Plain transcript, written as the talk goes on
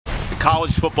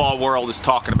college football world is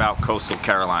talking about Coastal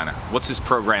Carolina. What's this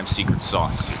program's secret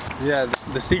sauce? Yeah,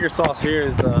 the secret sauce here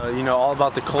is, all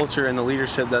about the culture and the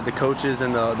leadership that the coaches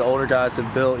and the older guys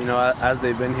have built, as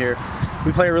they've been here.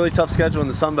 We play a really tough schedule in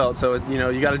the Sun Belt, so,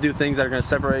 you got to do things that are going to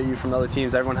separate you from other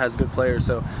teams. Everyone has good players,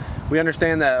 so we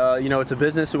understand that, it's a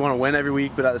business. We want to win every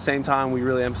week, but at the same time, we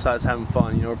really emphasize having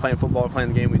fun. We're playing football, we're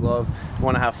playing the game we love. We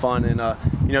want to have fun, and,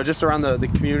 just around the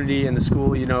community and the school,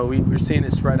 we're seeing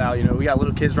it spread out. We got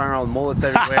little kids running around with mullets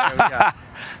everywhere.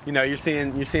 We got, you're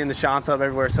seeing the Shants up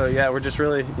everywhere. So yeah, we're just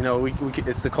really,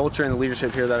 it's the culture and the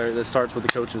leadership here that starts with the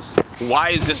coaches. Why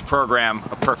is this program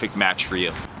a perfect match for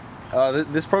you?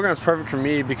 This program is perfect for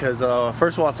me because,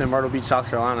 first of all, it's in Myrtle Beach, South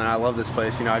Carolina, and I love this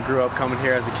place. I grew up coming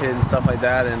here as a kid and stuff like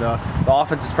that, and the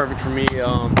offense is perfect for me.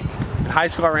 In high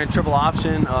school, I ran triple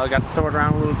option. I got to throw it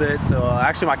around a little bit. So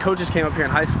actually, my coaches came up here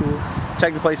in high school,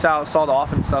 checked the place out, saw the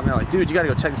offense stuff, and they're like, "Dude, you got to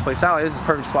go check this place out. This is a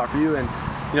perfect spot for you." And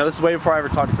this is way before I ever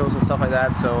talked to coaches and stuff like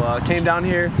that. So came down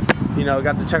here,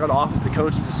 got to check out the office, the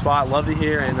coaches, the spot. Loved it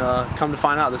here, and come to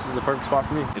find out, this is the perfect spot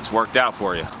for me. It's worked out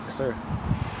for you. Yes, sir.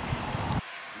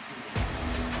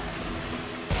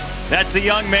 That's the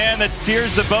young man that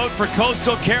steers the boat for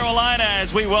Coastal Carolina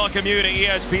as we welcome you to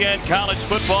ESPN College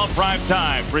Football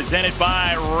Primetime, presented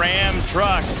by Ram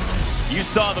Trucks. You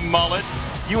saw the mullet.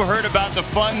 You heard about the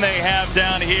fun they have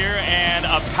down here, and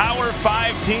a Power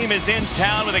 5 team is in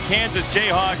town with the Kansas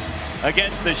Jayhawks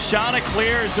against the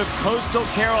Chanticleers of Coastal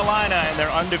Carolina in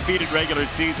their undefeated regular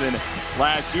season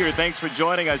last year. Thanks for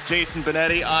joining us, Jason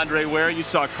Benetti, Andre Ware. You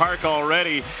saw Kark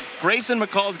already. Grayson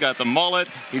McCall's got the mullet.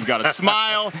 He's got a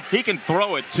smile. He can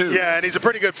throw it, too. Yeah, and he's a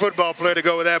pretty good football player to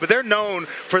go with that. But they're known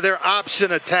for their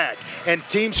option attack. And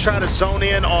teams try to zone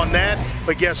in on that.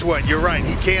 But guess what? You're right.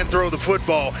 He can throw the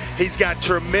football. He's got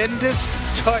tremendous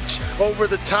touch over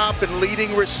the top and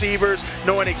leading receivers,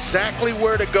 knowing exactly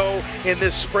where to go in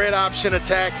this spread option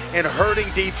attack and hurting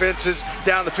defenses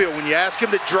down the field. When you ask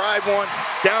him to drive one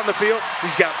down the field,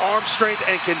 he's got arm strength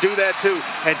and can do that, too.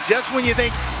 And just when you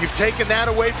think you've taken that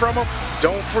away from him,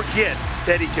 don't forget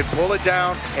that he can pull it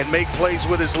down and make plays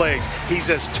with his legs. He's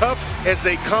as tough as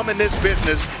they come in this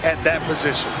business at that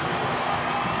position.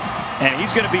 And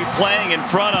he's going to be playing in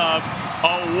front of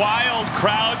a wild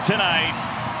crowd tonight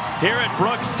here at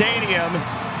Brooks Stadium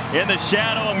in the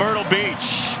shadow of Myrtle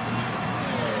Beach.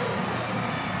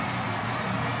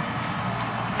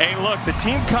 Hey, look, the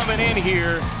team coming in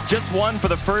here just won for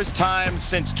the first time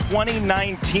since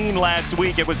 2019 last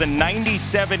week. It was a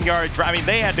 97-yard drive. I mean,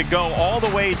 they had to go all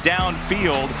the way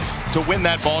downfield to win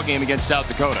that ball game against South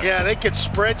Dakota. Yeah, they can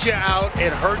spread you out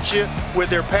and hurt you with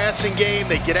their passing game.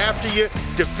 They get after you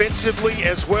defensively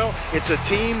as well. It's a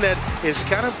team that is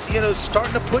kind of,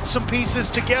 starting to put some pieces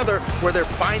together where they're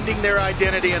finding their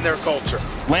identity and their culture.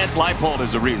 Lance Leipold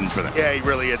is the reason for that. Yeah, he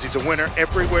really is. He's a winner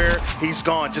everywhere he's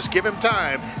gone. Just give him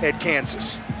time at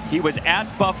Kansas. He was at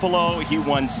Buffalo. He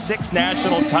won 6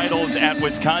 national titles at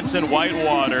Wisconsin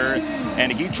Whitewater,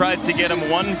 and he tries to get them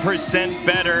 1%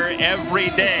 better every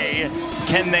day.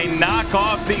 Can they knock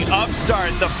off the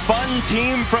upstart, the fun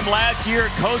team from last year,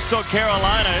 Coastal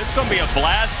Carolina? It's going to be a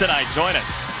blast tonight. Join us.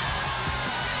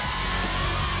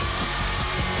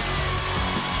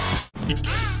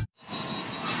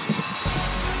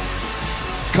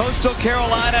 Coastal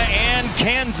Carolina and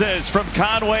Kansas from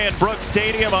Conway and Brooks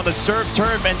Stadium on the surf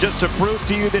turf. And just to prove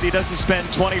to you that he doesn't spend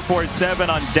 24/7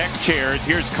 on deck chairs,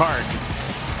 here's Kark.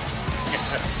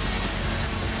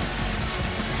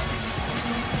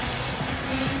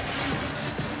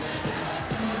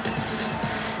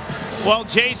 Well,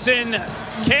 Jason,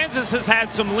 Kansas has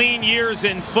had some lean years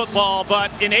in football,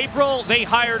 but in April they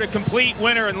hired a complete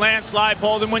winner in Lance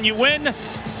Leipold, and when you win,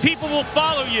 people will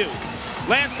follow you.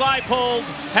 Lance Leipold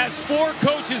has 4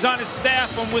 coaches on his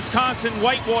staff from Wisconsin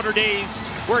Whitewater days,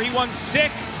 where he won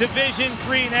 6 Division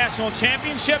III national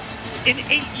championships in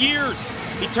 8 years.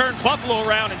 He turned Buffalo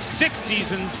around in 6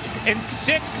 seasons, and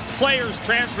 6 players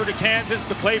transferred to Kansas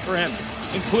to play for him,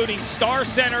 including star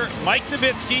center Mike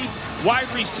Nowitzki, wide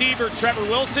receiver Trevor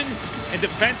Wilson, and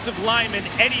defensive lineman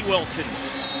Eddie Wilson.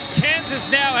 Kansas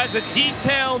now has a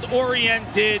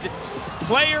detailed-oriented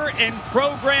player and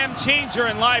program changer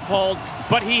in Leipold,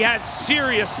 but he has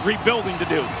serious rebuilding to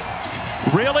do.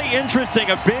 Really interesting.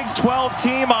 A Big 12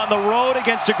 team on the road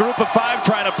against a group of 5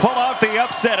 trying to pull off the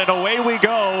upset, and away we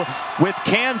go with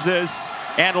Kansas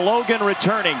and Logan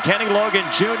returning. Kenny Logan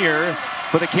Jr.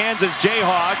 for the Kansas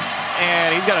Jayhawks,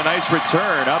 and he's got a nice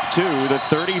return up to the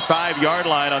 35-yard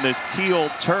line on this teal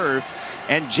turf.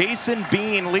 and Jason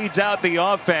Bean leads out the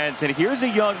offense. And here's a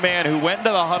young man who went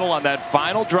into the huddle on that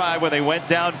final drive when they went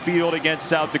downfield against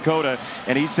South Dakota,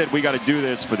 and he said, we got to do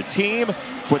this for the team,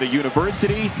 for the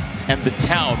university, and the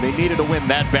town. They needed to win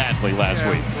that badly last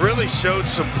week. Really showed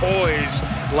some poise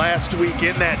last week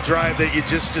in that drive that you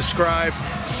just described.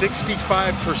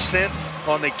 65%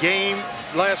 on the game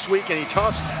last week, and he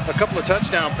tossed a couple of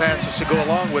touchdown passes to go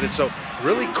along with it. So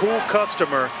really cool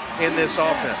customer in this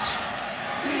offense.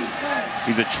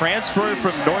 He's a transfer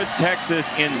from North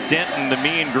Texas in Denton, the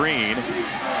Mean Green,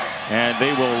 and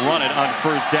they will run it on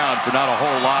first down for not a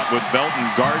whole lot with Belton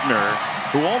Gardner,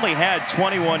 who only had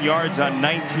 21 yards on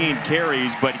 19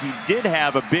 carries, but he did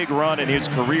have a big run in his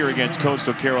career against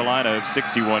Coastal Carolina of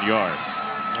 61 yards.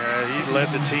 He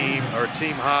led the team, or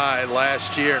team high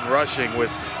last year in rushing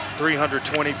with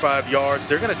 325 yards.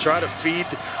 They're going to try to feed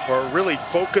or really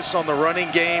focus on the running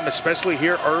game, especially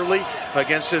here early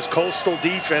against this Coastal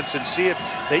defense, and see if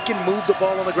they can move the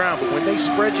ball on the ground. But when they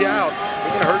spread you out,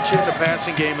 they're going to hurt you in the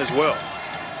passing game as well.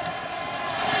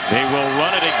 They will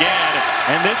run it again,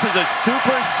 and this is a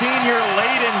super senior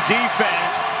laden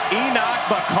defense. Enoch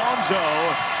Baconzo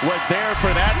was there for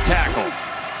that tackle.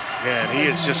 And he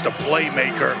is just a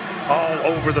playmaker all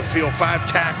over the field. 5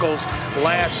 tackles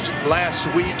last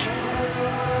week.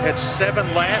 Had 7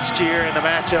 last year in the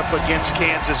matchup against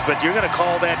Kansas, but you're going to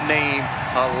call that name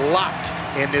a lot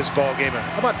in this ball game.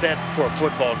 How about that for a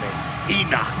football name?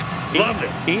 Enoch. Love it.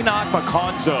 Enoch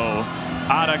Baconzo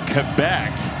out of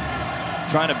Quebec,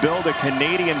 trying to build a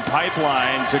Canadian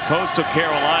pipeline to Coastal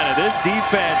Carolina. This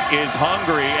defense is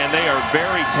hungry, and they are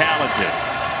very talented.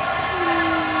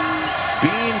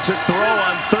 Bean to throw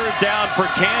on third down for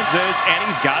Kansas, and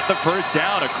he's got the first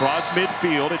down across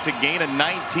midfield. It's a gain of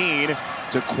 19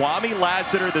 to Kwame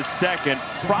Lassiter II,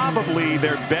 probably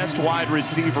their best wide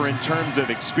receiver in terms of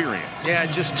experience. Yeah,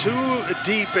 just 2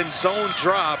 deep in zone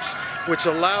drops, which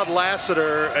allowed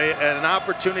Lassiter an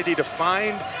opportunity to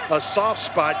find a soft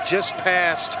spot just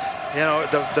past, you know,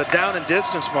 the down and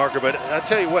distance marker. But I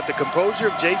tell you what, the composure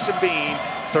of Jason Bean,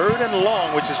 3rd and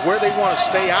long, which is where they want to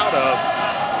stay out of.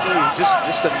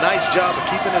 Just a nice job of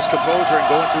keeping his composure and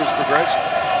going through his progression.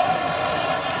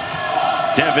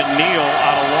 Devin Neal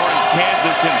out of Lawrence,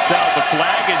 Kansas himself. The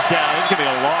flag is down. There's going to be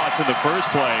a loss in the first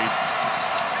place.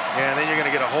 Yeah, and then you're going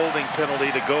to get a holding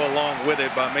penalty to go along with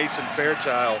it by Mason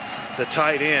Fairchild, the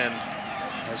tight end.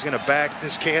 He's going to back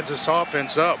this Kansas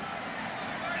offense up.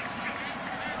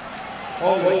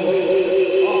 Holding,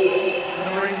 offense,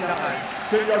 number 89,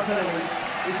 2-yard penalty,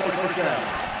 equal first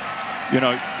down. You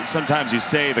know, sometimes you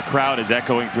say the crowd is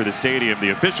echoing through the stadium. The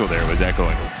official there was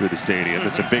echoing through the stadium.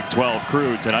 It's a Big 12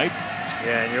 crew tonight.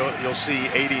 Yeah, and you'll see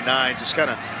 89 just kind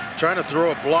of trying to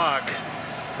throw a block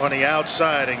on the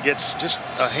outside and gets just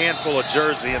a handful of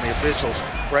jersey, and the officials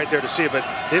right there to see it. But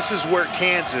this is where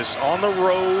Kansas, on the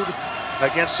road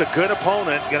against a good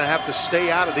opponent, going to have to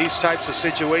stay out of these types of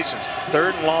situations.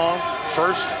 3rd and long,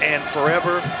 1st and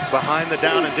forever behind the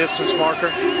down and distance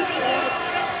marker.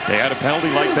 They had a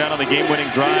penalty like that on the game-winning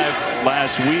drive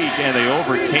last week, and they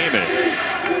overcame it.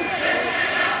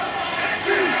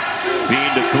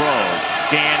 Bean to throw,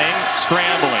 scanning,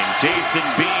 scrambling. Jason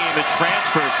Bean, the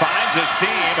transfer, finds a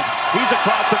seam. He's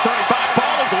across the 35.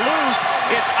 Ball is loose.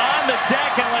 It's on the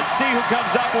deck, and let's see who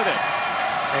comes up with it.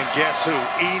 And guess who?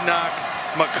 Enoch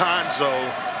Baconzo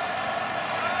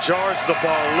jars the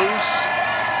ball loose.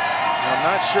 I'm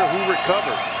not sure who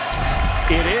recovered.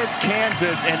 It is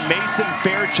Kansas and Mason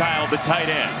Fairchild, the tight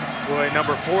end. Boy,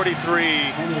 number 43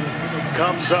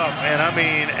 comes up, and I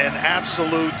mean an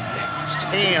absolute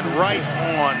hand right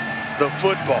on the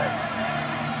football.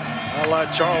 I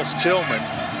like Charles Tillman,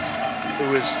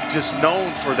 who is just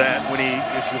known for that when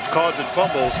he's causing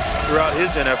fumbles throughout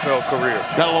his NFL career.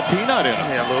 Got a little peanut in him.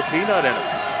 Yeah, a little peanut in him.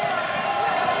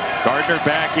 Gardner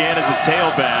back in as a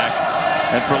tailback.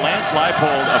 And for Lance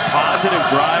Leipold, a positive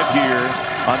drive here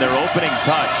on their opening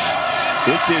touch.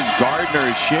 This is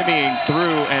Gardner shimmying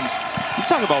through, and you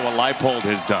talk about what Leipold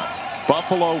has done.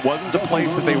 Buffalo wasn't a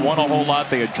place that they won a whole lot.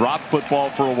 They had dropped football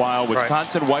for a while.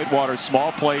 Wisconsin Whitewater,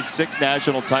 small place, 6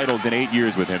 national titles in 8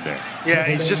 years with him there. Yeah,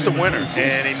 he's just a winner,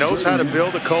 and he knows how to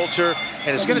build a culture,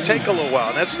 and it's going to take a little while.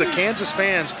 And that's the Kansas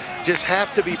fans just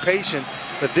have to be patient.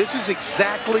 But this is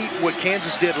exactly what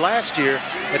Kansas did last year,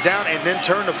 down and then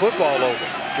turned the football over,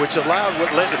 which allowed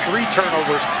what led to 3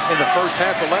 turnovers in the first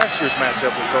half of last year's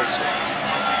matchup with Coastal.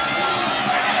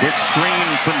 Quick screen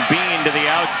from Bean to the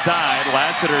outside.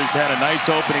 Lassiter's had a nice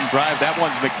opening drive. That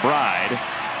one's McBride.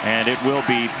 and it will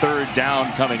be 3rd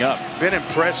down coming up. Been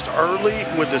impressed early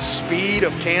with the speed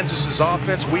of Kansas's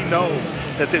offense. We know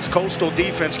that this Coastal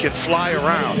defense can fly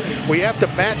around. We have to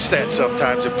match that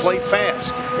sometimes and play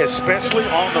fast, especially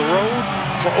on the road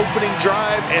for opening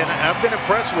drive. And I've been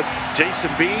impressed with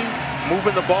Jason Bean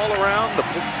moving the ball around.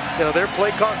 Their play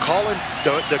call, calling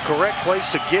the correct place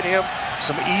to get him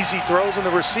some easy throws, and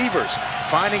the receivers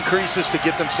finding creases to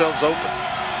get themselves open.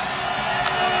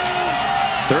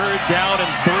 3rd down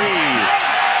and 3.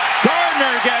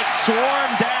 Gardner gets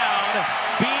swarmed down.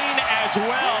 Bean as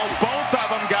well. Both of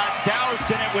them got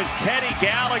doused, and it was Teddy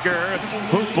Gallagher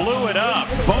who blew it up.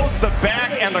 Both the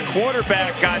back and the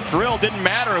quarterback got drilled. Didn't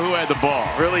matter who had the ball.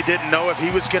 Really didn't know if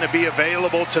he was going to be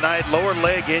available tonight. Lower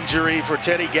leg injury for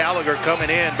Teddy Gallagher coming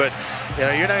in, but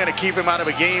you're not going to keep him out of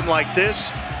a game like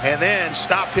this and then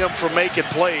stop him from making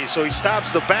plays. So he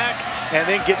stops the back and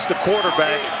then gets the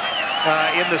quarterback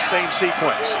in the same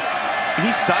sequence. He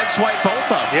sideswiped both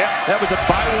of them. Yeah. That was a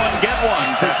buy one, get one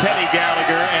for Teddy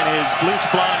Gallagher and his bleach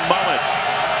blonde mullet.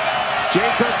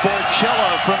 Jacob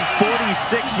Borchilla from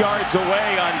 46 yards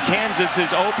away on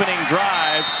Kansas's opening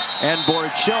drive, and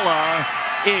Borchilla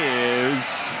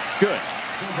is good.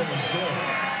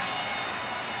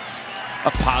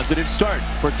 A positive start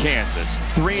for Kansas.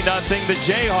 3-0 the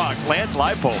Jayhawks. Lance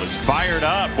Leipold is fired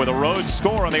up with a road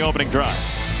score on the opening drive.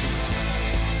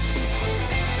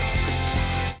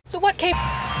 So what came?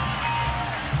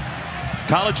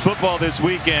 College football this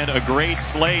weekend, a great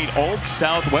slate. Old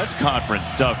Southwest Conference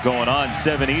stuff going on.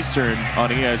 7 Eastern on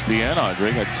ESPN.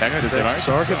 Audrey, got Texas and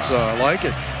Arkansas. I like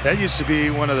it. That used to be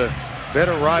one of the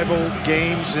better rival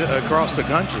games across the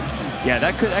country. Yeah,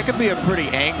 that could be a pretty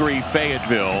angry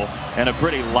Fayetteville and a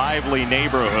pretty lively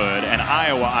neighborhood. And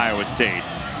Iowa State.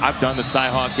 I've done the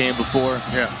Cyhawk game before.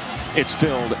 Yeah. It's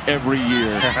filled every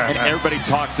year, and everybody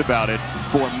talks about it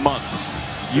for months.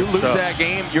 You lose that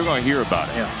game, you're going to hear about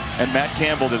it. Yeah. And Matt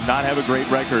Campbell does not have a great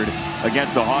record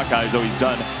against the Hawkeyes, though he's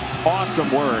done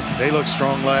awesome work. They looked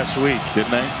strong last week.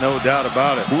 Didn't they? No doubt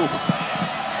about it. Oof.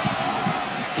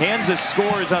 Kansas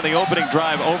scores on the opening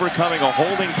drive, overcoming a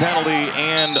holding penalty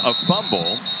and a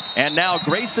fumble. And now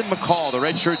Grayson McCall, the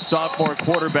redshirt sophomore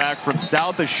quarterback from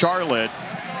south of Charlotte,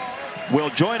 will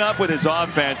join up with his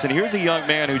offense. And here's a young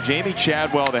man who Jamie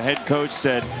Chadwell, the head coach,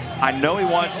 said, I know he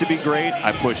wants to be great.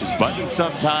 I push his buttons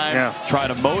sometimes, try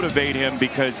to motivate him,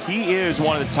 because he is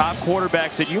one of the top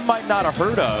quarterbacks that you might not have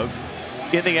heard of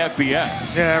in the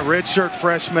FBS. Yeah, redshirt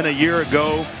freshman a year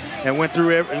ago, and went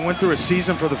through a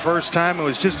season for the first time. It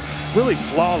was just really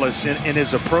flawless in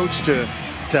his approach to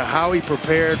how he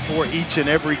prepared for each and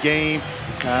every game.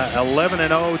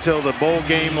 11-0 till the bowl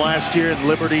game last year in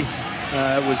Liberty.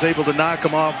 Was able to knock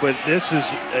him off, but this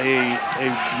is a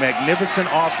magnificent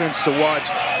offense to watch.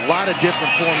 A lot of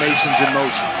different formations in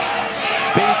motion.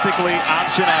 It's basically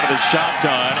option out of the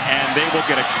shotgun, and they will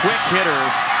get a quick hitter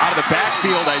out of the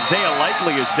backfield. Isaiah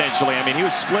Likely, essentially. I mean, he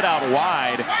was split out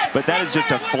wide, but that is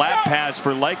just a flat pass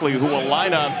for Likely, who will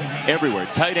line up everywhere.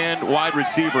 Tight end, wide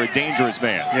receiver, a dangerous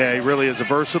man. Yeah, he really is a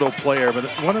versatile player. But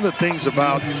one of the things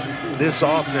about this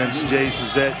offense, Jace,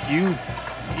 is that you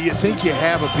think you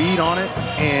have a beat on it,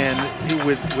 and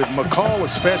with McCall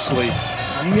especially,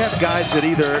 you have guys that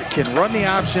either can run the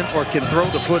option or can throw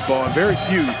the football, and very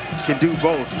few can do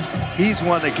both. He's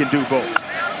one that can do both.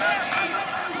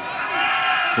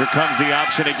 Here comes the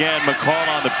option again. McCall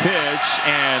on the pitch,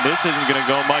 and this isn't going to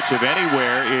go much of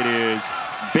anywhere. It is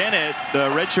Bennett, the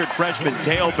redshirt freshman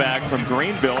tailback from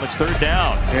Greenville, and it's 3rd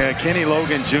down. Yeah, Kenny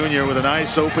Logan Jr. with a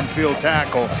nice open field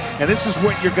tackle. And this is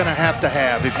what you're going to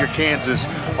have if you're Kansas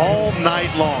all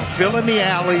night long. Fill in the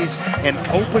alleys and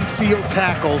open field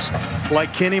tackles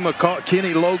like Kenny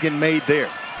Logan made there.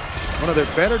 One of their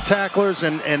better tacklers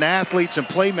and athletes and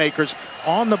playmakers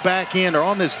on the back end or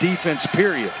on this defense,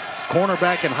 period.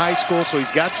 Cornerback in high school, so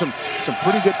he's got some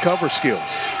pretty good cover skills.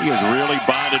 He is really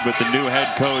bonded with the new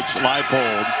head coach,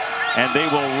 Leipold, and they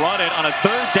will run it on a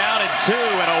 3rd down and 2,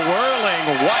 and a whirling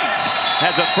White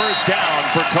has a 1st down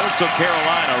for Coastal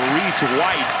Carolina. Reese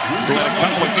White, who had a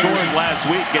couple of scores last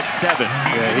week, gets 7.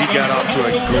 Yeah, he got off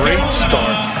to a great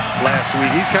start last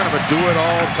week. He's kind of a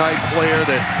do-it-all type player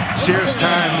that shares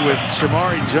time with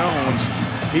Shamari Jones.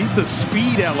 He's the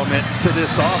speed element to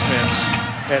this offense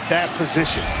at that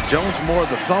position. Jones more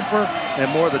the thumper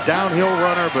and more the downhill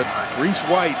runner, but Reese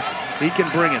White, he can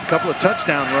bring it. A couple of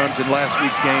touchdown runs in last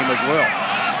week's game as well.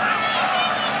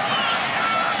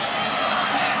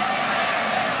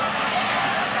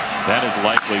 That is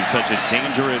likely such a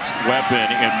dangerous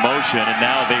weapon in motion, and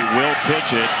now they will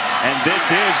pitch it, and this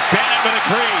is Bennett with a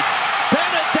crease.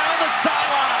 Bennett down the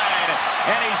sideline,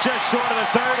 and he's just short of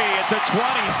the 30. It's a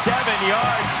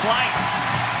 27-yard slice.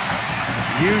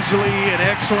 Usually an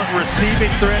excellent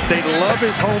receiving threat. They love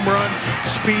his home run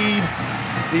speed.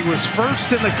 He was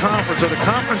first in the conference, or the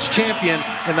conference champion,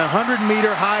 in the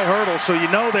 100-meter high hurdle, so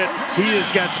you know that he has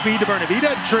got speed to burn. If he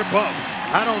doesn't trip up,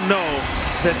 I don't know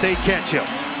that they catch him.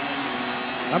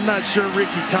 I'm not sure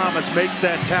Ricky Thomas makes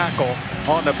that tackle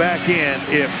on the back end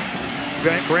if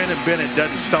Brandon Bennett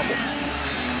doesn't stumble.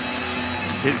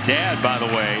 His dad, by the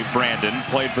way, Brandon,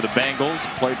 played for the Bengals,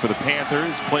 played for the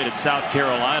Panthers, played at South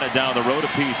Carolina down the road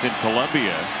a piece in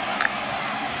Columbia.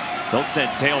 They'll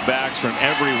send tailbacks from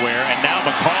everywhere, and now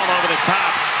McCall over the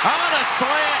top on a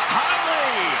slant.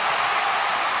 Hiley!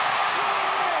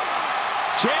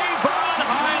 Jayhawks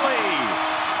Hiley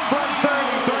from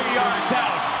 33 yards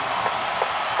out.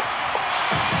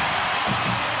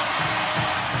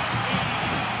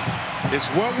 It's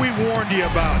what we warned you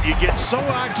about. You get so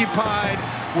occupied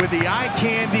with the eye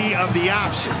candy of the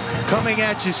option coming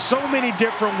at you so many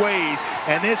different ways,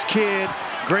 and this kid,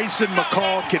 Grayson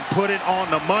McCall, can put it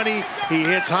on the money. He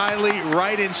hits Hiley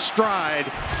right in stride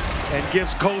and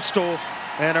gives Coastal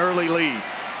an early lead.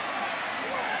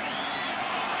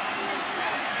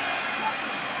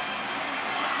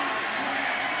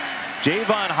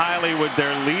 Jayhawks Hiley was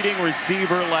their leading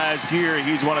receiver last year.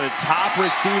 He's one of the top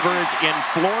receivers in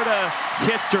Florida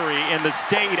history in the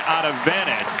state out of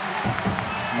Venice.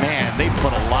 Man, they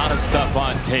put a lot of stuff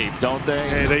on tape, don't they?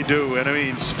 Hey, they do. And I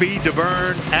mean, speed to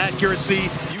burn, accuracy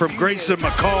from Grayson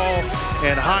McCall,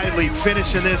 and Hiley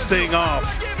finishing this thing off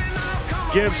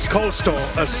gives Coastal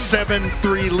a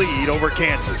 7-3 lead over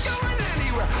Kansas.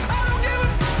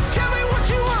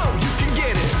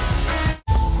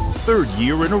 Third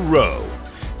year in a row,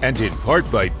 and in part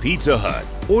by Pizza Hut.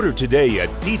 Order today at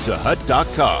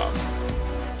pizzahut.com.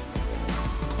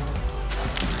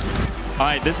 All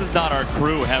right, this is not our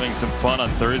crew having some fun on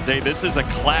Thursday. This is a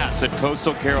class at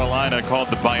Coastal Carolina called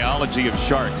the Biology of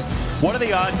Sharks. What are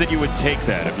the odds that you would take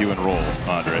that if you enroll,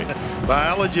 Andre?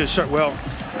 Biology of sharks. Well,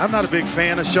 I'm not a big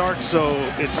fan of sharks, so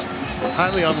it's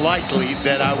highly unlikely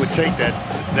that I would take that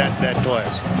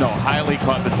class. No, Hiley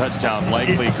caught the touchdown,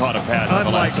 likely caught a pass on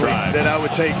the last drive. That I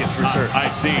would take it for sure. I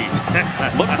see.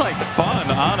 Looks like fun,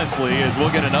 honestly, as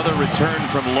we'll get another return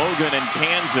from Logan in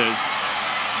Kansas.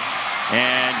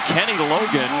 And Kenny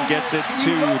Logan gets it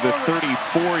to the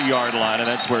 34-yard line, and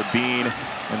that's where Bean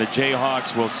and the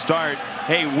Jayhawks will start.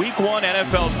 Hey, Week 1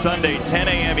 NFL Sunday, 10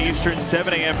 a.m. Eastern,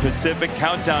 7 a.m. Pacific.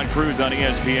 Countdown Cruise on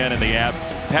ESPN and the app.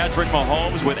 Patrick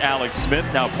Mahomes with Alex Smith,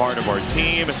 now part of our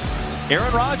team.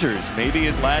 Aaron Rodgers, maybe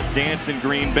his last dance in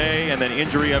Green Bay, and then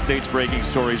injury updates, breaking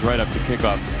stories right up to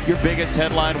kickoff. Your biggest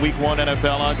headline, Week 1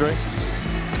 NFL, Andre?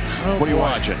 What are you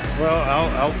watching? Well,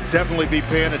 I'll definitely be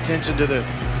paying attention to the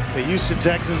Houston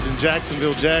Texans and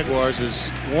Jacksonville Jaguars, is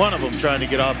one of them trying to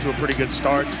get off to a pretty good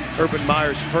start. Urban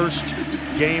Meyer's first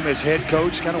game as head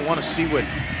coach. Kind of want to see what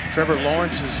Trevor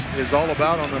Lawrence is all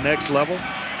about on the next level.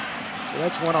 So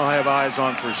that's one I'll have eyes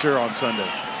on for sure on Sunday.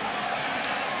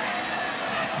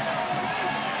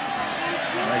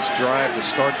 Nice drive to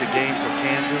start the game for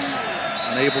Kansas.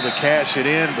 Unable to cash it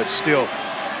in, but still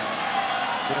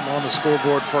put them on the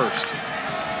scoreboard first.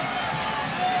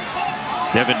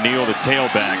 Devin Neal, the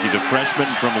tailback. He's a freshman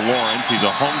from Lawrence. He's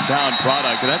a hometown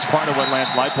product, and that's part of what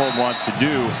Lance Leipold wants to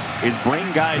do, is bring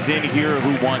guys in here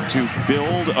who want to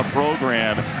build a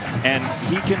program, and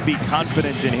he can be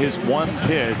confident in his one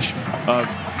pitch of,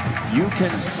 you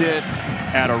can sit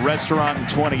at a restaurant in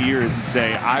 20 years and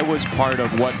say, I was part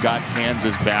of what got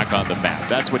Kansas back on the map.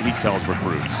 That's what he tells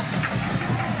recruits.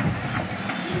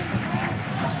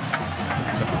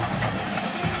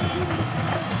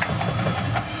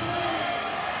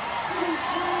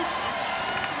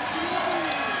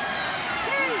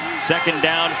 Second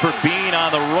down for Bean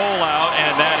on the rollout,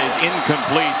 and that is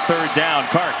incomplete. Third down,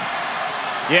 Kark.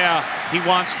 Yeah, he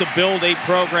wants to build a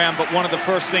program, but one of the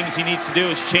first things he needs to do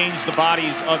is change the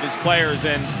bodies of his players.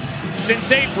 And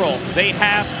since April, they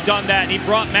have done that. And he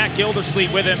brought Matt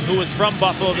Gildersleeve with him, who was from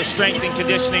Buffalo, the strength and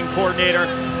conditioning coordinator.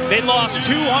 They lost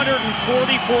 244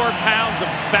 pounds of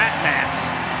fat mass,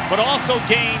 but also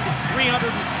gained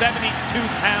 372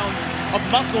 pounds of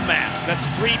muscle mass. That's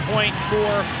 3.4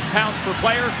 pounds per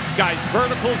player. Guys'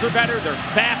 verticals are better. They're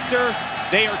faster.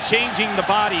 They are changing the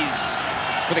bodies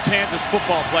for the Kansas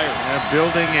football players. And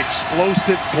building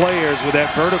explosive players with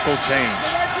that vertical change.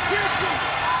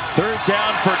 Third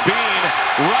down for Bean,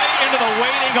 right into the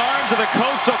waiting arms of the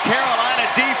Coastal Carolina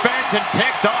defense, and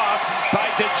picked off by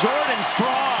DeJordan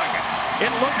Strong.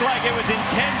 It looked like it was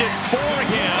intended for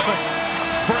him,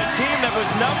 for a team that was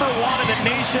 #1 in the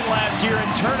nation last year in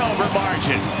turnover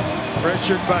margin.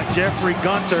 Pressured by Jeffrey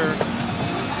Gunter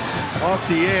off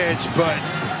the edge, but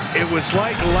it was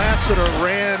like Lassiter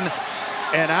ran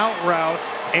an out route,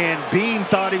 and Bean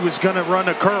thought he was going to run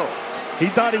a curl. He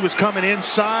thought he was coming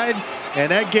inside,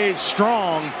 and that gave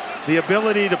Strong the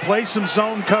ability to play some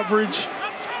zone coverage,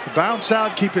 bounce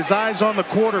out, keep his eyes on the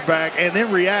quarterback, and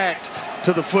then react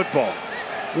to the football.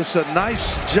 It's a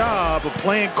nice job of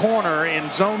playing corner in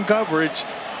zone coverage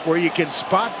where you can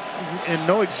spot and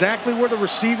know exactly where the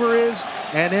receiver is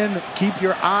and then keep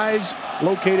your eyes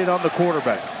located on the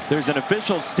quarterback. There's an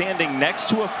official standing next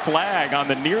to a flag on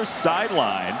the near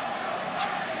sideline.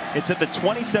 It's at the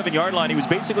 27-yard line. He was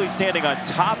basically standing on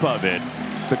top of it.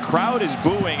 The crowd is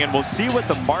booing, and we'll see what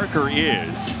the marker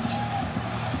is.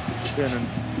 Been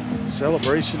a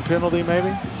celebration penalty, maybe?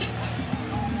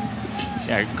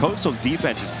 Yeah, Coastal's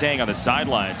defense is staying on the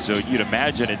sideline, so you'd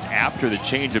imagine it's after the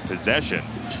change of possession.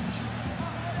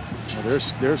 Well,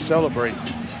 they're celebrating.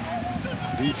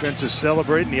 Defense is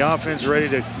celebrating. The offense ready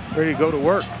to go to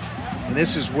work. And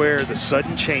this is where the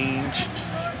sudden change.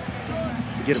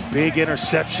 You get a big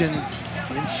interception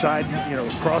inside,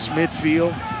 across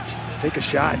midfield. Take a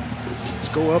shot. Let's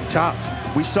go up top.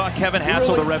 We saw Kevin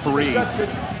Hassel, the referee.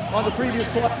 On the previous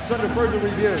play, it's under further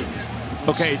review.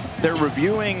 Okay, they're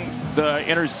reviewing the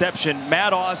interception.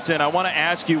 Matt Austin, I want to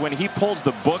ask you, when he pulls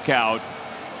the book out,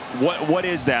 what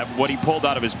is that? What he pulled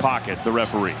out of his pocket, the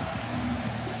referee?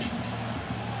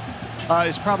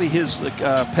 It's probably his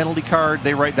penalty card.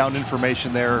 They write down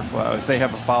information there. If they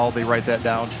have a foul, they write that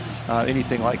down.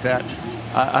 Anything like that.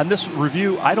 On this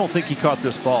review, I don't think he caught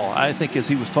this ball. I think as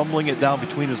he was fumbling it down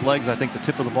between his legs, I think the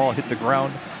tip of the ball hit the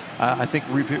ground. I think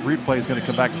replay is going to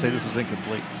come back and say this is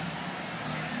incomplete.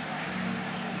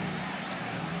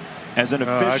 As an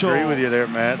official, I agree with you there,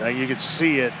 Matt. You could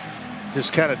see it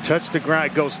just kind of touch the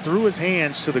ground. It goes through his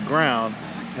hands to the ground,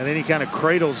 and then he kind of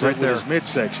cradles it with his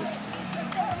midsection.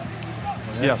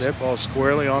 That ball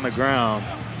squarely on the ground.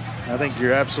 I think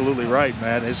you're absolutely right,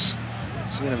 Matt. It's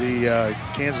going to be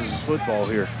Kansas football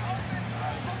here.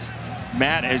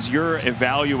 Matt, as you're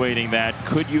evaluating that,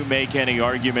 could you make any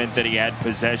argument that he had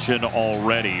possession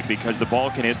already? Because the ball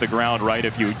can hit the ground, right,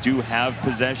 if you do have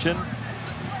possession?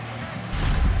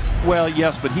 Well,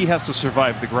 yes, but he has to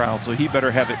survive the ground, so he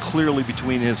better have it clearly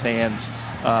between his hands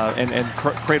and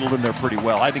cradled in there pretty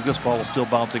well. I think this ball was still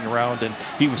bouncing around, and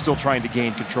he was still trying to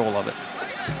gain control of it.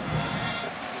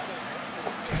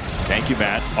 Thank you,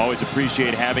 Matt. Always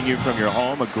appreciate having you from your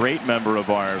home. A great member of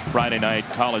our Friday night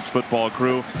college football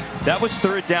crew. That was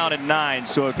 3rd down and 9,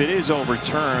 so if it is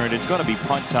overturned, it's going to be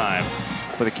punt time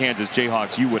for the Kansas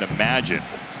Jayhawks, you would imagine.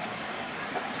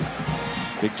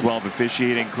 Big 12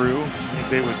 officiating crew. I think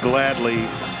they would gladly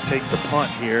take the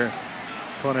punt here,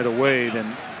 punt it away,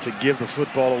 than to give the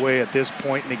football away at this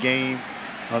point in the game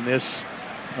on this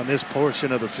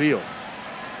portion of the field.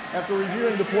 After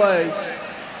reviewing the play,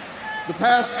 the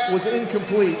pass was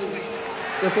incomplete.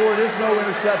 Therefore, it is no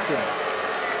interception.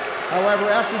 However,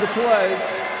 after the play,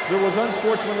 there was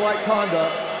unsportsmanlike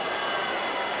conduct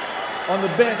on the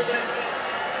bench,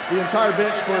 the entire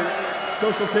bench for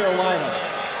Coastal Carolina.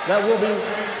 That will be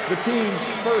the team's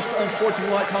first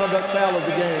unsportsmanlike conduct foul of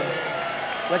the game.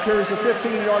 That carries a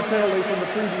 15-yard penalty from the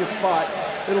previous spot.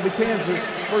 It'll be Kansas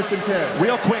 1st and 10.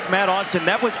 Real quick, Matt Austin,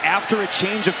 that was after a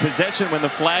change of possession when the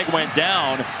flag went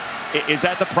down. Is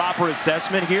that the proper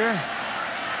assessment here?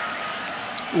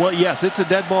 Well, yes, it's a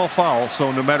dead ball foul.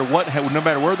 So no matter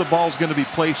where the ball is going to be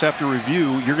placed after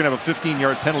review, you're going to have a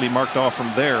 15-yard penalty marked off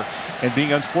from there. And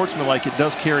being unsportsmanlike, it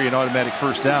does carry an automatic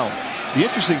 1st down. The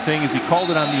interesting thing is he called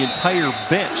it on the entire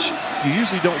bench. You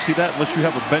usually don't see that unless you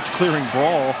have a bench-clearing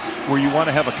brawl where you want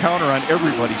to have a counter on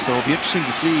everybody. So it'll be interesting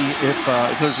to see if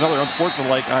there's another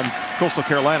unsportsmanlike on Coastal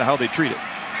Carolina, how they treat it.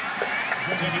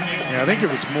 Yeah, I think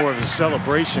it was more of a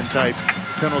celebration type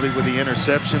penalty with the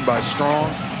interception by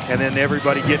Strong, and then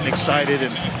everybody getting excited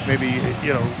and maybe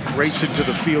racing to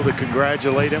the field to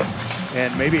congratulate him.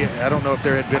 And maybe, I don't know if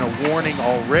there had been a warning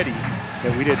already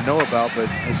that we didn't know about, but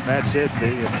as Matt said, the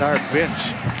entire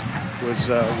bench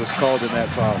was called in that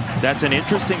foul. That's an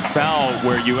interesting foul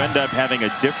where you end up having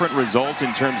a different result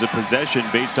in terms of possession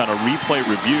based on a replay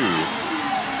review.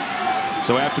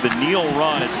 So after the kneel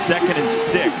run, it's 2nd and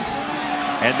 6.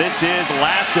 And this is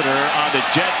Lassiter on the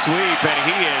jet sweep, and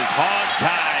he is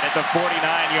hog-tied at the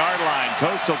 49-yard line.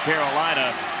 Coastal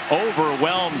Carolina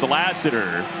overwhelms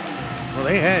Lassiter. Well,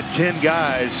 they had 10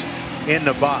 guys in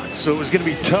the box, so it was going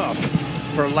to be tough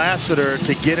for Lassiter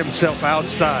to get himself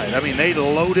outside. I mean, they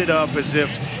loaded up as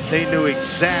if they knew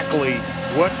exactly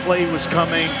what play was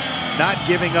coming, not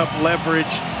giving up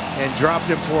leverage, and dropped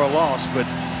him for a loss. But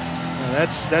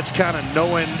that's kind of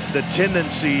knowing the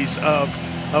tendencies of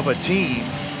a team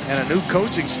and a new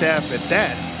coaching staff at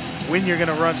that, when you're going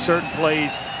to run certain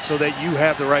plays so that you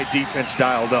have the right defense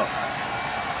dialed up.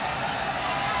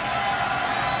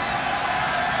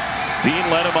 Bean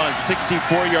led him on a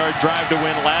 64-yard drive to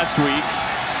win last week.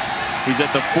 He's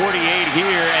at the 48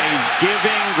 here, and he's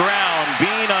giving ground.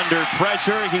 Bean under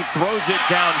pressure. He throws it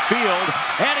downfield,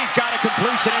 and he's got a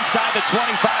completion inside the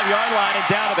 25-yard line and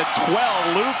down to the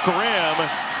 12. Luke Grimm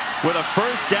with a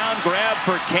first down grab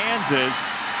for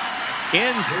Kansas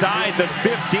inside the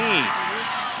 15.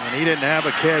 And he didn't have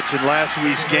a catch in last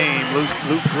week's game,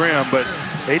 Luke Grimm, but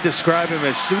they describe him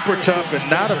as super tough and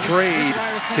not afraid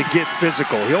to get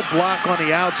physical. He'll block on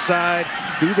the outside,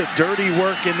 do the dirty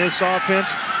work in this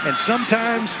offense, and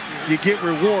sometimes you get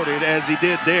rewarded as he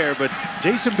did there. But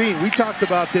Jason Bean, we talked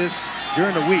about this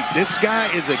during the week. This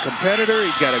guy is a competitor.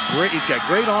 He's got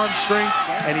great arm strength,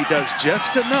 and he does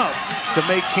just enough to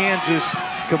make Kansas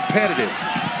competitive.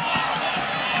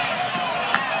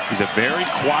 He's a very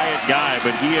quiet guy,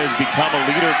 but he has become a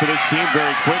leader for this team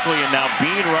very quickly. And now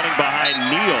Bean running behind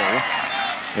Neal.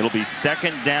 It'll be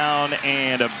second down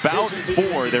and about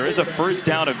 4. There is a first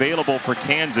down available for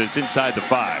Kansas inside the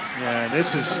 5. Yeah, and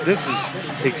this is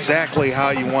exactly how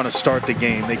you want to start the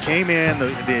game. They came in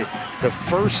the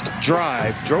first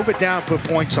drive, drove it down, put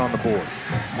points on the board.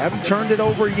 Haven't turned it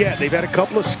over yet. They've had a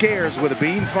couple of scares with a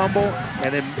Bean fumble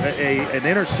and then an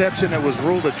interception that was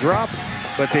ruled a drop.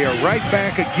 But they are right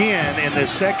back again in their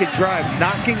second drive,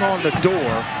 knocking on the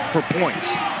door for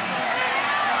points.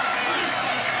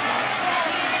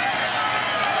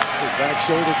 Back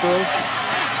shoulder throw.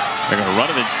 They're going to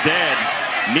run it instead.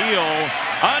 Neal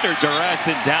under duress,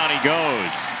 and down he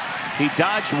goes. He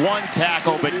dodged one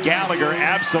tackle, but Gallagher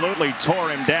absolutely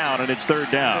tore him down, and it's third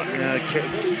down.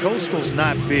 Coastal's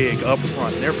not big up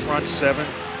front. They're front 7,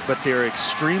 but they're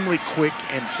extremely quick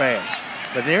and fast.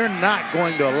 But they're not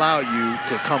going to allow you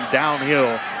to come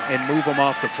downhill and move them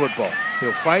off the football.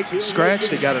 They'll fight and scratch.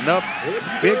 They got enough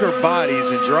bigger bodies,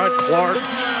 and Gerard Clark,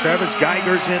 Travis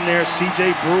Geiger's in there,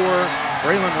 C.J. Brewer,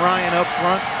 Braylon Ryan up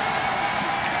front.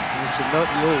 There's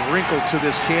another little wrinkle to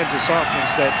this Kansas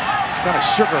offense, that kind of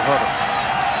sugar huddle.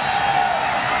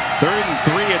 Third and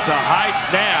 3, it's a high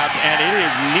snap, and it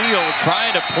is Neal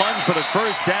trying to plunge for the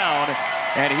first down.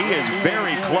 And he is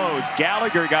very close.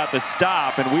 Gallagher got the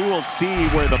stop, and we will see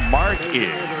where the mark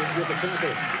is.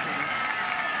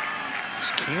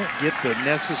 Just can't get the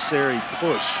necessary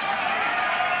push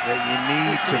that you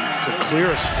need to clear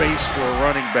a space for a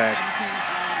running back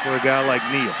for a guy like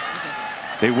Neal.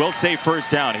 They will say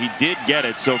first down. He did get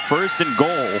it, so first and goal.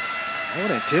 I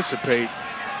would anticipate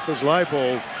Coach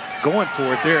Leipold going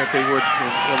for it there if they were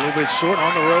a little bit short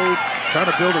on the road, trying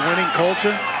to build a winning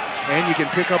culture. And you can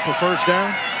pick up a first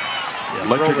down. Yeah,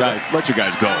 let your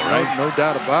guys go, right? No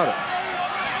doubt about it.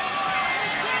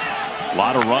 A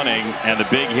lot of running, and the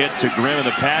big hit to Grimm in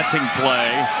the passing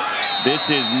play.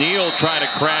 This is Neal trying to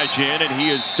crash in, and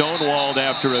he is stonewalled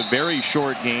after a very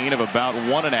short gain of about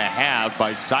 1.5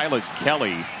 by Silas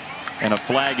Kelly, and a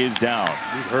flag is down.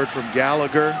 We've heard from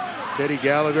Gallagher, Teddy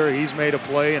Gallagher. He's made a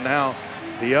play, and now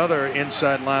the other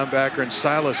inside linebacker, and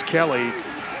Silas Kelly,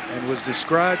 and was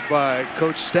described by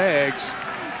Coach Staggs.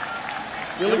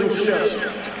 Illegal shift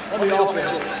on the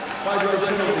offense. 5-yard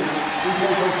penalty.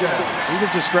 He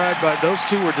was described by, those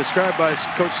two were described by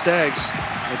Coach Staggs,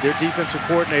 their defensive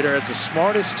coordinator, as the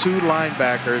smartest 2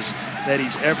 linebackers that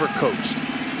he's ever coached.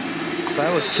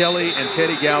 Silas Kelly and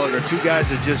Teddy Gallagher, 2 guys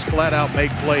that just flat out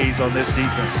make plays on this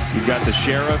defense. He's got the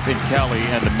sheriff in Kelly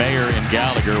and the mayor in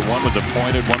Gallagher. One was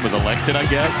appointed, one was elected, I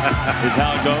guess, is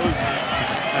how it goes.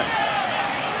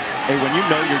 Hey, when you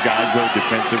know your guys, though,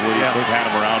 defensively, they've had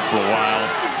them around for a while.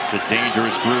 It's a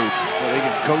dangerous group. Well, they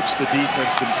can coach the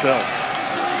defense themselves.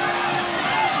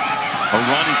 A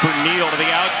run for Neal to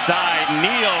the outside.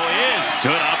 Neal is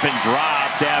stood up and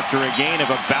dropped after a gain of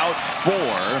about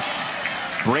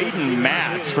 4. Braden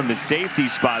Matz from the safety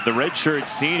spot, the redshirt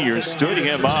senior, stood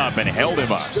him up and held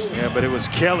him up. Yeah, but it was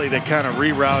Kelly that kind of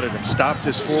rerouted him, stopped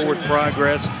his forward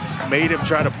progress, made him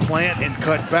try to plant and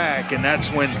cut back, and that's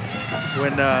when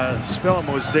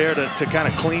Spellman was there to kind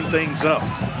of clean things up.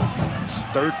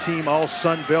 Third team all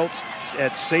Sun Belt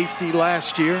at safety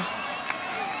last year.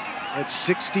 Had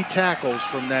 60 tackles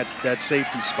from that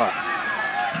safety spot.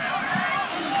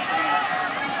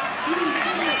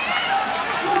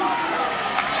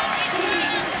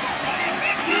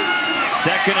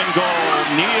 Second and goal.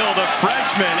 Neal, the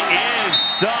freshman, is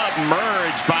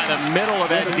submerged by the middle of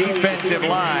that defensive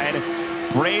line.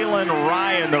 Braylon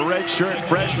Ryan, the redshirt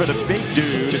freshman, a big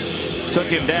dude, took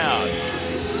him down.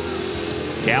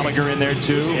 Gallagher in there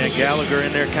too. Yeah, Gallagher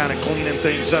in there kind of cleaning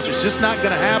things up. It's just not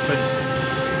going to happen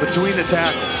between the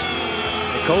tackles.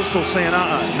 And Coastal saying,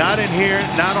 not in here,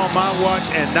 not on my watch,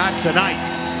 and not tonight.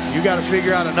 You got to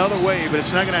figure out another way, but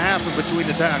it's not going to happen between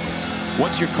the tackles.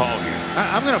 What's your call here?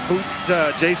 I'm going to boot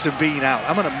Jason Bean out.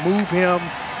 I'm going to move him,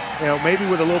 maybe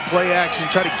with a little play action,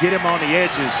 try to get him on the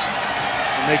edges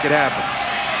and make it happen.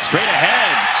 Straight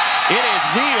ahead, it is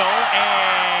Neal,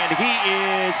 and he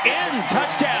is in.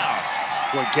 Touchdown.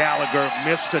 Where Gallagher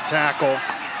missed a tackle,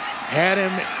 had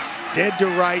him dead to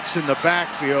rights in the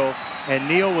backfield, and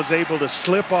Neal was able to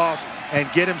slip off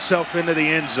and get himself into the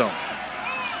end zone.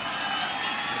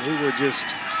 They were just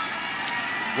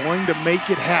going to make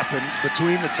it happen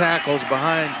between the tackles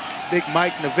behind big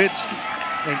Mike Nowitzki.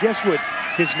 And guess what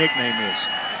his nickname is?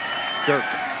 Dirk.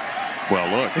 Well,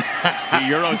 look, he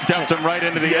Euro stepped him right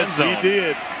into the end zone. He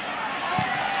did.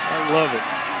 I love it.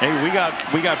 Hey, we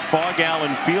got Fog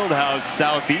Allen Fieldhouse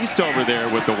Southeast over there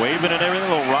with the waving and everything.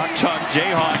 Little rock chalk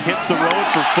Jayhawk hits the road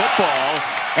for football,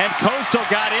 and Coastal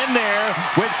got in there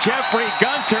with Jeffrey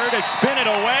Gunter to spin it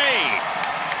away.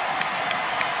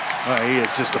 He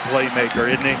is just a playmaker,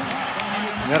 isn't he?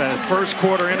 Got a first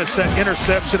quarter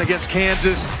interception against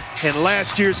Kansas in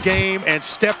last year's game, and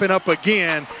stepping up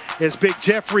again is big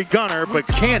Jeffrey Gunter, but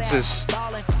Kansas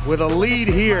with a lead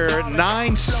here,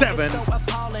 9-7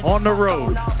 on the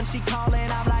road.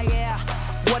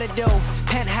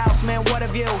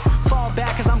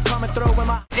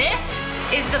 This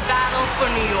is the battle for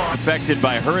New York. Affected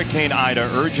by Hurricane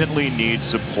Ida urgently needs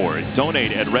support.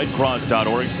 Donate at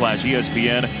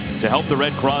redcross.org/ESPN to help the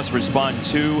Red Cross respond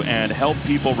to and help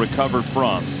people recover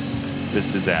from this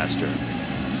disaster.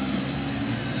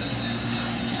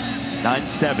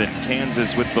 9-7,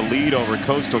 Kansas with the lead over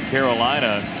Coastal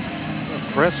Carolina.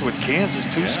 Impressed with Kansas,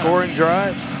 2 scoring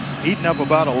drives, eating up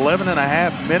about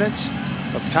 11.5 minutes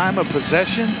of time of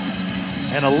possession,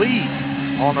 and a lead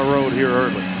on the road here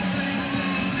early.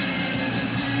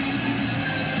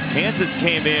 Kansas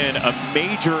came in a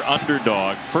major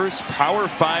underdog, first Power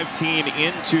 5 team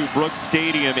into Brooks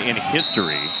Stadium in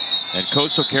history, and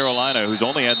Coastal Carolina, who's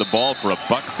only had the ball for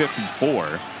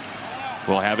 $1.54,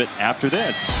 will have it after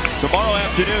this. Tomorrow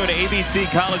afternoon, ABC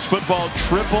College Football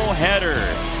triple header.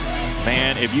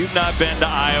 Man, if you've not been to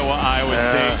Iowa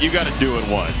State, you got to do it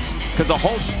once, because the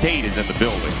whole state is in the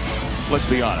building. Let's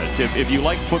be honest. If you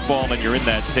like football and you're in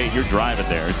that state, you're driving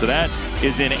there. So that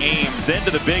is in Ames. Then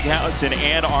to the big house in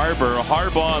Ann Arbor.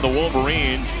 Harbaugh and the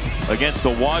Wolverines against the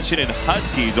Washington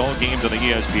Huskies. All games on the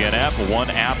ESPN app. One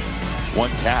tap.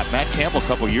 Matt Campbell a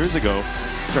couple years ago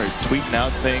started tweeting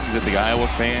out things at the Iowa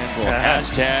fans. A little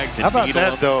hashtag to How about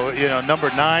that, them. though? Number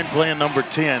 9 playing number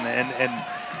 10, and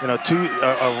a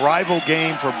rival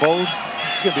game for both.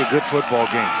 It's going to be a good football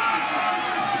game.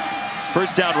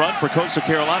 First down run for Coastal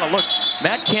Carolina. Look,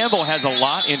 Matt Campbell has a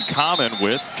lot in common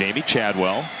with Jamie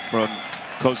Chadwell from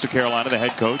Coastal Carolina, the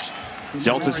head coach.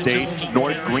 Delta State,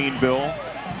 North Greenville,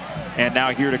 and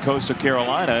now here to Coastal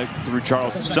Carolina through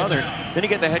Charleston Southern. Then you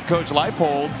get the head coach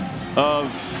Leipold of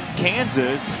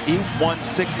Kansas. He won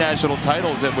 6 national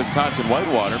titles at Wisconsin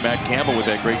Whitewater. Matt Campbell with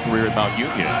that great career at Mount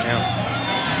Union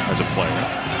as a player.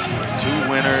 2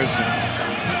 winners.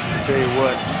 I tell you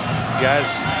what, guys,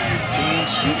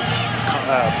 teams,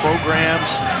 programs,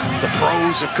 the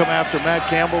pros have come after Matt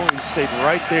Campbell. He stayed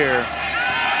right there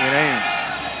in Ames.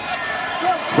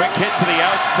 Quick hit to the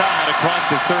outside across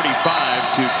the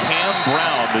 35 to Cam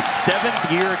Brown, the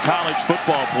 7th-year college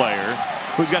football player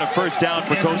who's got a first down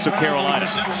for Coastal Carolina.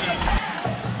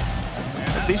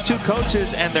 These 2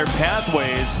 coaches and their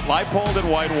pathways, Leipold at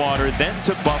Whitewater, then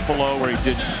to Buffalo, where he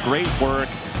did some great work,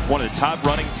 one of the top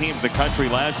running teams in the country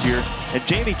last year, and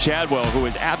Jamie Chadwell, who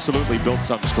has absolutely built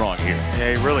something strong here.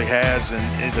 Yeah, he really has,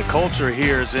 and the culture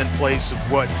here is in place of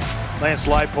what Lance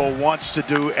Leipold wants to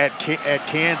do at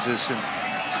Kansas, and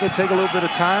it's going to take a little bit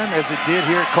of time, as it did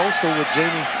here at Coastal with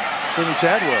Jamie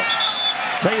Chadwell.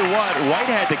 Tell you what, White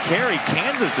had to carry.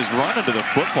 Kansas is running to the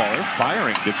football. They're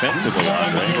firing defensively.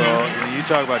 Well, you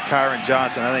talk about Kyron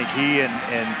Johnson. I think he and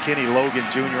Kenny Logan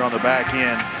Jr. on the back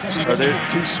end are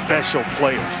 2 special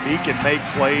players. He can make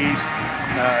plays.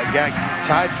 Got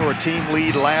tied for a team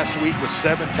lead last week with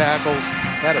 7 tackles.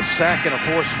 Had a sack and a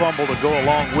forced fumble to go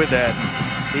along with that.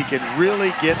 He can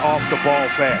really get off the ball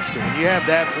fast. And when you have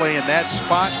that play in that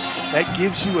spot, that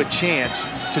gives you a chance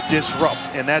to disrupt.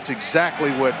 And that's exactly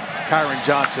what Kyron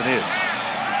Johnson is.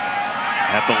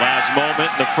 At the last moment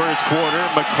in the first quarter,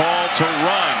 McCall to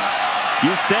run.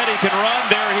 You said he can run.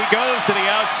 There he goes to the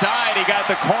outside. He got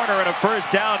the corner and a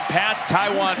first down past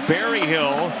Taiwan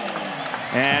Berryhill.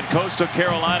 And Coastal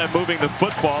Carolina moving the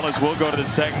football as we'll go to the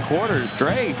second quarter.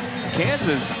 Dre,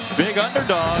 Kansas, big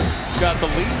underdog, got the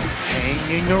lead.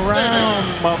 Hanging around,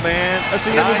 my man. That's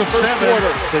the end of the first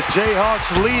quarter. The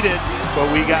Jayhawks lead it, but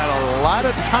we got a lot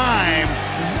of time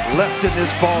left in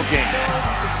this ball game.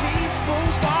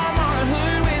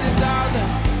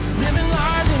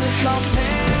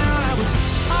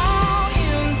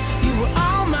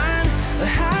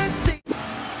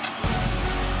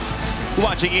 You're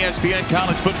watching ESPN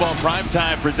College Football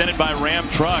Primetime presented by Ram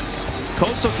Trucks.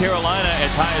 Coastal Carolina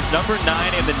as high as number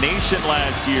 9 in the nation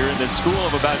last year in the school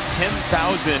of about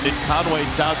 10,000 in Conway,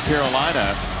 South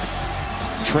Carolina.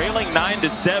 Trailing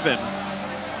 9-7.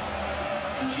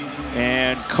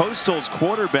 And Coastal's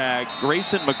quarterback,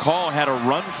 Grayson McCall, had a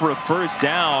run for a first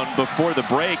down before the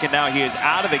break, and now he is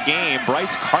out of the game.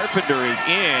 Bryce Carpenter is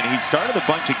in. He started a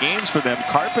bunch of games for them.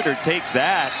 Carpenter takes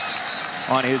that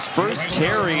on his first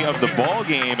carry of the ball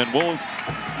game, and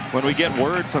when we get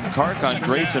word from Kark on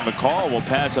Grayson McCall, we'll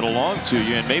pass it along to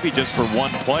you, and maybe just for one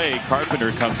play,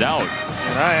 Carpenter comes out.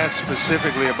 And I asked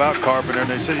specifically about Carpenter, and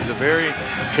they said he's a very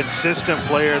consistent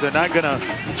player. They're not going to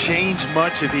change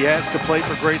much if he has to play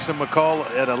for Grayson McCall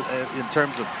in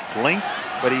terms of length,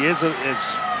 but he is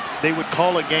they would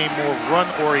call a game more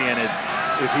run-oriented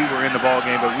if he were in the ball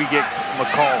game, but we get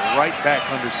McCall right back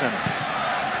under center,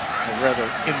 or rather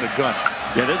in the gun.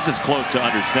 Yeah, this is as close to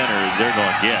under center as they're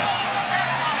going to get.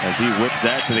 As he whips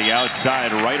that to the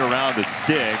outside, right around the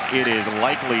stick. It is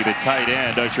likely the tight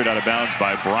end, ushered out of bounds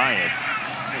by Bryant.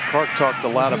 Kark talked a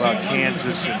lot about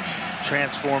Kansas and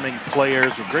transforming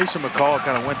players. Well, Grayson McCall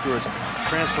kind of went through a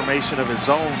transformation of his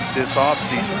own this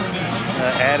offseason.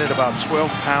 Added about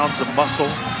 12 pounds of muscle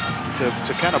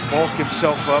to kind of bulk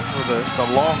himself up for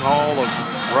the long haul of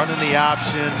running the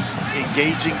option,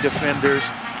 engaging defenders.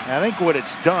 And I think what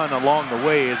it's done along the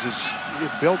way is it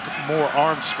built more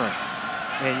arm strength.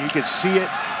 And you can see it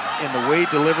in the way he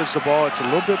delivers the ball. It's a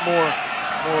little bit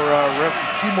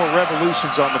few more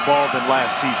revolutions on the ball than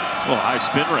last season. Well, high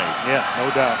spin rate. Yeah, no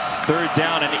doubt. Third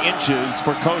down and inches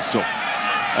for Coastal.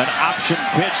 An option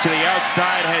pitch to the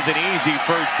outside has an easy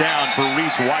first down for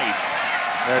Reese White.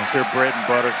 That's their bread and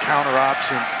butter, counter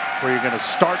option, where you're going to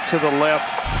start to the left,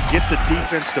 get the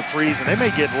defense to freeze, and they may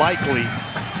get likely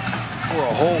for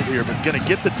a hold here, but going to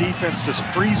get the defense to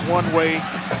freeze one way,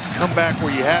 come back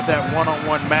where you have that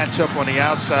one-on-one matchup on the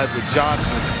outside with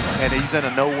Johnson, and he's in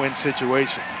a no-win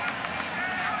situation.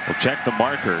 We'll check the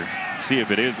marker, see if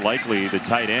it is likely the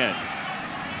tight end.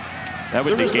 That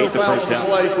would negate the first down.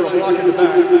 There is no foul on the play for a block in the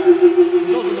back.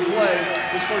 Result of the play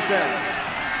is first down.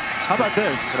 How about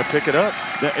this? Going to pick it up.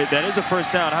 That is a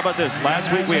first down. How about this? Last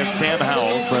week we have Sam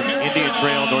Howell from Indian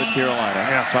Trail, North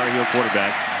Carolina, Tar Heel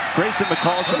quarterback. Grayson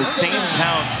McCall's from the same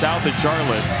town south of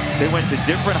Charlotte. They went to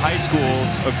different high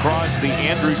schools across the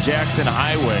Andrew Jackson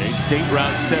Highway, State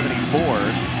Route 74.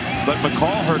 But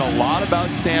McCall heard a lot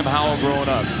about Sam Howell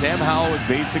growing up. Sam Howell was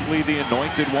basically the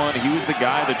anointed one. He was the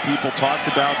guy that people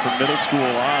talked about from middle school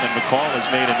on, and McCall has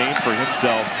made a name for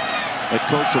himself at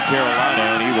Coastal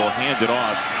Carolina, and he will hand it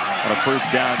off on a first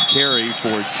down carry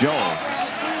for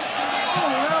Jones.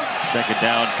 Second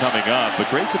down coming up, but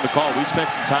Grayson McCall, we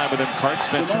spent some time with him. Kark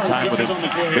spent some time with him.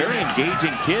 Very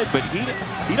engaging kid, but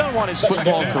he don't want his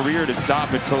football career to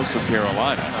stop at Coastal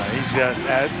Carolina. He's got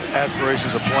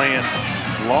aspirations of playing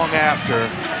long after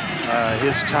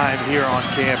his time here on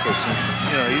campus. And,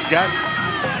 you know, he's got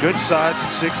good size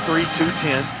at 6'3",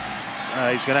 210.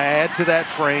 He's going to add to that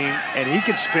frame, and he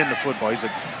can spin the football. He's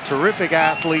a terrific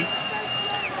athlete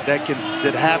that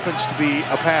happens to be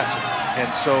a passer,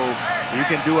 and so you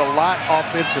can do a lot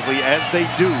offensively, as they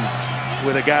do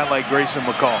with a guy like Grayson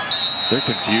McCall. They're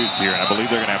confused here, and I believe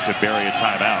they're going to have to bury a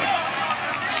timeout.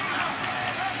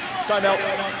 Timeout.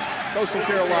 Coastal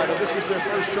Carolina. This is their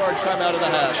first charge timeout of the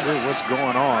half. Sure, what's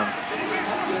going on?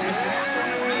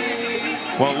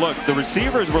 Well, look, the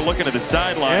receivers were looking at the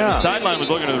sideline. Yeah. The sideline was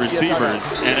looking at the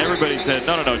receivers, and everybody said,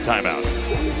 no, timeout.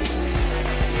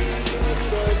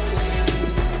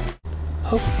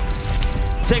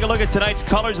 Let's take a look at tonight's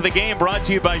colors of the game, brought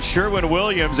to you by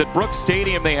Sherwin-Williams. At Brooks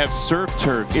Stadium, they have surf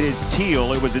turf. It is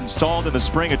teal. It was installed in the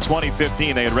spring of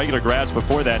 2015. They had regular grass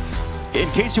before that. In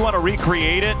case you want to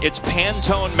recreate it, it's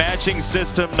Pantone matching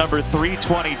system number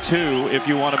 322 if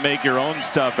you want to make your own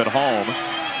stuff at home.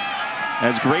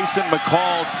 As Grayson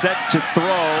McCall sets to throw,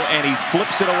 and he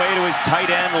flips it away to his tight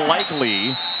end,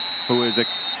 Likely, who is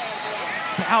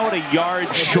about a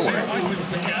yard short.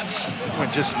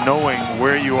 Just knowing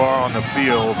where you are on the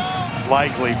field,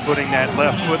 Likely putting that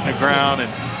left foot in the ground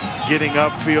and getting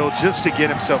upfield just to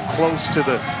get himself close to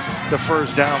the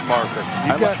first down marker.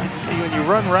 When you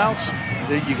run routes,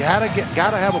 you gotta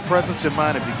have a presence in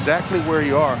mind of exactly where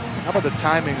you are. How about the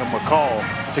timing of McCall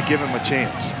to give him a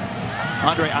chance?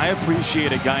 Andre, I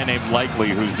appreciate a guy named Likely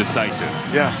who's decisive.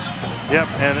 Yeah, yep,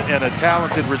 and a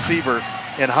talented receiver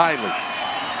in Hiley.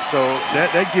 So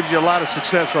that gives you a lot of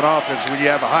success on offense when you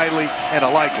have a Hiley and a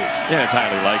Likely. Yeah, it's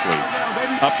highly likely.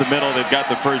 Up the middle, they've got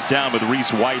the first down with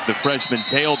Reese White, the freshman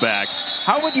tailback.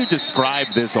 How would you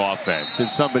describe this offense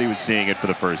if somebody was seeing it for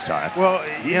the first time? Well,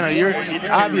 you know,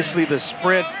 obviously the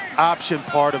spread option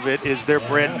part of it is their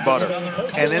bread and butter.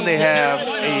 And then they have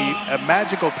a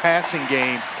magical passing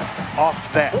game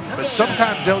off that. But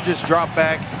sometimes they'll just drop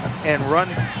back and run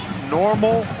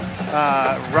normal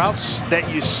routes that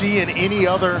you see in any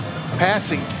other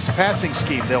passing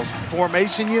scheme. They'll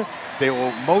formation you, they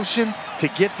will motion to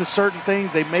get to certain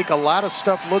things. They make a lot of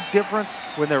stuff look different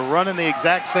when they're running the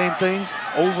exact same things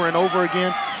over and over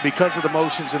again because of the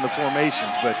motions and the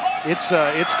formations. But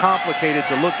it's complicated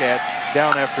to look at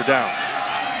down after down.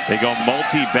 They go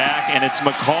multi-back, and it's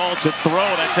McCall to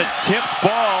throw. That's a tipped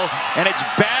ball, and it's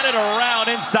batted around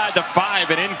inside the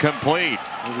 5 and incomplete.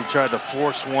 We tried to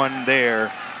force one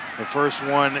there. The first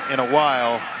one in a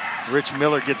while. Rich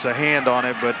Miller gets a hand on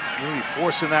it, but really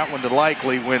forcing that one to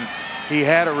Likely when he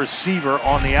had a receiver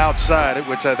on the outside,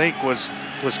 which I think was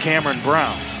Cameron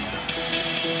Brown.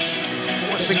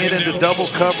 Forcing it into double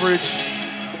coverage.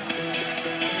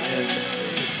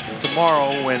 And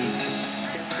tomorrow when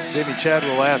Jamie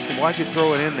Chadwell asked him, why'd you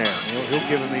throw it in there? He'll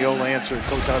give him the old answer,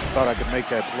 Coach, I thought I could make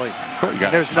that play.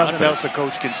 There's nothing else a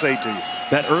coach can say to you.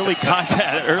 That early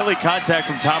contact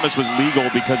from Thomas was legal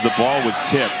because the ball was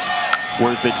tipped.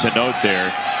 Worth it to note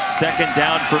there. Second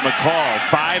down for McCall.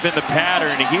 5 in the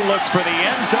pattern. He looks for the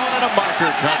end zone, and a marker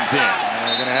comes in.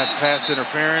 They're going to have pass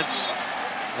interference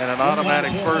and an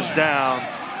automatic first down.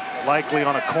 Likely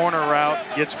on a corner route,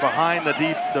 gets behind the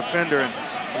deep defender, and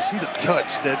you see the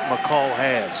touch that McCall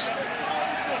has.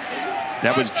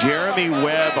 That was Jeremy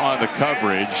Webb on the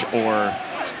coverage or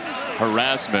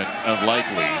harassment of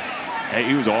Likely. Hey,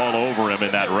 he was all over him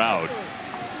in that route.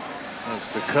 It's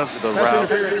because of the Pass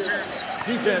route. interference.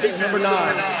 Defense number 9.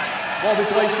 Ball be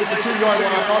placed at the 2-yard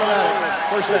line. Automatic.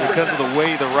 First down. Because of the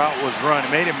way the route was run, it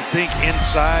made him think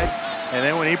inside, and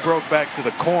then when he broke back to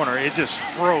the corner, it just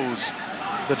froze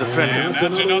the defender. And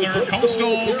that's another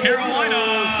Coastal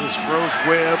Carolina. Just froze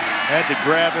Webb. Had to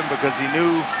grab him because he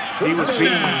knew he was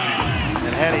beaten.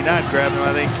 And had he not grabbed him,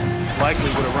 I think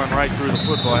Likely would have run right through the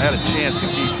football. Had a chance to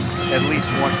keep at least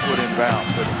 1 foot in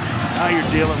bounds. But now you're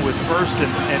dealing with first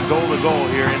and goal to goal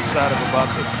here inside of about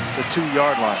the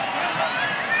 2-yard line.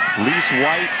 Reese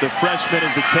White, the freshman,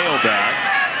 is the tailback.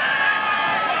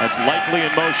 That's Likely in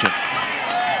motion.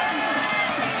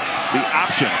 It's the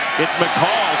option. It's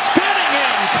McCall spinning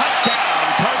in. Touchdown,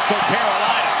 Coastal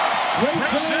Carolina.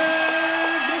 Grayson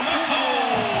McCall.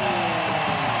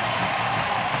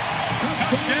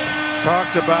 Touchdown.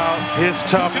 Talked about his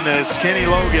toughness. Kenny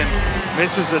Logan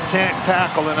misses a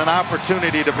tackle and an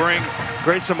opportunity to bring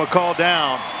Grayson McCall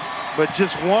down. But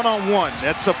just one-on-one,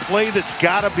 that's a play that's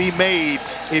got to be made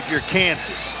if you're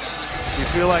Kansas. You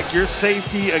feel like your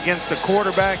safety against the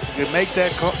quarterback, you can make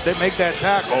that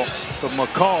tackle, but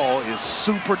McCall is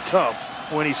super tough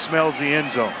when he smells the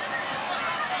end zone.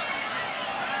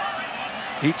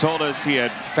 He told us he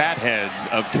had fat heads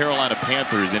of Carolina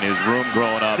Panthers in his room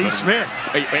growing up. Steve Smith.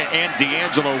 And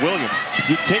D'Angelo Williams.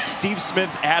 You take Steve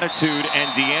Smith's attitude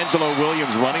and D'Angelo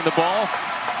Williams running the ball,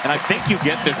 and I think you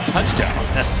get this touchdown.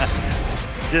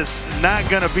 Just not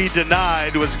going to be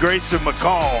denied was Grayson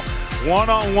McCall.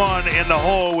 One-on-one in the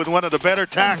hole with one of the better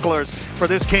tacklers for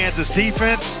this Kansas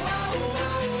defense.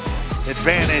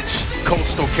 Advantage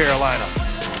Coastal Carolina.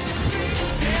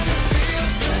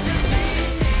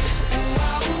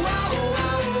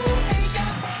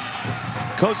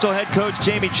 Coastal head coach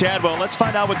Jamie Chadwell. Let's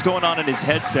find out what's going on in his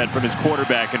headset from his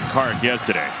quarterback in Clark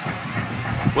yesterday.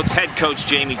 What's head coach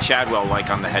Jamie Chadwell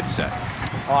like on the headset?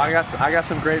 Oh, I got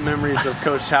some great memories of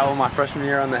Coach Chadwell my freshman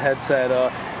year on the headset.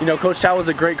 You know, Coach Chadwell's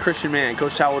a great Christian man.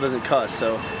 Coach Chadwell doesn't cuss,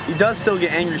 so he does still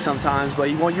get angry sometimes,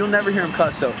 but you'll never hear him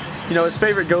cuss. So, you know, his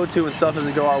favorite go-to when stuff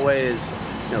doesn't go our way is,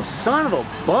 you know, son of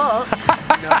a buck.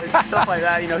 You know, it's stuff like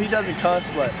that. You know, he doesn't cuss,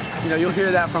 but, you know, you'll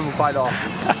hear that from him quite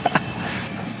often.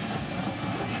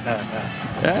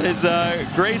 That is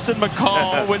Grayson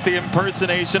McCall with the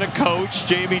impersonation of Coach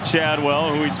Jamie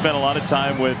Chadwell, who we spent a lot of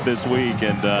time with this week,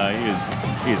 and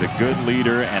he is a good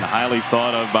leader and highly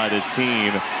thought of by this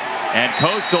team. And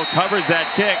Coastal covers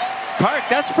that kick. Clark,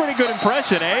 that's a pretty good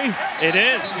impression, eh? It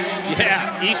is.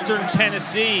 Yeah, Eastern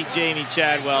Tennessee, Jamie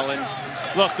Chadwell. And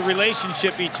look, the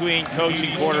relationship between coach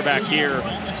and quarterback here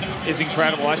is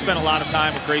incredible. I spent a lot of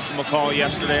time with Grayson McCall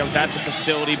yesterday. I was at the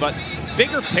facility, but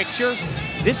bigger picture,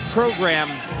 this program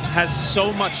has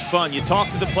so much fun. You talk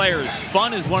to the players.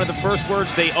 Fun is one of the first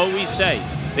words they always say.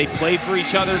 They play for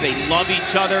each other. They love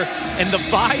each other. And the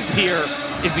vibe here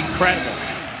is incredible.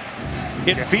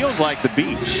 It feels like the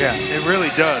beach. Yeah, it really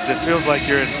does. It feels like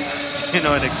you're in, you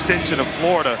know, an extension of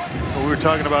Florida. We were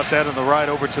talking about that on the ride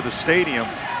over to the stadium.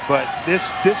 But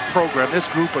this program, this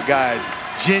group of guys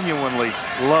genuinely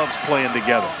loves playing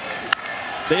together.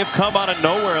 They have come out of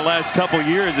nowhere the last couple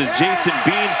years as Jason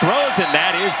Bean throws, and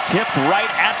that is tipped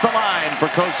right at the line for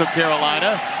Coastal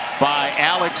Carolina by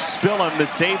Alex Spillum, the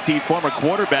safety, former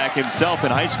quarterback himself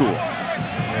in high school.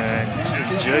 And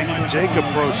Jacob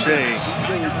Brochet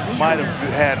might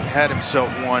have had himself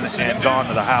one and gone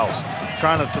to the house,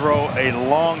 trying to throw a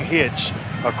long hitch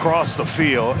across the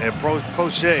field. And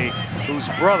Brochet, whose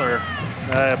brother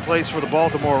plays for the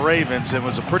Baltimore Ravens and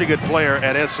was a pretty good player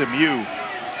at SMU,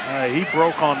 he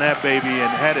broke on that baby,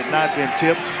 and had it not been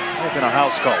tipped, it would have been a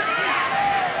house call.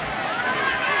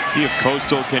 See if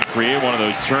Coastal can create one of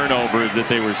those turnovers that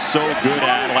they were so good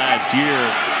at last year.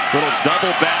 Little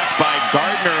double back by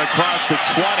Gardner across the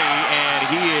 20, and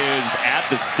he is at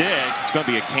the stick. It's going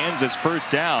to be a Kansas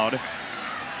first down.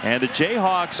 And the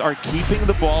Jayhawks are keeping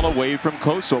the ball away from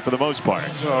Coastal for the most part.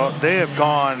 So they have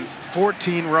gone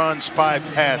 14 runs, 5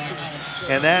 passes.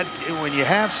 And that, when you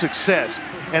have success,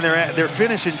 and they're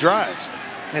finishing drives.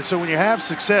 And so when you have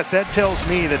success, that tells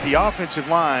me that the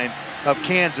offensive line of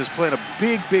Kansas playing a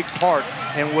big part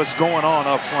in what's going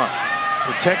on up front.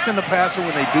 Protecting the passer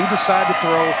when they do decide to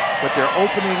throw, but they're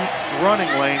opening running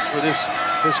lanes for this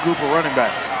group of running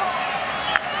backs.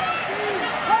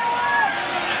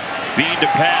 Bean to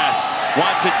pass,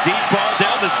 wants a deep ball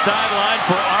down the sideline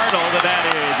for Arnold, and that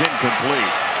is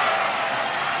incomplete.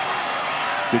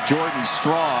 To Jordan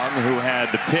Strong, who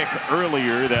had the pick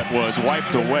earlier that was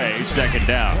wiped away, second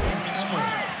down.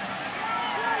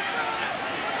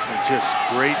 Just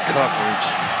great coverage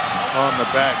on the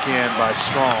back end by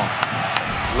Strong.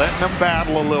 Letting them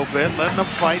battle a little bit, letting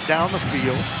them fight down the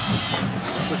field.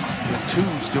 The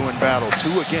twos doing battle,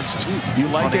 2 against 2 you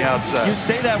like on the it? outside. You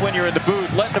say that when you're in the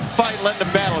booth, letting them fight, letting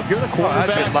them battle. If you're the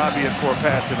quarterback, I've been lobbying for a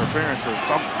pass interference or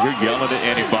something. You're yelling at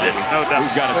anybody no doubt.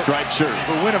 who's got a striped shirt.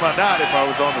 But when am I not if I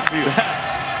was on the field?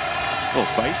 A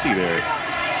little feisty there.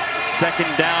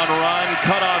 Second down run,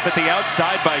 cut off at the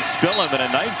outside by Spillum, and a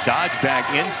nice dodge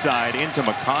back inside into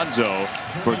McConzo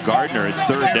for Gardner. It's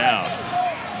third down.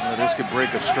 This could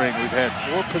break a string. We've had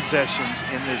 4 possessions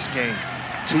in this game,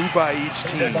 2 by each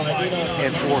team,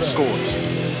 and 4 scores.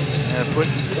 And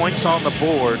putting points on the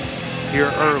board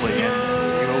here early.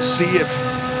 And we'll see if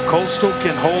Coastal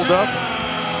can hold up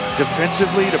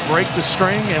defensively to break the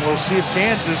string, and we'll see if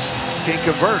Kansas can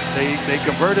convert. They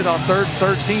converted on 3rd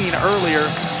and 13 earlier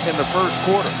in the first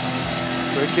quarter.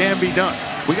 So it can be done.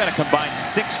 We got to combine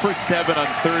 6 for 7 on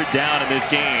 3rd down in this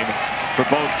game for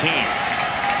both teams.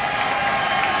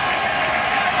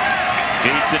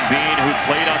 Jason Bean, who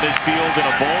played on this field in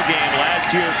a bowl game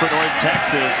last year for North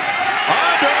Texas,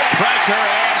 under pressure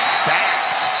and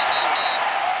sacked.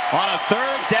 On a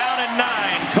 3rd down and 9,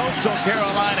 Coastal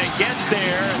Carolina gets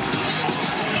there,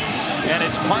 and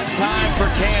it's punt time for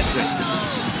Kansas.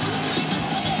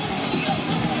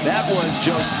 That was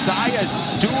Josiah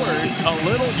Stewart, a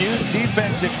little used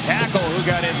defensive tackle, who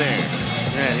got in there.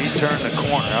 Man, he turned the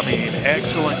corner. I mean,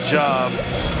 excellent job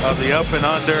of the up and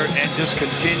under, and just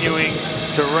continuing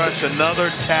to rush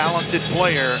another talented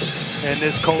player in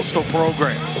this Coastal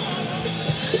program.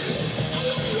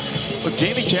 Look,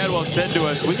 Jamie Chadwell said to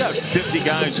us, we got 50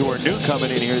 guys who are new coming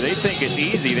in here. They think it's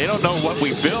easy. They don't know what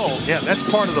we build. Yeah, that's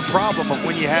part of the problem of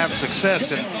when you have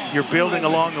success and you're building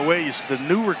along the way. The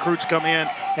new recruits come in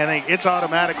and it's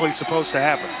automatically supposed to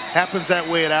happen. Happens that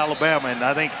way at Alabama, and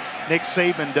I think Nick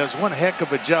Saban does one heck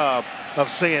of a job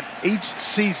of saying each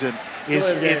season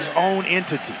is its own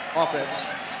entity. Offense.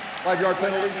 5-yard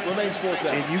penalty, remains 4th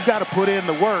down. And you've got to put in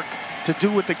the work to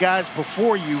do what the guys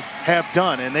before you have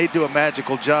done, and they do a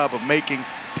magical job of making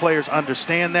players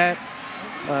understand that.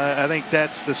 I think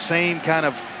that's the same kind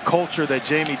of culture that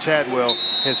Jamie Chadwell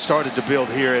has started to build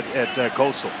here at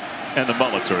Coastal. And the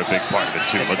mullets are a big part of it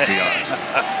too, let's be honest.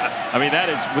 I mean, that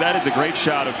is a great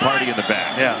shot of Party in the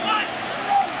back. Yeah.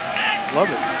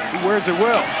 Love it. He wears it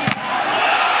well.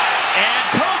 And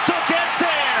Coastal gets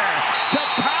there to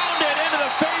pound it into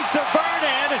the face of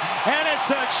Vernon, and it's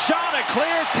a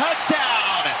Chanticleer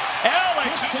touchdown.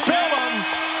 Alex Spillum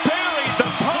buried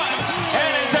the punt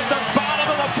and is at the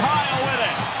bottom of the pile with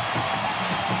it.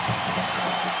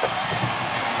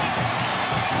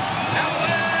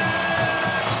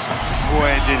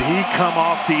 Boy, did he come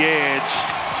off the edge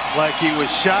like he was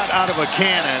shot out of a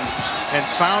cannon, and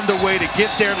found a way to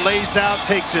get there, lays out,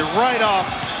 takes it right off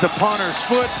the punter's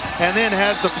foot, and then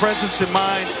has the presence in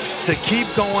mind to keep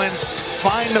going,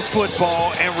 find the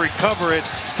football, and recover it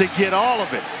to get all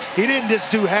of it. He didn't just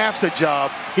do half the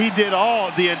job, he did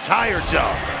the entire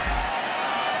job.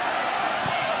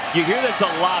 You hear this a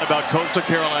lot about Coastal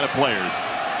Carolina players.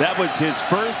 That was his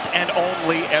first and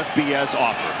only FBS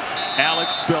offer.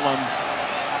 Alex Spillum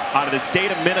out of the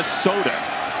state of Minnesota.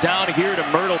 down here to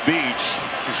Myrtle Beach.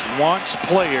 Just wants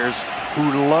players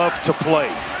who love to play,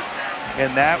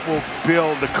 and that will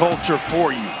build the culture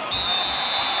for you.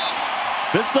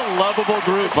 This is a lovable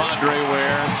group, Andre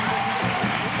Ware.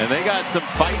 And they got some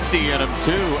feisty in them,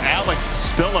 too.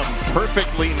 Alex Spillum,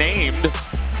 perfectly named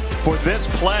for this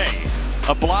play.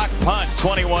 A block punt,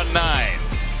 21-9.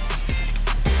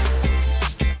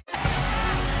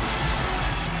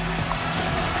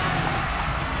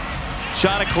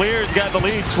 Chanticleers got the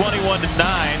lead,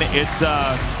 21-9. It's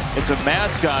a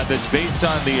mascot that's based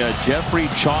on the Geoffrey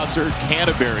Chaucer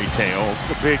Canterbury Tales.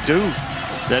 It's a big dude.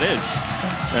 That is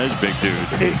a big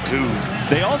dude. Big dude.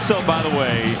 They also, by the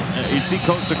way, you see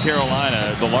Coastal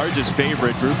Carolina, the largest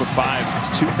favorite, group of 5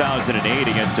 since 2008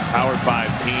 against a Power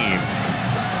 5 team.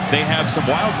 They have some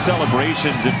wild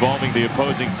celebrations involving the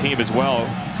opposing team as well.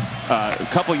 A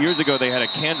couple years ago, they had a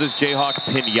Kansas Jayhawk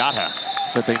piñata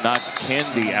that they knocked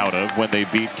candy out of when they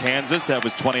beat Kansas. That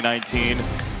was 2019.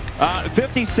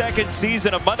 52nd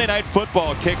season of Monday Night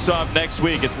Football kicks off next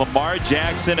week. It's Lamar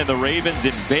Jackson and the Ravens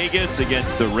in Vegas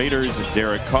against the Raiders and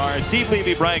Derek Carr. Steve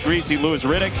Levy, Brian Greasy, Louis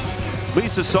Riddick,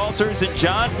 Lisa Salters, and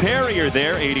John Perry are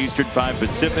there. 8 Eastern, 5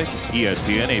 Pacific.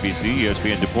 ESPN, ABC,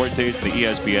 ESPN Deportes, the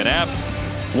ESPN app.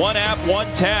 One app,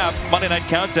 one tap. Monday Night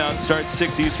Countdown starts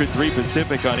 6 Eastern, 3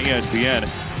 Pacific on ESPN.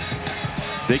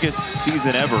 Biggest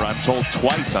season ever, I'm told,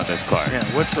 twice on this card. Yeah,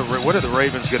 what are the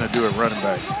Ravens going to do at running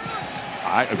back?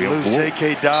 Lose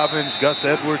J.K. Dobbins. Gus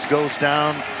Edwards goes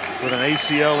down with an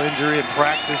ACL injury in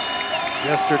practice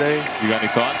yesterday. You got any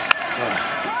thoughts?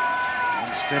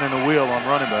 I'm spinning the wheel on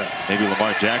running backs. Maybe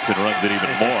Lamar Jackson runs it even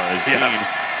more as Dean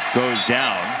goes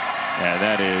down. And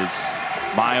that is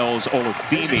Miles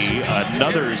Olafimi,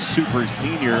 another super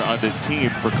senior on this team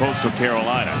for Coastal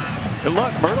Carolina. And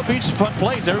look, Myrtle Beach is a fun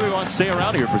place. Everybody wants to stay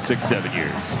around here for 6-7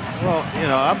 years. Well, you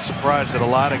know, I'm surprised that a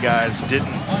lot of guys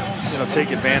didn't,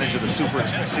 take advantage of the super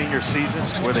senior season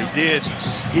where they did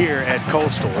here at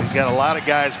Coastal. He's got a lot of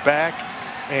guys back,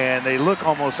 and they look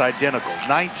almost identical.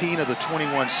 19 of the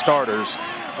 21 starters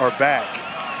are back.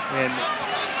 And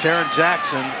Taron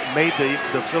Jackson made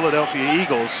the Philadelphia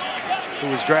Eagles, who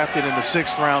was drafted in the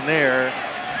 6th round there.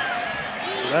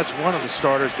 So that's one of the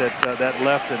starters that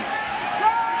left and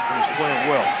was playing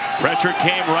well. Pressure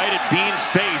came right at Bean's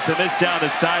face, and this down the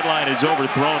sideline is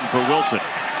overthrown for Wilson.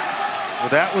 Well,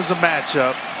 that was a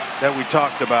matchup that we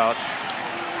talked about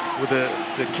with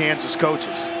the Kansas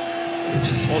coaches.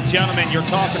 Well, gentlemen, you're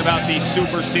talking about these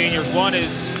super seniors. One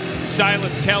is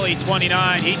Silas Kelly,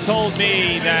 29. He told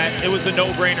me that it was a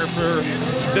no-brainer for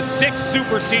the 6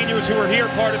 super seniors who were here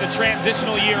part of the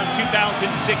transitional year in 2016.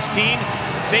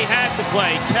 They had to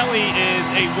play. Kelly is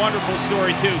a wonderful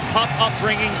story, too. Tough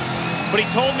upbringing. But he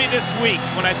told me this week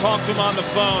when I talked to him on the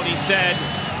phone, he said,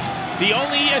 the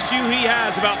only issue he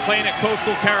has about playing at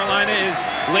Coastal Carolina is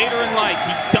later in life,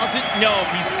 he doesn't know if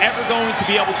he's ever going to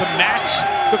be able to match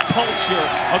the culture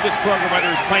of this program, whether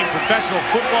he's playing professional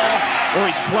football or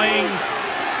he's playing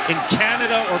in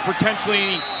Canada or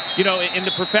potentially, in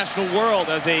the professional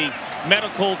world as a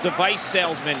medical device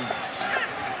salesman.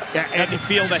 That's a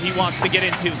field that he wants to get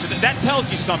into. So that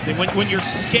tells you something. When you're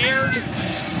scared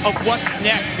of what's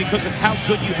next because of how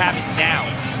good you have it now.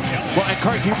 Well, and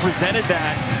Cart, you presented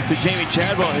that to Jamie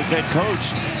Chadwell, his head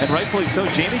coach, and rightfully so.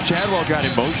 Jamie Chadwell got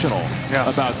emotional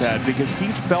about that because he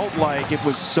felt like it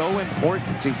was so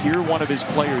important to hear one of his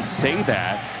players say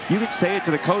that. You could say it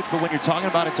to the coach, but when you're talking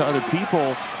about it to other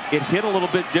people, it hit a little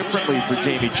bit differently for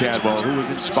Jamie Chadwell, who was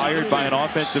inspired by an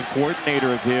offensive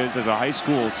coordinator of his as a high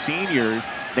school senior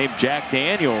named Jack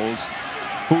Daniels,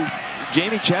 who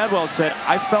Jamie Chadwell said,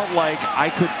 I felt like I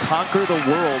could conquer the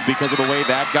world because of the way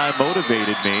that guy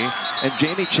motivated me. And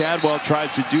Jamie Chadwell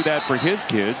tries to do that for his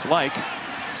kids, like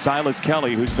Silas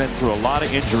Kelly, who's been through a lot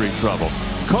of injury trouble.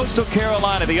 Coastal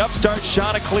Carolina, the upstart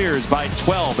Chanticleers by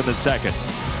 12 in the second.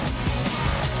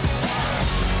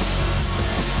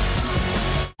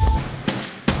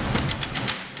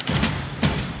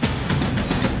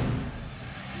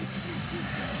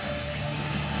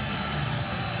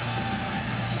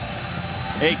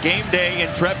 Hey, Game Day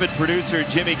Intrepid producer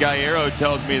Jimmy Galliero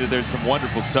tells me that there's some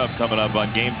wonderful stuff coming up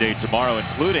on Game Day tomorrow,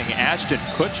 including Ashton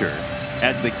Kutcher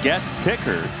as the guest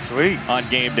picker on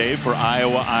Game Day for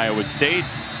Iowa State.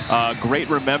 Great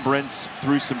remembrance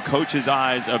through some coaches'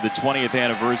 eyes of the 20th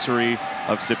anniversary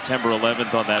of September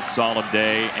 11th on that solemn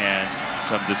day, and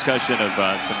some discussion of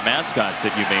some mascots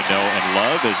that you may know and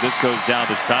love as this goes down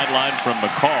the sideline from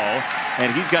McCall,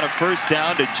 and he's got a first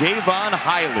down to Javon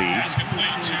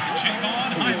Hiley.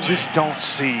 You just don't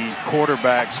see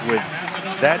quarterbacks with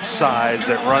that size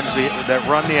that run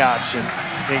the option,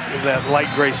 that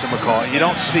like Grayson McCall. You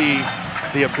don't see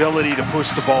the ability to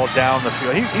push the ball down the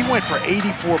field. He went for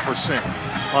 84%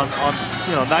 on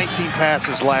 19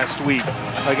 passes last week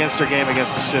against their game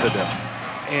against the Citadel.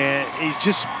 And he's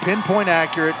just pinpoint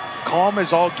accurate, calm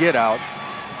as all get out.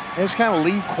 And just kind of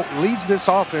leads this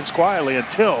offense quietly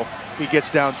until he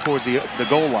gets down towards the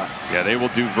goal line. Yeah, they will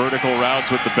do vertical routes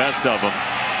with the best of them.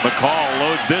 McCall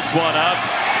loads this one up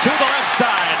to the left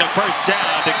side. The first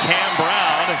down to Cam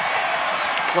Brown.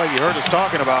 That's why you heard us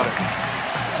talking about it.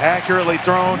 Accurately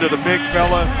thrown to the big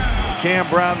fella, Cam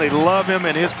Brown. They love him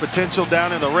and his potential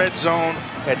down in the red zone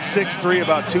at 6'3",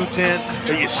 about 210.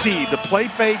 But you see the play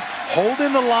fake,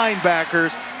 holding the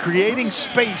linebackers, creating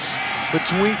space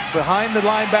behind the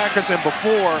linebackers, and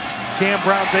before Cam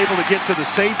Brown's able to get to the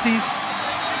safeties.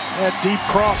 That deep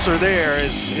crosser there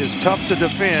is tough to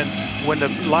defend when the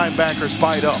linebackers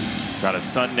bite up. Got a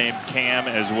son named Cam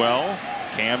as well,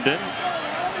 Camden.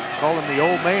 Call him the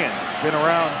old man. Been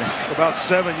around about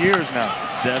 7 years now.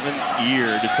 7th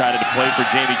year, decided to play for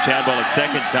Jamie Chadwell a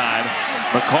second time.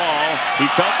 McCall, he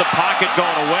felt the pocket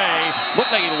going away.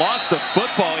 Looked like he lost the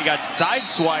football. He got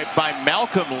sideswiped by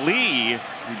Malcolm Lee.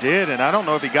 He did, and I don't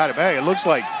know if he got it back. It looks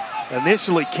like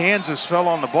initially Kansas fell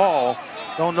on the ball.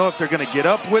 Don't know if they're going to get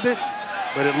up with it,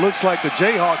 but it looks like the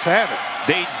Jayhawks have it.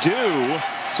 They do.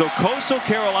 So Coastal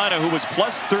Carolina, who was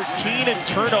plus 13 in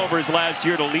turnovers last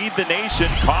year to lead the nation,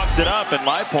 coughs it up, and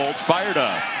Leipold's fired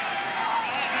up.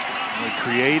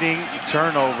 Creating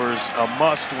turnovers a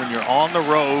must when you're on the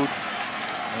road.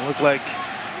 It looked like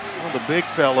one of the big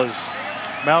fellas,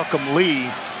 Malcolm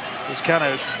Lee, just kind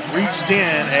of reached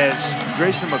in as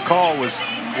Grayson McCall was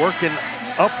working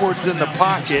upwards in the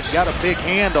pocket, got a big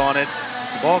hand on it.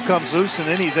 The ball comes loose, and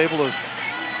then he's able to,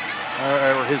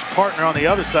 or his partner on the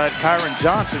other side, Kyron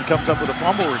Johnson, comes up with a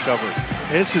fumble recovery.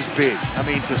 This is big. I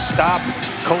mean, to stop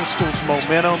Coastal's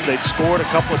momentum, they'd scored a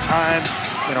couple of times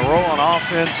in a row on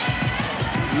offense.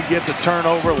 You get the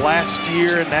turnover last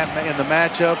year in the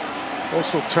matchup.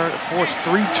 Coastal forced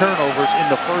 3 turnovers in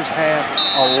the first half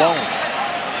alone.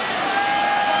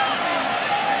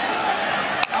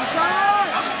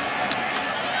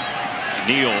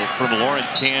 Neal from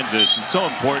Lawrence, Kansas, and so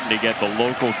important to get the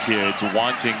local kids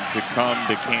wanting to come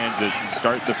to Kansas and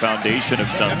start the foundation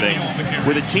of something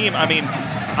with a team. I mean,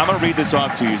 I'm going to read this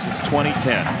off to you since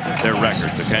 2010, their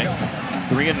records, okay?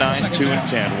 3-9,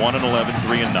 2-10, 1-11,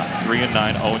 3-9,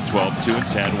 3-9, 0-12,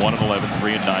 2-10, 1-11,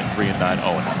 3-9, 3-9,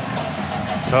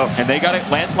 0-9. Tough. And they got it.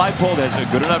 Lance Leipold has a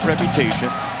good enough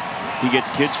reputation. He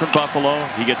gets kids from Buffalo.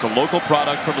 He gets a local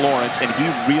product from Lawrence, and he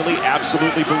really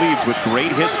absolutely believes, with great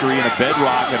history in a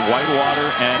Bedrock and Whitewater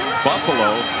and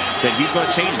Buffalo, that he's going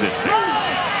to change this thing.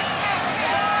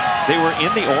 They were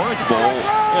in the Orange Bowl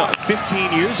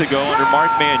 15 years ago under Mark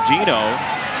Mangino.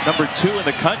 Number 2 in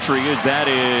the country, as that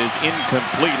is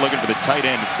incomplete. Looking for the tight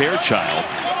end, Fairchild.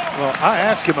 Well, I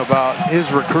asked him about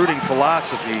his recruiting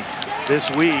philosophy this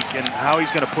week and how he's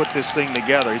going to put this thing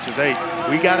together. He says, hey,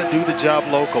 we got to do the job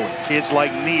locally. Kids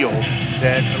like Neal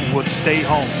that would stay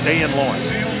home, stay in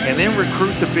Lawrence, and then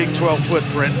recruit the Big 12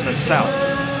 footprint in the South,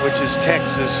 which is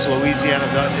Texas, Louisiana,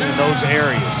 in those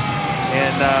areas.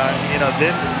 And,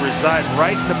 then reside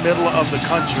right in the middle of the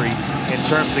country in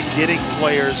terms of getting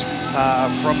players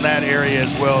from that area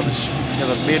as well,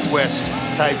 the Midwest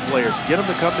type players. Get them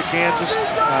to come to Kansas.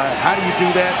 How do you do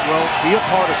that? Well, be a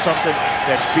part of something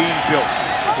that's being built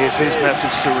is his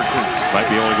message to recruits. Might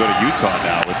be able to go to Utah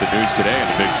now with the news today in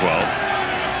the Big 12.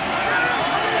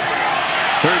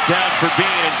 Third down for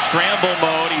Bean in scramble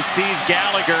mode. He sees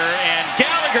Gallagher, and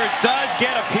Gallagher does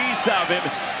get a piece of him.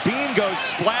 Bean goes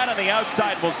splat on the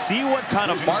outside. We'll see what kind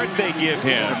of mark they give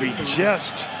him. It'll be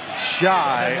just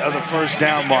shy of the first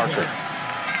down marker.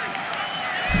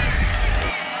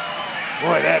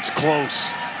 Boy, that's close.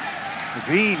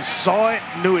 Bean saw it,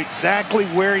 knew exactly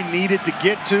where he needed to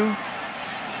get to.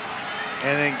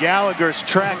 And then Gallagher's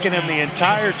tracking him the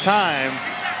entire time.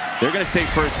 They're going to say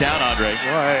first down, Andre.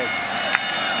 Right.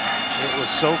 It was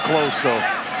so close, though.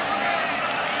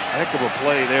 Heck of a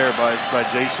play there by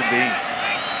Jason Bean.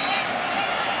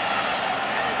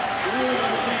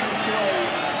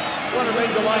 Runner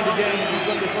made the line to gain. He's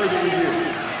under further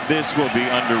review. This will be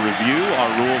under review.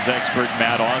 Our rules expert,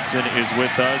 Matt Austin, is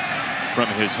with us from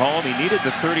his home. He needed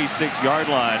the 36-yard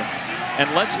line.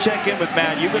 And let's check in with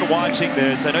Matt. You've been watching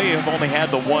this. I know you have only had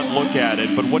the one look at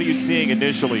it, but what are you seeing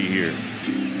initially here?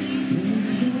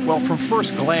 Well, from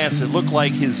first glance, it looked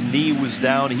like his knee was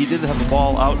down. He did have the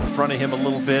ball out in front of him a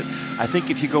little bit. I think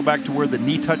if you go back to where the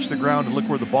knee touched the ground and look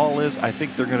where the ball is, I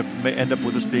think they're going to end up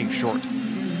with this being short.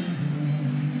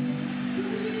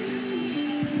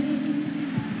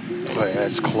 Boy,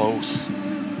 that's close.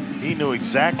 He knew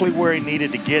exactly where he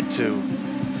needed to get to.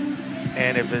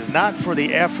 And if it's not for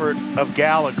the effort of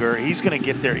Gallagher, he's going to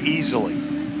get there easily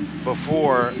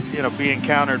before, you know, being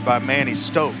countered by Manny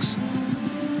Stokes.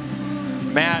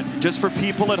 Matt, just for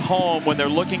people at home, when they're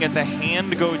looking at the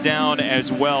hand go down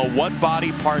as well, what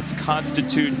body parts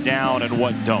constitute down and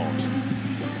what don't?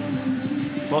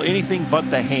 Well, anything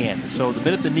but the hand. So the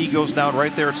minute the knee goes down,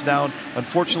 right there it's down.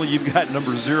 Unfortunately, you've got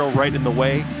number 0 right in the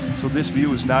way. So this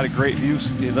view is not a great view.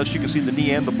 Unless you can see the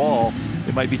knee and the ball,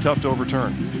 it might be tough to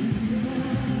overturn.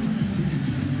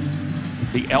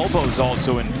 The elbow's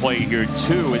also in play here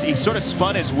too. He sort of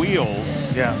spun his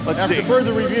wheels. Yeah. Let's see. After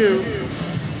further review,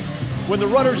 when the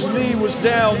runner's knee was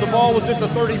down, the ball was at the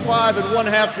 35 and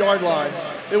 1/2 yard line.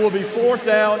 It will be 4th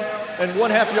down and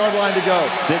 1/2 yard line to go.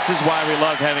 This is why we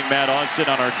love having Matt Austin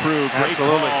on our crew. Great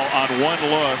Absolutely. call on one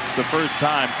look the first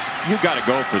time. You got to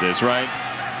go for this, right?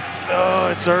 Oh,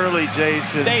 it's early,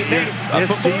 Jason.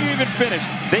 Before you even finish,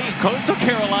 Coastal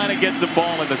Carolina gets the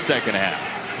ball in the second half.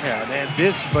 Yeah, man,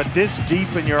 this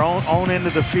deep in your own end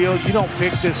of the field, you don't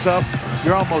pick this up,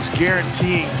 you're almost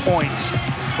guaranteeing points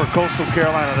for Coastal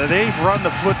Carolina. They've run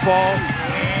the football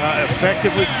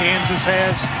effectively. Kansas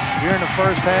has here in the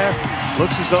first half.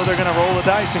 Looks as though they're going to roll the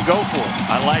dice and go for it.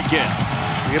 I like it.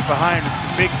 Get behind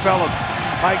big fella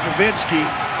Mike Nowitzki,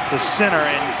 the center,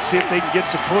 and see if they can get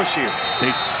some push here.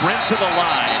 They sprint to the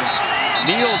line.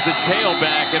 Neal's the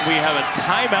tailback, and we have a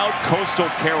timeout, Coastal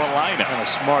Carolina. And a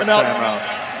smart timeout.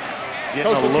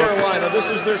 Coastal Carolina, this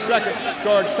is their second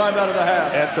charge timeout of the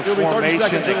half. At the It'll be 30 formation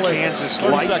seconds that in late. Kansas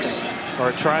 30 likes seconds.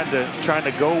 or trying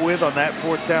to go with on that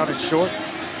 4th down and short.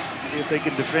 See if they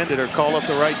can defend it or call up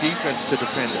the right defense to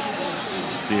defend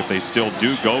it. See if they still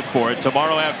do go for it.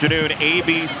 Tomorrow afternoon,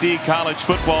 ABC college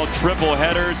football triple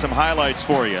header. Some highlights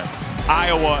for you.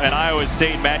 Iowa and Iowa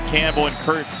State, Matt Campbell and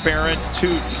Kurt Ferentz,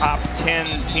 2 top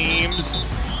 10 teams.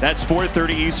 That's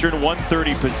 4:30 Eastern,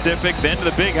 1:30 Pacific. Then to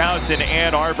the Big House in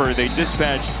Ann Arbor, they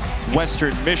dispatch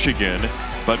Western Michigan.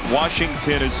 But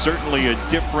Washington is certainly a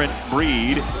different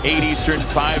breed. 8 Eastern,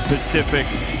 5 Pacific.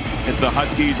 It's the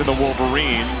Huskies and the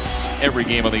Wolverines. Every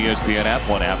game on the ESPN app,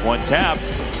 one tap.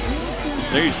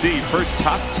 There you see, first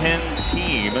top 10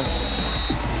 team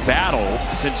battle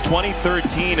since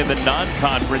 2013 in the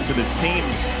non-conference in the same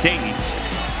state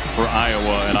for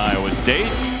Iowa and Iowa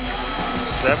State.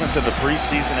 7th in the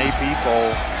preseason AP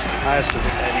poll, highest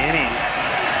in any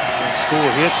school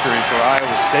history for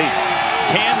Iowa State.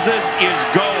 Kansas is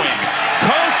going.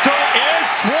 Coastal is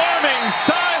swarming.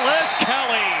 Silas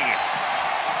Kelly.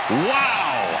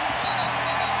 Wow.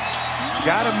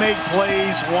 Got to make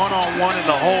plays one-on-one in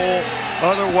the hole.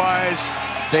 Otherwise,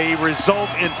 they result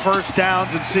in first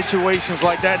downs in situations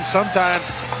like that, and sometimes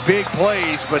big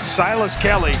plays. But Silas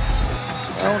Kelly,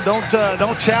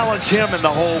 don't challenge him in the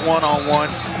hole one-on-one.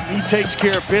 He takes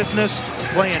care of business,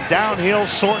 playing downhill,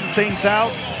 sorting things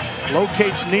out.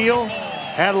 Locates Neal,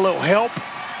 had a little help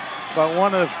by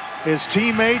one of his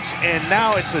teammates, and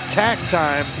now it's attack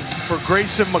time for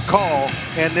Grayson McCall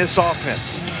and this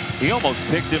offense. He almost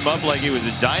picked him up like he was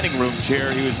a dining room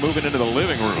chair. He was moving into the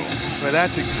living room. But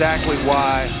that's exactly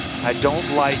why I don't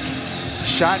like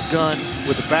shotgun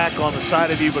with the back on the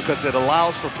side of you, because it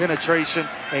allows for penetration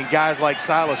and guys like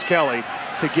Silas Kelly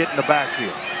to get in the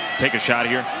backfield. Take a shot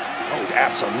here. Oh,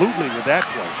 absolutely with that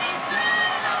play.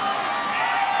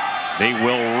 They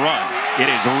will run. It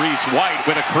is Reese White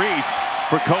with a crease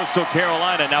for Coastal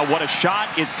Carolina. Now what a shot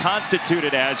is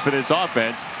constituted as for this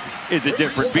offense is a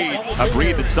different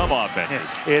breed than some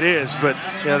offenses. It is, but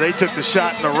you know, they took the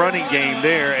shot in the running game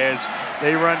there as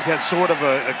they run sort of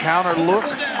a counter look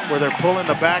where they're pulling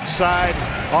the backside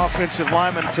offensive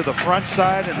lineman to the front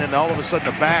side, and then all of a sudden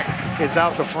the back is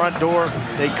out the front door.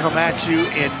 They come at you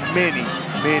in many,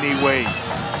 many ways.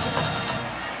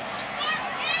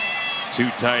 2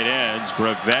 tight ends,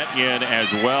 Gravetnian as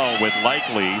well with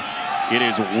Likely. It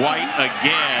is White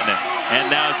again, and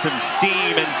now some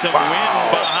steam and some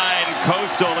wind behind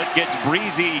Coastal. It gets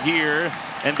breezy here,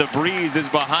 and the breeze is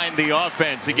behind the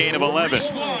offense, a gain of 11.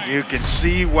 You can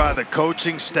see why the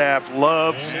coaching staff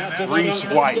loves Reese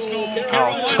White,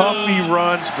 how tough he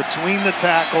runs between the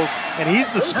tackles, and he's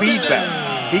the speed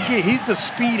back. He's the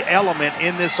speed element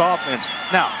in this offense.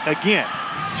 Now, again,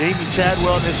 Jamie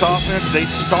Chadwell in this offense, they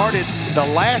started the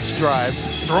last drive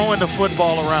throwing the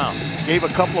football around. Gave a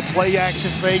couple of play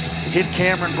action fakes, hit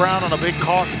Cameron Brown on a big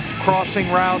crossing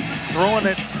route, throwing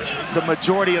it the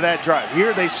majority of that drive.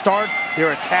 Here they start,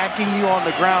 they're attacking you on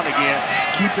the ground again,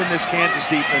 keeping this Kansas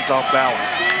defense off balance.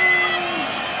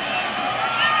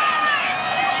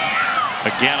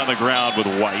 Again on the ground with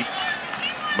White.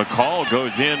 McCall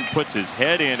goes in, puts his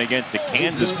head in against a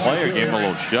Kansas player, gave him a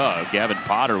little shove. Gavin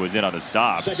Potter was in on the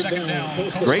stop.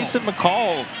 Grayson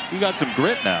McCall, you got some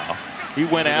grit now. He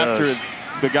went after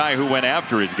the guy who went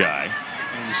after his guy.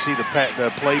 And you see the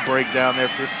play breakdown there,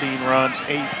 15 runs,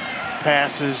 8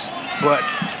 passes, but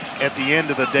at the end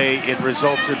of the day, it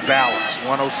results in balance.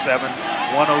 107,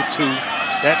 102.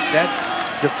 That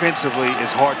defensively is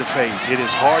hard to fade. It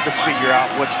is hard to figure out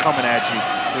what's coming at you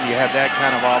when you have that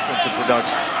kind of offensive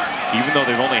production. Even though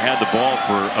they've only had the ball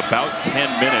for about 10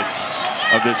 minutes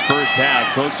of this first half,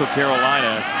 Coastal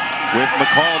Carolina with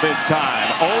McCall this time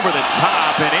over the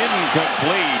top and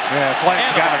incomplete. Yeah,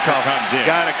 flank's got to come. Comes in.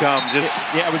 Got to come.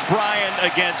 Yeah, it was Bryant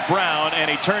against Brown, and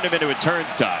he turned him into a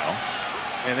turnstile.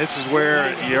 And this is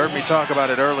where you heard me talk about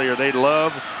it earlier. They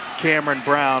love Cameron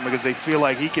Brown because they feel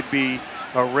like he could be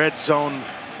a red zone,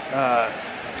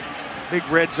 big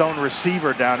red zone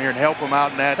receiver down here and help them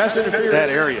out in that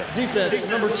area. Defense,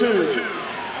 number 2.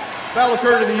 Foul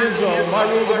occurred in the end zone. My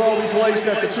rule, the ball be placed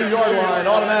at the 2-yard line.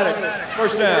 Automatic.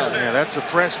 First down. Yeah, that's a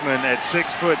freshman at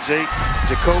 6 foot,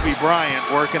 Jacoby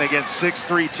Bryant, working against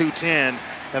 6'3", 210.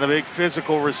 And a big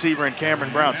physical receiver in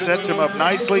Cameron Brown. Sets him up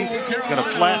nicely. He's going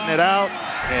to flatten it out.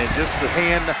 And just the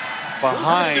hand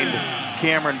behind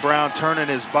Cameron Brown turning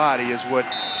his body is what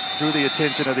drew the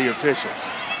attention of the officials.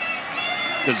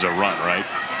 This is a run, right?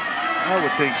 I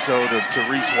would think so to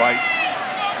Reese White.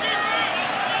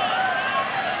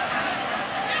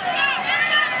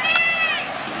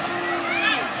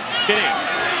 It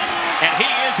is. And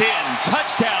he is in.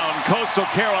 Touchdown, Coastal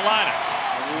Carolina.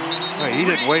 Wait, he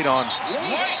didn't wait on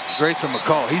Grayson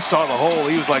McCall. He saw the hole.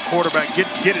 He was like, quarterback, get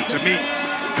it to me.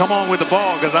 Come on with the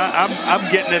ball, because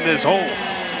I'm getting in this hole.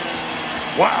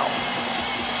 Wow.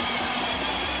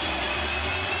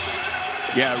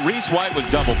 Yeah, Reese White was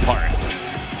double parked.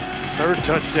 3rd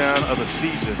touchdown of the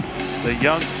season, the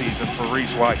young season for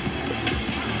Reese White.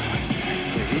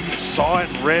 He saw it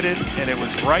and read it, and it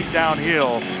was right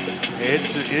downhill.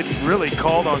 It really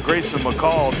called on Grayson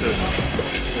McCall to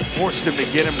forced him to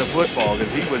get him the football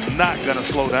because he was not going to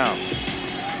slow down.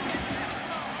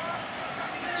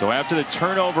 So after the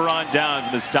turnover on downs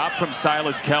and the stop from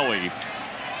Silas Kelly,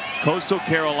 Coastal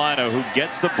Carolina, who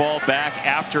gets the ball back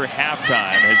after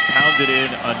halftime, has pounded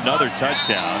in another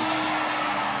touchdown.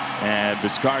 And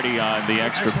Biscardi on the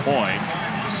extra point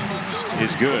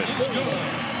is good.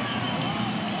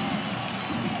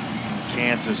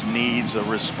 Kansas needs a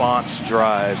response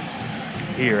drive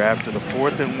here after the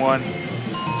 4th and 1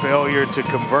 failure to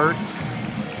convert.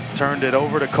 Turned it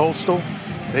over to Coastal.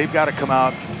 They've got to come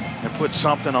out and put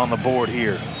something on the board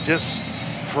here, just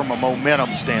from a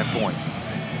momentum standpoint.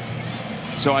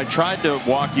 So I tried to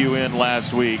walk you in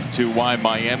last week to why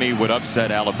Miami would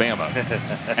upset Alabama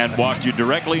and walked you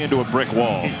directly into a brick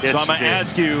wall. Yes, so I'm going to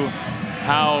ask you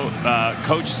how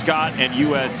Coach Scott and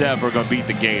USF are going to beat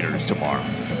the Gators tomorrow.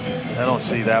 I don't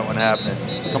see that one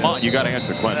happening. Come on, you got to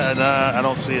answer the question. I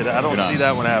don't see it. I don't see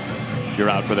that one happening. You're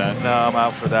out for that? No, I'm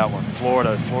out for that one.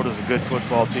 Florida's a good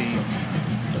football team.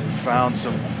 Found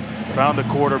a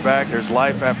quarterback. There's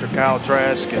life after Kyle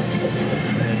Trask,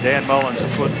 and Dan Mullen's a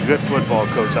good football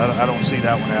coach. I don't see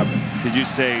that one happening. Did you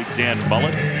say Dan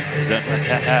Mullen? Is that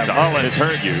Mullen has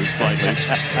hurt you slightly?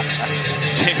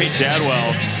 Jamie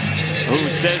Chadwell, who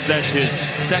says that's his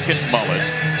second mullet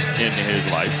in his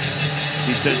life.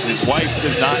 He says his wife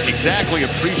does not exactly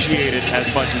appreciate it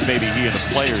as much as maybe he and the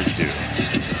players do.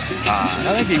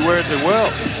 I think he wears it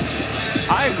well.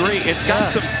 I agree. It's got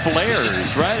some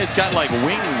flares, right? It's got like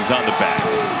wings on the back,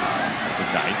 which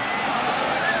is nice.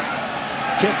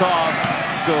 Kickoff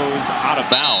goes out of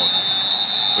bounds,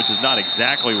 which is not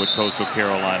exactly what Coastal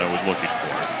Carolina was looking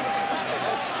for.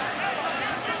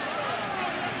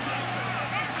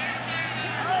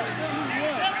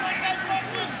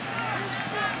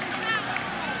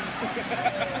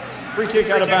 Free kick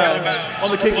out of bounds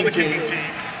on the kicking team.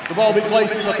 The ball will be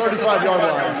placed in the 35-yard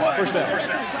line. First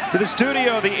down. To the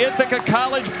studio, the Ithaca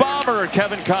College bomber,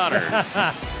 Kevin Connors.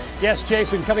 Yes,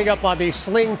 Jason, coming up on the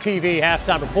Sling TV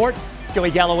halftime report. Joey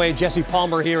Galloway, Jesse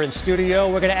Palmer here in studio.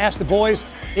 We're going to ask the boys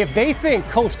if they think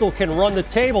Coastal can run the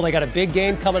table. They got a big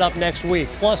game coming up next week.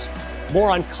 Plus, more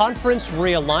on conference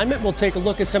realignment. We'll take a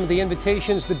look at some of the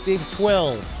invitations the Big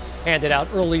 12 handed out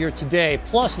earlier today.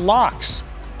 Plus, locks.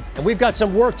 And we've got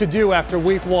some work to do after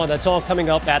week 1. That's all coming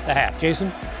up at the half.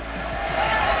 Jason?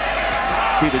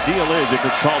 See, the deal is if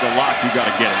it's called a lock, you got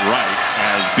to get it right.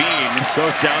 As Bean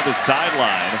goes down the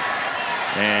sideline.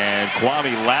 And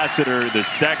Kwame Lassiter the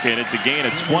second. It's a gain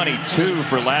of 22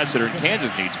 for Lassiter.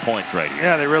 Kansas needs points right here.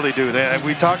 Yeah, they really do.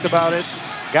 We talked about it.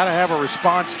 Got to have a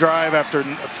response drive after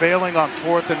failing on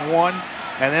 4th and 1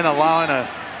 and then allowing a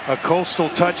Coastal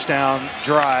touchdown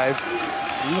drive.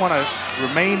 You want to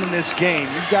remain in this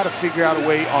game. You've got to figure out a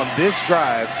way on this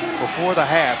drive before the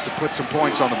half to put some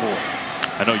points on the board.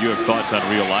 I know you have thoughts on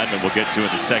realignment we'll get to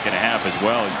in the second half as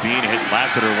well, as Bean hits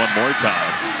Lassiter one more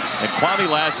time. And Kwame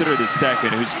Lassiter II,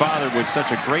 whose father was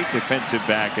such a great defensive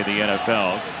back in the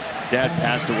NFL. His dad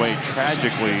passed away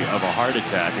tragically of a heart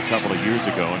attack a couple of years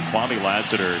ago, and Kwame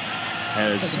Lassiter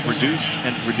has produced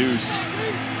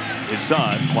his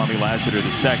son, Kwame Lassiter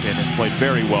II, has played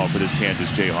very well for this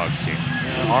Kansas Jayhawks team.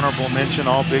 Honorable mention,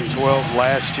 all Big 12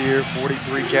 last year,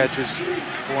 43 catches,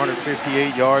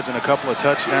 458 yards, and a couple of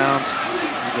touchdowns.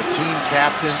 He's a team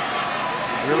captain.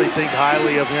 Really think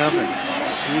highly of him, and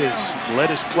he has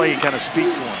let his play kind of speak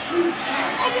for him.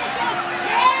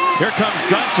 Here comes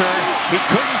Gunter. He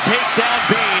couldn't take down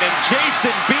Bean, and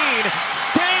Jason Bean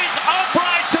stays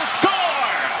upright to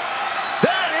score.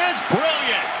 That is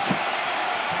brilliant.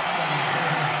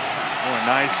 A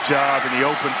nice job in the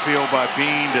open field by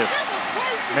Bean to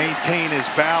maintain his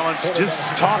balance.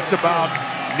 Just talked about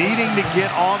needing to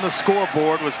get on the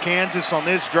scoreboard was Kansas on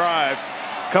this drive.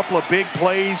 A couple of big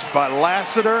plays by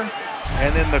Lassiter,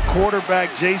 and then the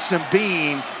quarterback Jason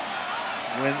Bean.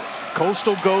 When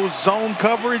Coastal goes zone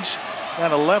coverage,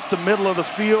 kind of left the middle of the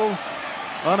field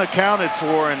unaccounted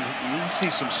for, and you see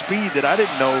some speed that I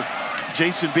didn't know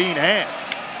Jason Bean had.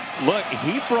 Look,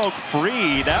 he broke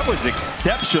free. That was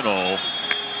exceptional.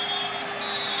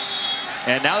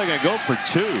 And now they're going to go for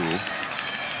two.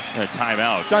 A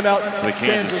timeout. Timeout. For the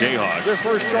Kansas Jayhawks. Their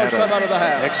first charge timeout of the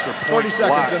half. Extra 30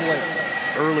 seconds in length.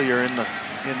 Earlier in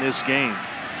this game.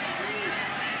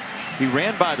 He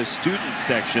ran by the student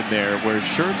section there, where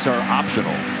shirts are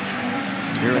optional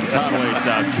here in Conway,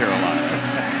 South Carolina.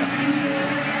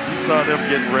 Saw them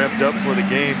getting revved up for the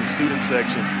game, the student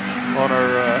section on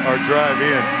our drive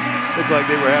in. Looked like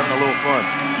they were having a little fun.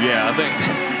 Yeah, I think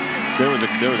there was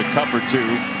a cup or two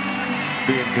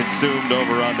being consumed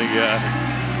over on the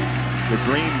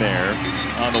green there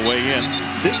on the way in.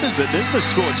 This is a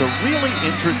school. It's a really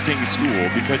interesting school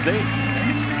because in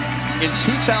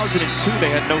 2002 they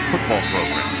had no football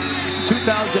program.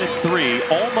 2003,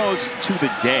 almost to the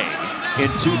day,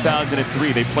 in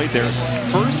 2003 they played their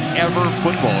first ever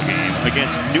football game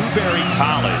against Newberry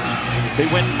College. They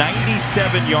went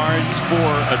 97 yards for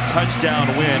a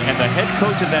touchdown win, and the head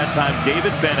coach at that time,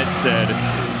 David Bennett, said,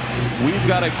 "We've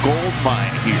got a gold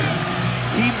mine here."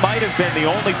 He might have been the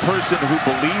only person who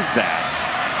believed that,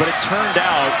 but it turned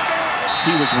out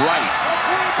he was right.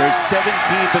 They're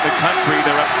 17th in the country.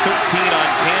 They're up 13 on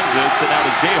Kansas, and now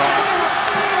the Jayhawks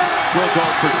will go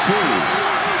for two.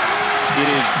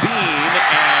 It is Bean,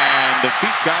 and the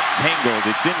feet got tangled.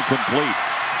 It's incomplete.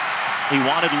 He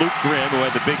wanted Luke Grimm, who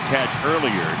had the big catch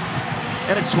earlier,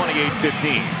 and it's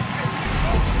 28-15.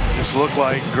 Just looked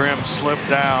like Grimm slipped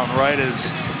down right as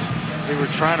they were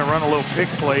trying to run a little pick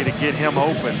play to get him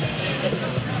open.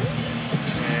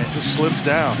 And just slips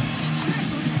down.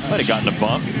 Might have gotten a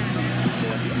bump. A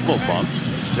little bump.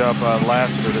 Good job by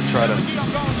Lassiter to try to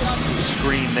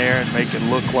screen there and make it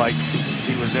look like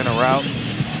he was in a route.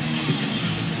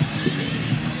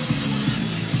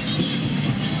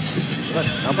 But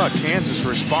how about Kansas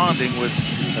responding with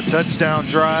a touchdown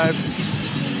drive,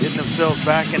 getting themselves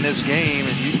back in this game?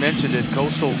 And you mentioned it,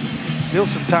 Coastal still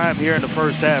some time here in the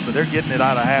first half, but they're getting it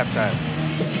out of halftime.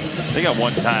 They got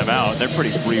one timeout. They're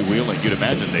pretty freewheeling. You'd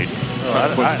imagine they'd try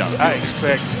to push down the field. I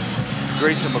expect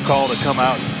Grayson McCall to come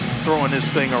out throwing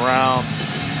this thing around.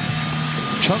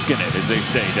 Chunking it, as they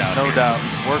say down here. No doubt.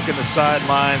 Working the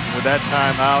sidelines. With that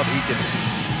timeout, he can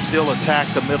still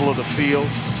attack the middle of the field.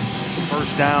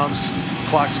 First downs,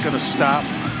 clock's going to stop.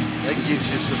 That gives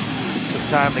you some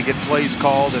time to get plays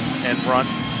called and run.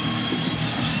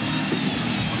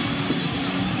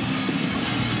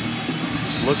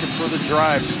 Just looking for the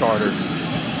drive starter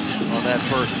on that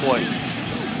first play.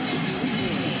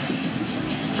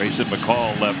 Grayson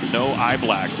McCall left no eye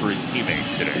black for his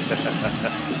teammates today. Does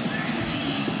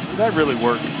that really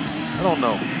work? I don't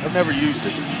know. I've never used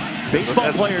it.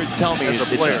 Baseball players tell me as a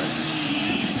player. Does.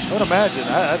 I would imagine.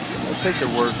 I'd take their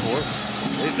word for it.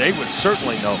 They would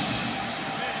certainly know.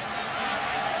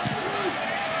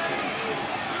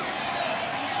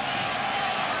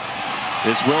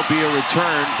 This will be a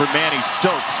return for Manny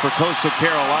Stokes for Coastal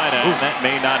Carolina, and that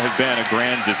may not have been a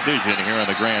grand decision here on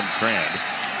the Grand Strand.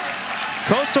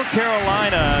 Coastal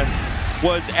Carolina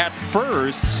was at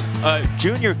first a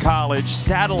junior college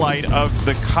satellite of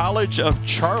the College of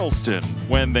Charleston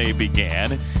when they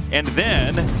began. And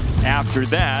then after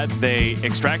that, they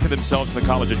extracted themselves from the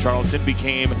College of Charleston,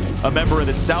 became a member of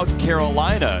the South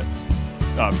Carolina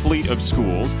fleet of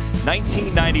schools.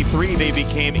 1993, they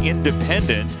became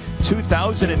independent.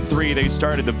 2003, they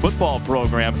started the football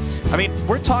program. I mean,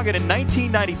 we're talking in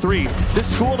 1993.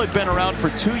 This school had been around for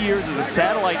 2 years as a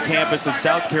satellite campus of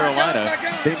South Carolina.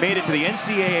 They made it to the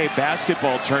NCAA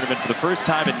basketball tournament for the first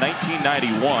time in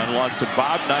 1991, lost to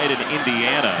Bob Knight in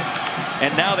Indiana.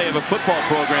 And now they have a football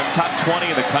program top 20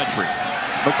 in the country.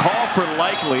 The call for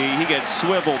Likely, he gets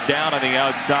swiveled down on the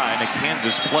outside, and a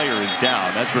Kansas player is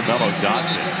down. That's Romello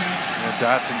Dotson. Yeah,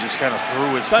 Dotson just kind of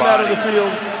threw his Time body out of the field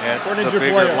at for an the injured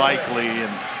bigger player. Likely, and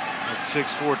at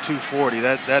 6'4", 240,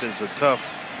 that is a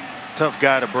tough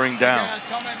guy to bring down.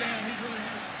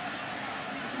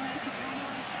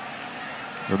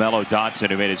 Romello Dotson,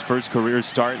 who made his first career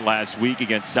start last week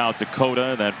against South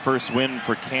Dakota, that first win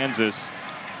for Kansas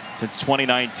since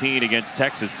 2019 against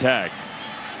Texas Tech.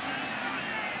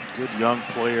 Good young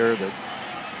player that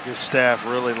this staff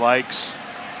really likes.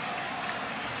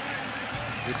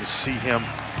 Good to see him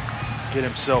get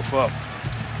himself up.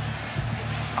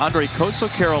 Andre, Coastal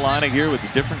Carolina here with the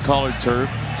different colored turf.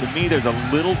 To me, there's a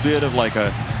little bit of like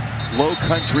a low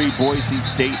country Boise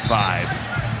State vibe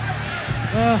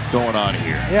going on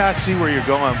here. Yeah, I see where you're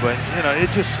going, but you know, it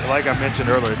just, like I mentioned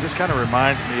earlier, it just kind of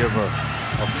reminds me of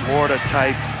a Florida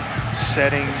type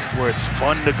setting where it's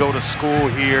fun to go to school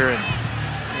here, and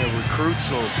you know,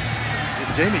 recruits will, if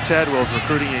Jamie Chadwell's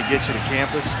recruiting you and get you to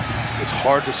campus, it's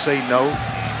hard to say no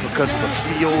because of the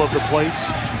feel of the place.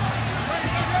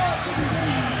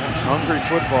 It's hungry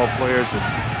football players, and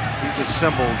he's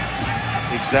assembled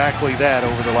exactly that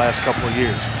over the last couple of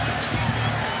years.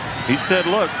 He said,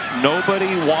 look,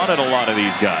 nobody wanted a lot of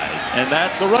these guys, and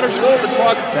that's The runner's forward, the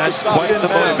clock that's stopped quite in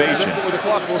the bounds. motivation. Where the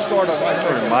clock will start on my It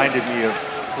second. reminded me of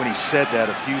when he said that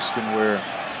of Houston, where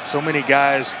so many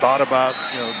guys thought about,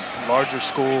 you know, larger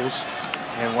schools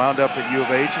and wound up at U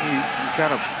of H, and you kind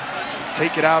of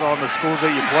take it out on the schools that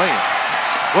you're playing.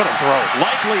 What a throw.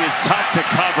 Likely is tough to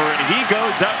cover, and he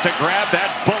goes up to grab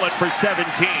that bullet for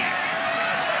 17.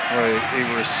 A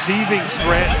receiving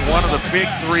threat, one of the big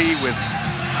three with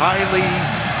Hiley,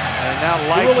 and now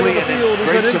The ruling Likely, of the field is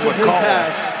an Grayson incomplete McCall.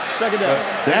 pass. Second down.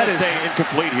 That Let's is, say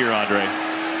incomplete here, Andre.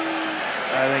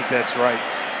 I think that's right.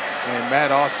 And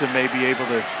Matt Austin may be able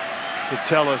to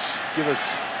tell us, give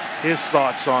us his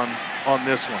thoughts on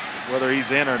this one, whether he's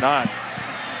in or not.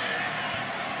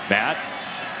 Matt?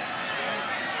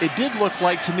 It did look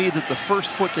like to me that the first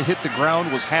foot to hit the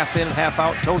ground was half in and half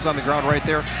out, toes on the ground right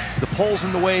there. The pole's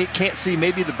in the way, can't see,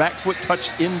 maybe the back foot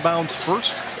touched inbounds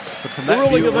first. But from The that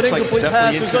ruling view, of it an looks like it's incomplete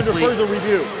pass definitely is under incomplete. further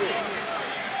review.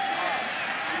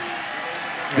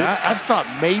 I thought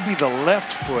maybe the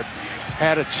left foot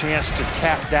had a chance to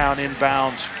tap down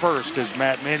inbounds first, as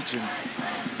Matt mentioned,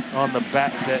 on the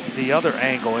back, the other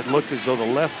angle. It looked as though the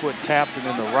left foot tapped and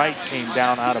then the right came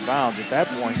down out of bounds. At that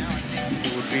point,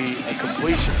 it would be a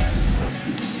completion.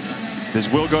 This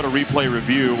will go to replay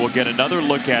review. We'll get another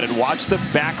look at it. Watch the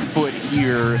back foot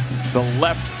here, the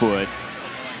left foot.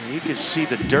 You can see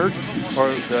the dirt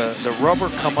or the rubber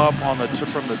come up on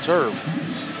from the turf.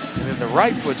 And then the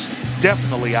right foot's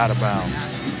definitely out of bounds.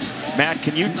 Matt,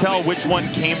 can you tell which one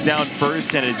came down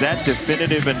first, and is that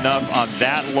definitive enough on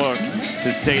that look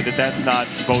to say that that's not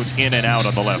both in and out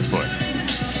on the left foot?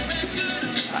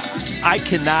 I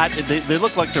cannot. They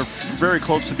look like they're very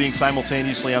close to being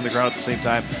simultaneously on the ground at the same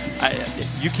time.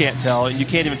 You can't tell, and you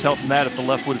can't even tell from that if the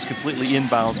left foot is completely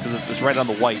inbounds because it's right on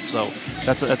the white. So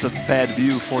that's a bad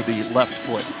view for the left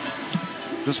foot.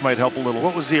 This might help a little.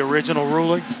 What was the original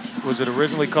ruling? Was it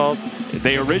originally called?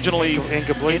 They originally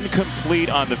incomplete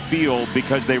on the field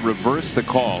because they reversed the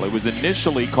call. It was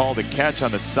initially called a catch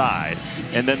on the side,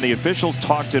 and then the officials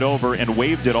talked it over and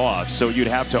waved it off. So you'd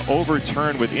have to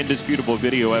overturn with indisputable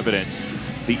video evidence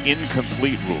the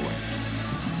incomplete ruling.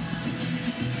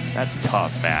 That's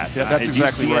tough, Matt. Yeah, that's Do exactly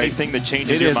you see right. anything that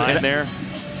changes your mind there?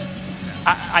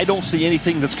 I don't see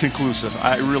anything that's conclusive.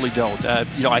 I really don't.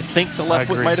 You know, I think the left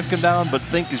foot might have come down, but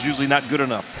think is usually not good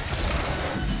enough.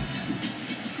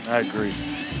 I agree.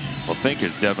 Well, think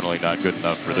is definitely not good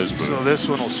enough for this move. So this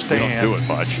one will stand. We don't do it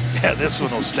much. Yeah, this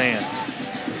one will stand.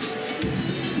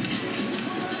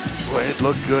 Boy, it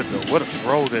looked good, though. What a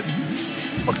throw that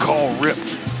McCall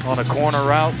ripped on a corner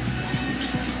route.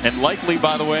 And Likely,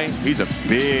 by the way, he's a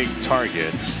big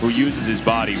target who uses his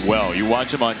body well. You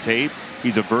watch him on tape,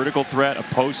 he's a vertical threat, a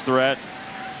post threat.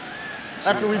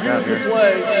 After reviewing the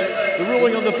play, the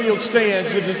ruling on the field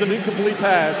stands. It is an incomplete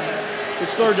pass.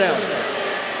 It's third down.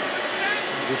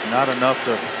 Just not enough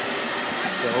to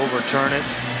overturn it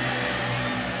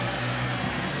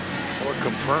or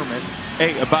confirm it.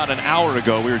 Hey, about an hour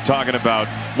ago, we were talking about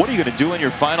what are you going to do in your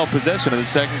final possession of the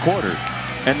second quarter?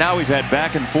 And now we've had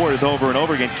back and forth over and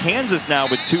over again. Kansas now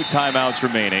with 2 timeouts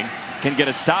remaining can get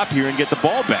a stop here and get the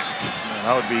ball back. And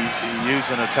I would be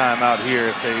using a timeout here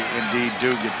if they indeed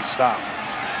do get the stop.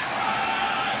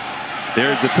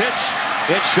 There's the pitch.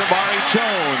 It's Shamari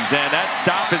Jones, and that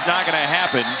stop is not going to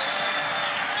happen.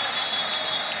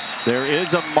 There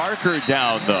is a marker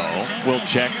down, though. We'll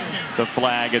check the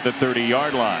flag at the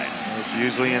 30-yard line. It's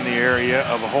usually in the area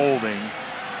of holding.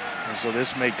 And so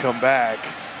this may come back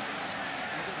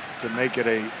to make it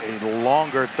a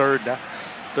longer third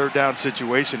down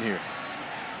situation here.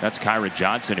 That's Kyron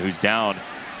Johnson, who's down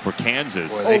for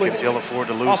Kansas. Boy, they could ill afford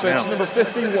to lose offense him. Number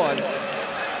 51.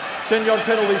 10-yard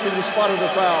penalty from the spot of the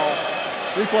foul.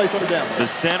 Replay third down. The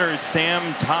center,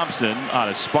 Sam Thompson, out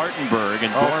of Spartanburg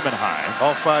and Dorman High.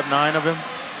 All 5'9" of him?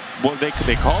 Well,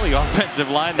 they call the offensive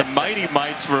line the Mighty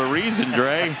Mites for a reason,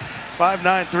 Dre.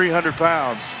 5'9", 300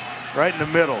 pounds. Right in the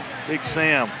middle. Big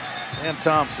Sam. Sam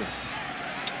Thompson.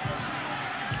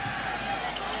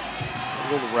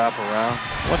 A little wrap around.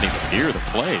 Wasn't even near the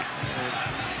plate.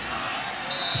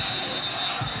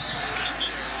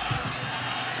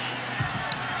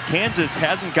 Kansas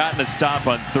hasn't gotten a stop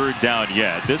on third down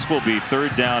yet. This will be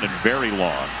third down and very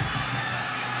long.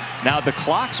 Now the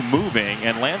clock's moving,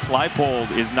 and Lance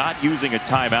Leipold is not using a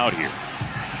timeout here.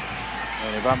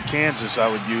 And if I'm Kansas, I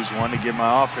would use one to give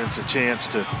my offense a chance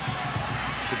to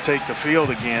take the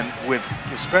field again,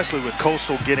 especially with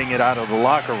Coastal getting it out of the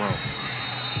locker room.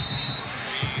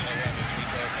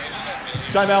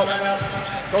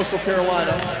 Timeout, Coastal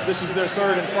Carolina. This is their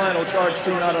third and final charge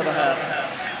team out of the half.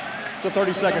 It's a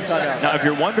 30-second timeout. Now, if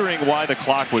you're wondering why the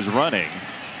clock was running,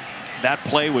 that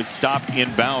play was stopped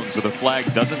inbounds, so the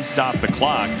flag doesn't stop the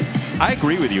clock. I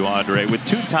agree with you, Andre. With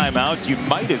 2 timeouts, you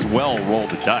might as well roll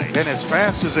the dice. And as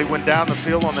fast as they went down the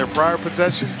field on their prior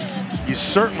possession, you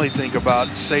certainly think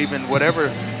about saving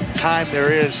whatever time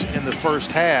there is in the first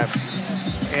half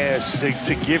as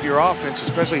to give your offense,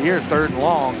 especially here, third and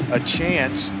long, a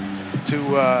chance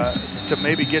to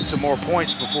maybe get some more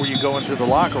points before you go into the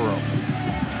locker room.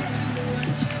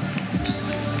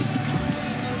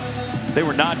 They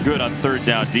were not good on third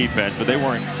down defense, but they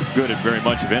weren't good at very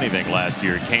much of anything last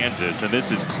year at Kansas. And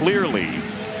this is clearly,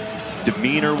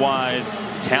 demeanor-wise,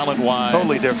 talent-wise,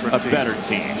 totally different. A better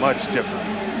team. Much different.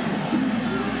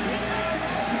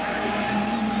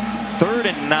 3rd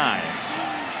and 9.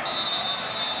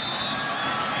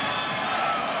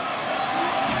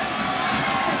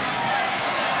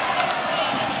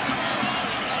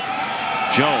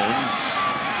 Jones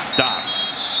stopped.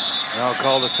 I'll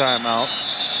call the timeout.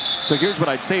 So here's what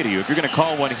I'd say to you. If you're going to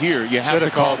call one here, you have to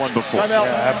call one before. Timeout.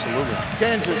 Yeah, absolutely.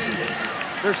 Kansas,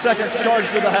 their second charge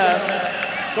to the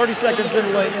half. 30 seconds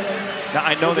in late. Now,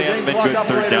 I know they haven't been good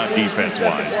third down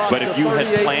defense-wise, but if you had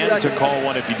planned to call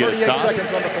one if you get a stop.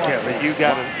 Yeah, but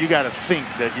you got to think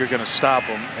that you're going to stop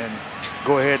them and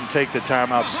go ahead and take the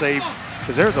timeout, save,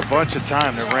 because there's a bunch of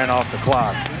time that ran off the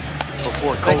clock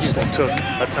before Coastal took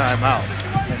a timeout.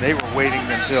 And they were waiting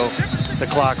until the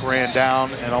clock ran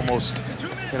down and almost,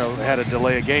 had a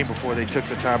delay of game before they took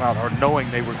the timeout, or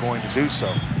knowing they were going to do so.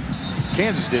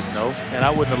 Kansas didn't know, and I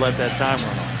wouldn't have let that time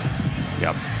run off.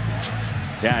 Yep.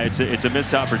 Yeah, it's a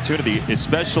missed opportunity,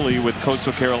 especially with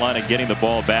Coastal Carolina getting the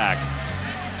ball back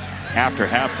after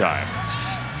halftime.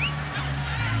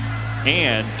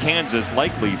 And Kansas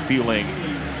likely feeling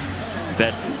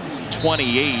that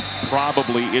 28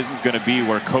 probably isn't going to be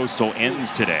where Coastal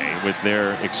ends today with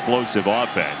their explosive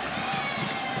offense.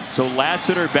 So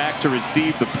Lassiter back to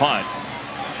receive the punt.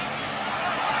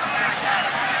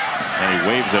 And he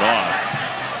waves it off.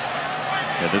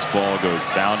 And this ball goes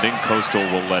bounding. Coastal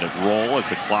will let it roll as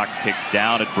the clock ticks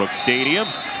down at Brooks Stadium.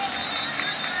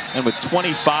 And with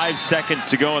 25 seconds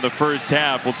to go in the first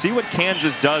half, we'll see what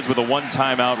Kansas does with a 1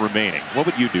 timeout remaining. What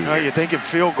would you do? You're thinking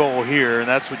field goal here, and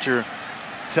that's what you're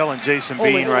telling Jason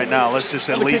Bean right now. Let's just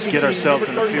at least get ourselves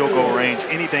in the field goal range.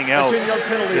 Anything else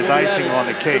is icing on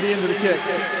the cake. To the end of the kick.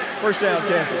 First down,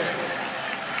 Kansas.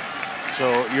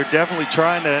 So you're definitely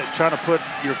trying to put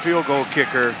your field goal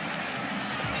kicker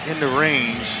in the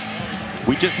range.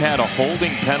 We just had a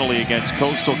holding penalty against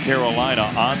Coastal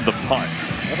Carolina on the punt.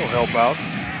 That'll help out.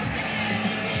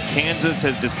 Kansas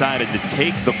has decided to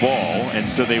take the ball, and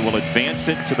so they will advance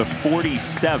it to the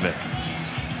 47.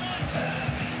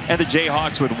 And the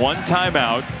Jayhawks with 1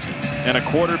 timeout and a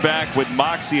quarterback with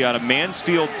moxie out of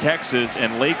Mansfield, Texas,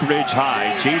 and Lake Ridge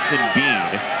High, Jason Bean.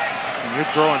 And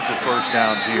you're throwing for first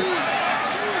downs here.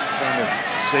 Trying to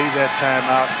save that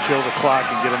timeout, kill the clock,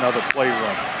 and get another play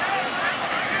run.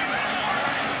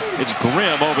 It's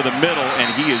Grimm over the middle,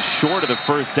 and he is short of the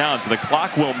first down, so the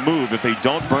clock will move if they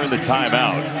don't burn the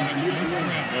timeout.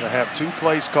 Going to have 2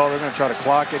 plays called. They're going to try to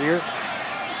clock it here.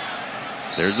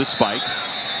 There's the spike.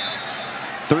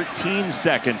 13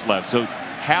 seconds left. So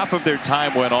half of their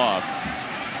time went off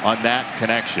on that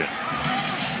connection.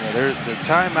 Yeah, the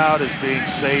timeout is being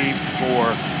saved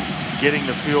for getting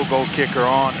the field goal kicker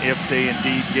on if they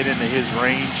indeed get into his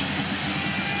range.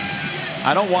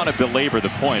 I don't want to belabor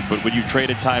the point, but would you trade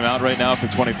a timeout right now for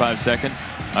 25 seconds?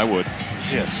 I would.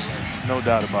 Yes, no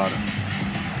doubt about it.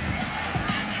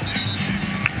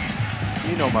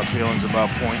 You know my feelings about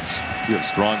points. You have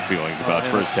strong feelings about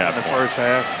first half. In the first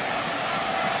half.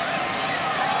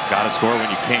 Got to score when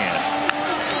you can.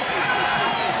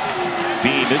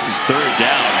 Bean, this is third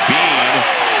down. Bean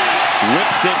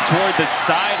whips it toward the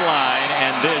sideline,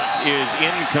 and this is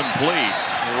incomplete.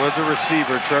 There was a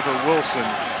receiver, Trevor Wilson,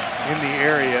 in the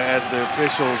area as the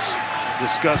officials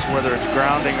discuss whether it's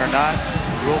grounding or not.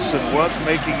 Wilson was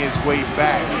making his way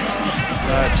back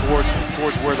towards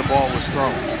where the ball was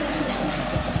thrown.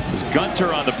 Was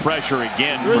Gunter on the pressure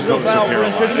again? There is no foul for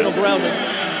intentional grounding.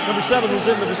 Number 7 was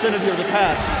in the vicinity of the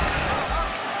pass.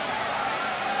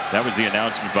 That was the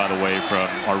announcement, by the way, from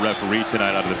our referee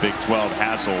tonight out of the Big 12,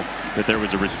 Hassel, that there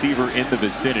was a receiver in the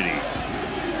vicinity.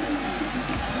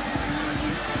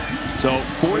 So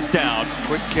fourth down.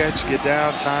 Quick catch, get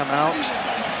down, timeout.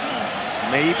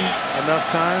 Maybe enough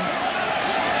time.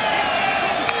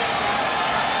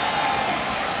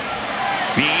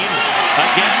 Bean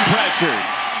again pressured.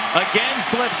 Again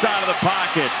slips out of the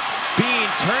pocket. Bean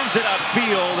turns it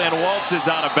upfield and waltzes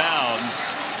out of bounds.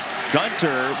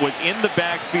 Gunter was in the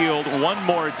backfield one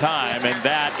more time, and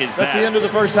that's the end of the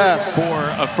first half.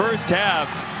 For a first half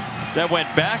that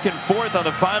went back and forth on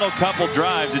the final couple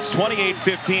drives. It's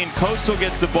 28-15. Coastal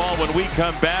gets the ball when we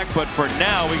come back, but for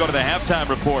now we go to the halftime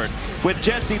report with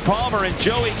Jesse Palmer and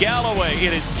Joey Galloway.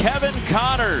 It is Kevin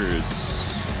Connors.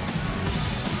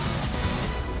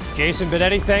 Jason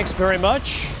Benetti, thanks very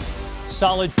much.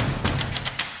 Solid.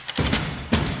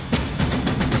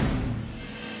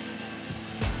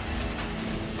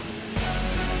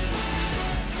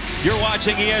 You're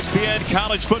watching ESPN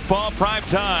College Football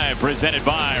Primetime, presented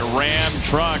by Ram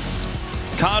Trucks.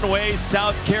 Conway,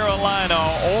 South Carolina,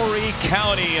 Horry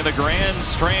County in the Grand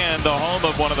Strand, the home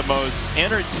of one of the most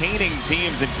entertaining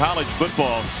teams in college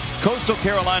football. Coastal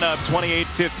Carolina up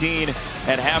 28-15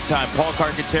 at halftime. Paul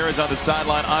Carcaterra is on the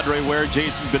sideline. Andre Ware,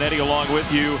 Jason Benetti along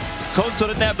with you. Coastal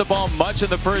didn't have the ball much in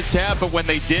the first half, but when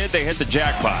they did, they hit the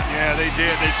jackpot. Yeah, they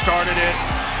did. They started it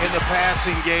in the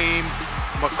passing game.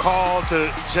 McCall to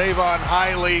Javon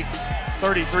Hiley,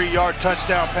 33-yard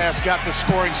touchdown pass, got the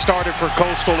scoring started for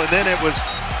Coastal, and then it was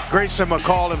Grayson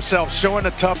McCall himself showing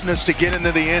the toughness to get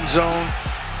into the end zone.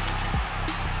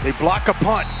 They block a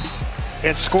punt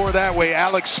and score that way.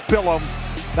 Alex Spillum,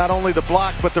 not only the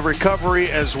block, but the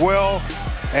recovery as well.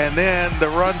 And then the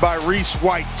run by Reese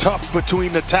White, tough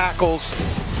between the tackles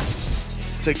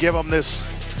to give them this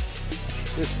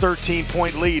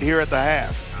 13-point lead here at the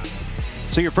half.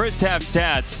 So your first half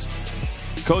stats,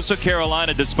 Coastal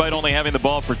Carolina, despite only having the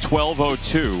ball for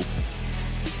 12:02,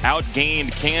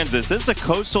 outgained Kansas. This is a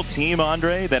Coastal team,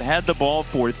 Andre, that had the ball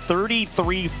for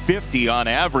 33.50 on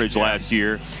average last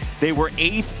year. They were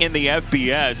 8th in the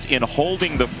FBS in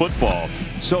holding the football.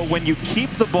 So when you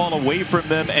keep the ball away from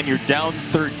them and you're down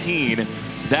 13,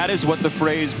 that is what the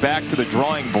phrase "back to the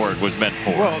drawing board" was meant for.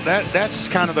 Well, that's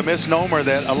kind of the misnomer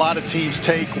that a lot of teams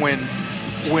take when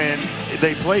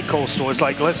they play Coastal. It's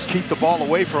like, let's keep the ball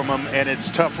away from them, and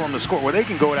it's tough for them to score. Well, they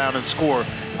can go down and score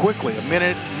quickly. A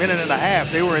minute and a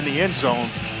half, they were in the end zone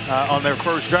on their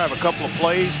first drive, a couple of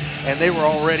plays, and they were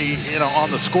already on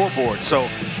the scoreboard. So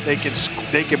they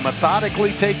can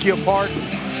methodically take you apart,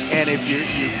 and if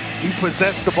you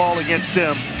possess the ball against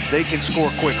them, they can score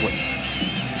quickly.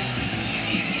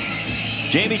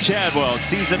 Jamie Chadwell,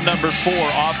 season number 4,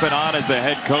 off and on as the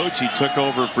head coach. He took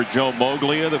over for Joe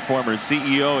Moglia, the former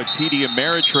CEO at TD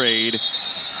Ameritrade.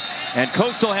 And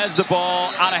Coastal has the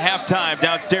ball out of halftime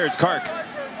downstairs. Kark.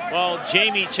 Well,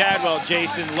 Jamie Chadwell,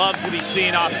 Jason, loves what he's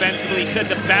seeing offensively. He said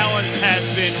the balance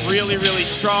has been really, really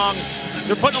strong.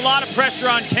 They're putting a lot of pressure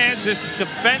on Kansas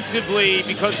defensively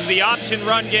because of the option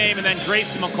run game and then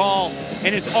Grayson McCall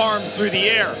and his arm through the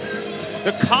air.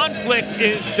 The conflict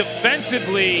is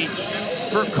defensively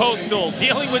for Coastal,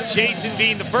 dealing with Jason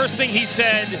Bean. The first thing he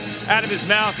said out of his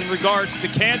mouth in regards to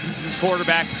Kansas's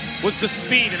quarterback was the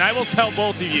speed, and I will tell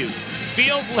both of you,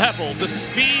 field level, the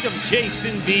speed of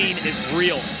Jason Bean is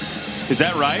real. Is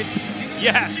that right?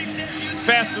 Yes, it's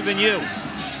faster than you.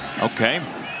 Okay,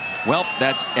 well,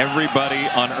 that's everybody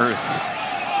on earth.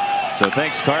 So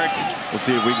thanks, Kark. We'll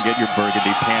see if we can get your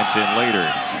burgundy pants in later.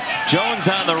 Jones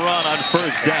on the run on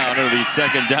first down. It'll be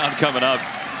second down coming up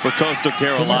for Coastal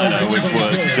Carolina, which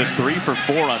was just 3 for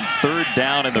 4 on 3rd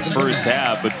down in the first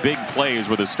half, but big plays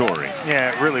were the story.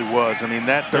 Yeah, it really was. I mean,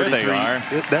 that 33-yard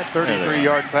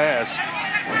pass,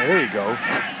 there you go,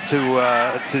 to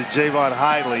Javon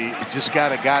Hiley, just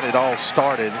got it all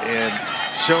started and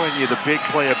showing you the big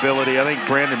playability. I think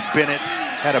Brandon Bennett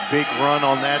had a big run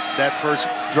on that first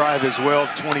drive as well,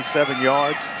 27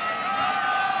 yards.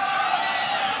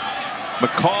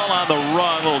 McCall on the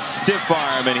run, a little stiff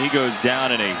arm, and he goes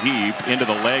down in a heap into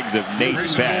the legs of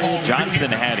Nate Betts.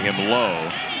 Johnson had him low.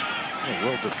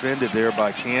 Well defended there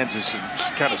by Kansas and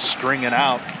just kind of stringing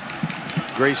out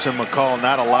Grayson McCall,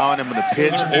 not allowing him to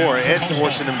pitch or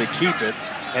forcing him to keep it,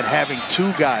 and having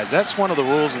 2 guys. That's one of the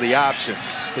rules of the option,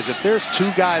 is if there's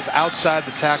 2 guys outside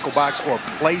the tackle box or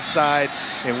play side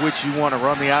in which you want to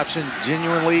run the option,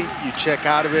 genuinely you check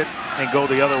out of it and go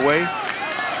the other way.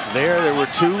 There were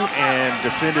 2 and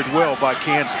defended well by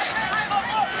Kansas.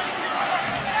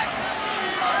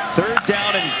 3rd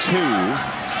down and 2.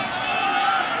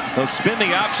 They'll spin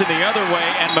the option the other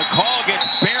way, and McCall gets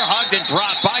bear hugged and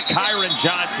dropped by Kyron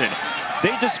Johnson.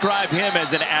 They describe him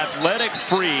as an athletic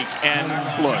freak, and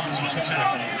look,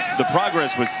 the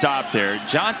progress was stopped there.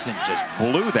 Johnson just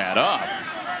blew that up.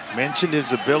 Mentioned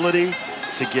his ability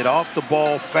to get off the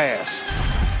ball fast.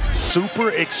 Super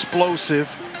explosive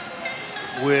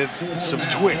with some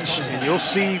twitch, and you'll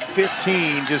see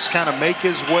 15 just kind of make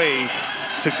his way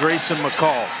to Grayson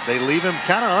McCall. They leave him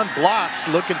kind of unblocked,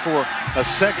 looking for a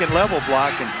second level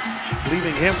block, and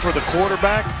leaving him for the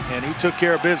quarterback, and he took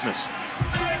care of business.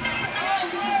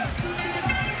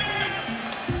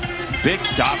 Big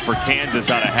stop for Kansas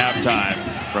out of halftime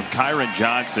from Kyron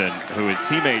Johnson, who his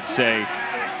teammates say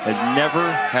has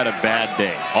never had a bad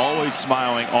day. Always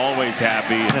smiling, always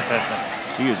happy.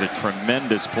 He is a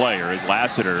tremendous player as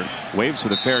Lassiter waves for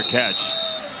the fair catch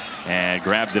and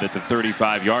grabs it at the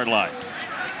 35-yard line.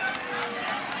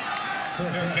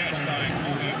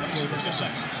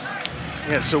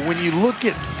 Yeah, so when you look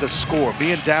at the score,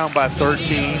 being down by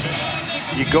 13,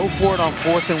 you go for it on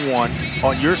 4th and 1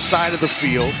 on your side of the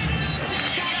field.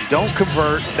 You don't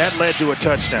convert. That led to a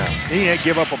touchdown. He had to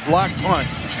give up a block punt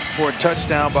for a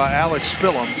touchdown by Alex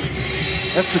Spillum.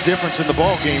 That's the difference in the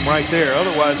ball game right there.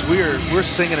 Otherwise, we're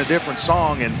singing a different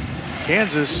song, and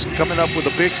Kansas coming up with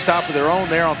a big stop of their own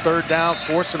there on 3rd down,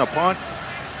 forcing a punt.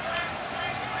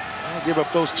 Give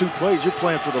up those 2 plays. You're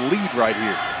playing for the lead right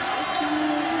here.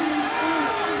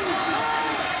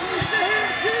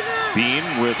 Bean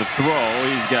with a throw.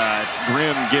 He's got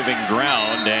Grimm giving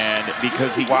ground, and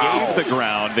because he gave the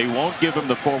ground, they won't give him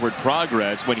the forward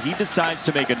progress. When he decides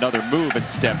to make another move and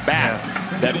step back,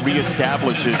 that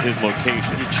reestablishes his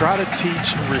location. You try to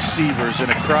teach receivers in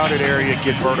a crowded area,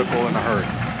 get vertical in a hurry.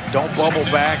 Don't bubble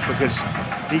back, because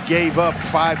he gave up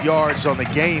 5 yards on the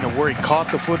gain of where he caught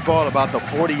the football about the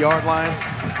 40-yard line.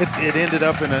 It ended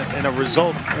up in a net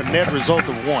result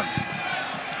of 1.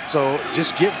 So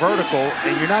just get vertical,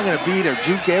 and you're not going to beat or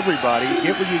juke everybody.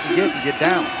 Get what you can get and get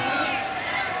down.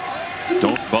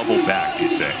 Don't bubble back,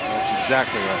 you say. That's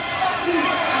exactly right.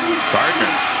 Gardner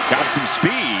got some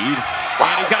speed,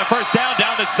 and he's got a first down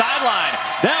the sideline.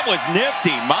 That was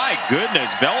nifty. My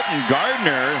goodness, Velton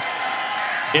Gardner.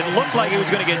 It looked like he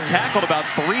was going to get tackled about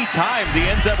 3 times. He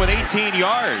ends up with 18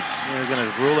 yards. They're going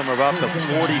to rule him about the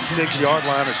 46-yard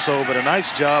line or so, but a nice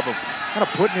job of kind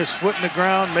of putting his foot in the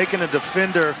ground, making a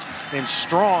defender in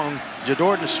Strong,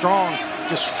 Jadorton Strong,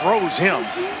 just froze him.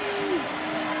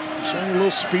 Showing a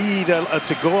little speed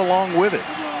to go along with it.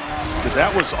 But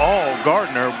that was all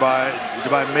Gardner by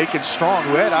making Strong,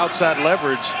 who had outside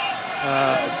leverage,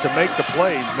 to make the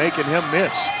play, making him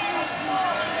miss.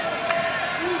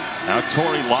 Now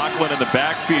Torrey Loughlin in the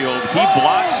backfield. He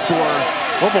blocks for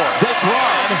this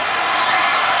run.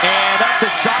 And up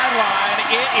the sideline,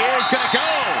 it is going to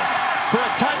go for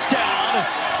a touchdown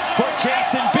for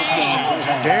Jason Bean.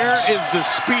 There is the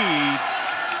speed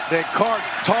that Clark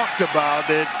talked about,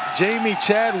 that Jamie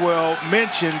Chadwell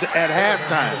mentioned at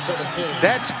halftime.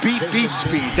 That's beat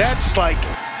speed. That's like,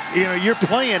 you know, you're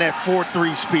playing at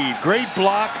 4.3 speed. Great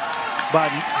block by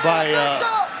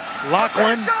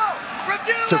Loughlin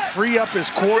to free up his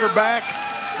quarterback,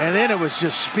 and then it was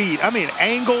just speed. I mean,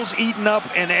 angles eaten up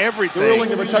and everything.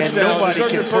 Ruling of a touchdown. And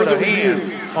nobody can put a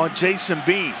hand on Jason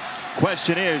Bean.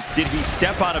 Question is, did he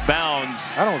step out of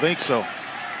bounds? I don't think so.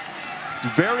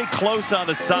 Very close on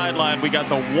the sideline. We got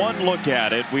the one look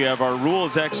at it. We have our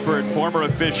rules expert, former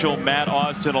official Matt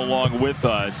Austin along with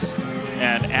us.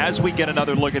 And as we get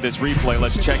another look at this replay,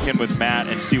 let's check in with Matt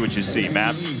and see what you see.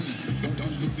 Matt?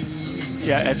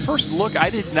 Yeah, at first look,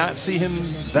 I did not see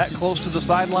him that close to the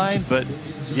sideline, but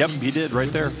yep, he did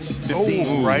right there. 15.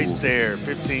 Oh, right there,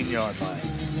 15-yard line.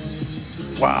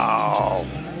 Wow.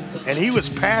 And he was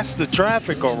past the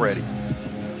traffic already.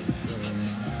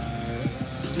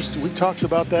 We talked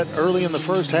about that early in the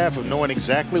first half of knowing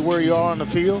exactly where you are on the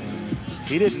field.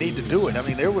 He didn't need to do it. I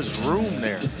mean, there was room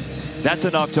there. That's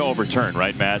enough to overturn,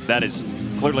 right, Matt? That is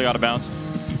clearly out of bounds.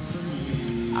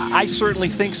 I certainly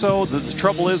think so. The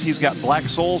trouble is he's got black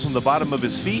soles on the bottom of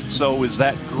his feet. So is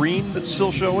that green that's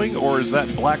still showing, or is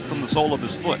that black from the sole of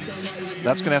his foot?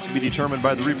 That's going to have to be determined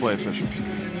by the replay official.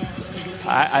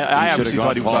 I should have gone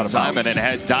thought he was out of bounds. Simon and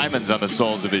had diamonds on the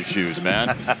soles of his shoes,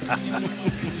 man.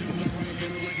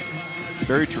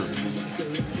 Very true. I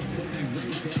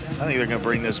think they're going to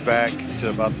bring this back to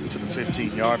about to the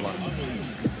 15-yard line.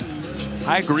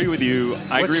 I agree with you.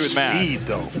 I agree with Matt. Speed,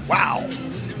 though. Wow.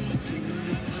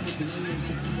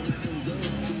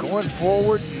 Going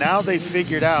forward, now they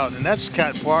figured out, and that's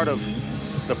kind of part of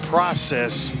the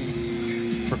process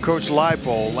for Coach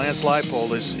Leipold, Lance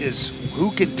Leipold, is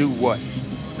who can do what.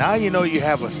 Now you know you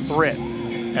have a threat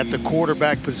at the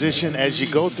quarterback position. As you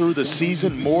go through the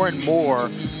season, more and more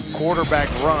quarterback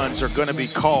runs are going to be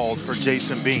called for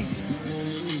Jason Bean,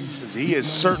 because he is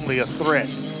certainly a threat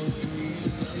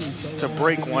to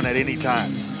break one at any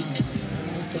time.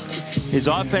 His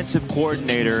offensive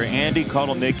coordinator, Andy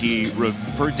Kotelnicki,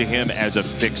 referred to him as a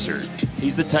fixer.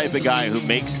 He's the type of guy who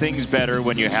makes things better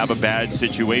when you have a bad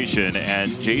situation.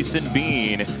 And Jason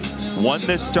Bean won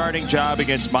this starting job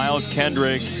against Miles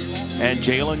Kendrick and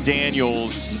Jalen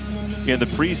Daniels in the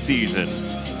preseason.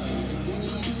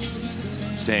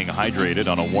 Staying hydrated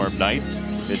on a warm night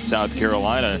in South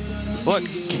Carolina. Look,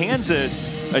 Kansas,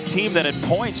 a team that at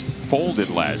points folded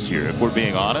last year, if we're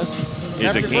being honest,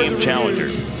 is a game challenger.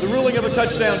 The ruling of the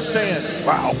touchdown stands.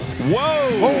 Wow. Whoa.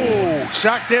 Oh,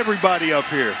 shocked everybody up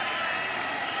here.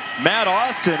 Matt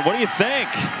Austin, what do you think?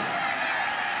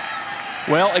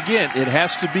 Well, again, it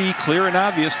has to be clear and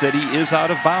obvious that he is out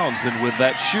of bounds. And with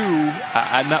that shoe,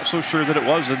 I'm not so sure that it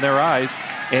was in their eyes.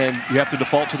 And you have to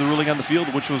default to the ruling on the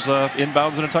field, which was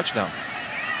inbounds and a touchdown.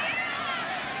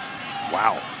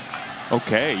 Wow.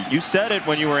 Okay, you said it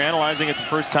when you were analyzing it the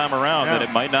first time around, that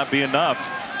it might not be enough.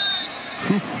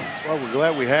 Well, we're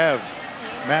glad we have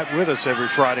Matt with us every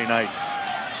Friday night.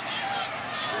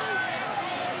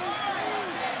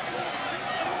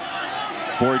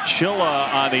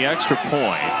 Borchilla on the extra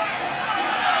point.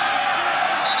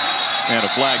 And a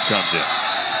flag comes in.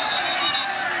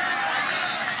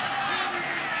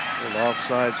 Little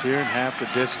offsides here in half the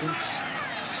distance.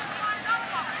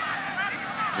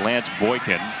 Lance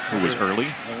Boykin, who was early.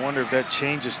 I wonder if that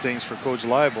changes things for Coach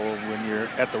Leipold when you're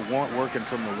at the one, working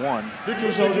from the one.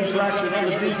 Neutral zone infraction on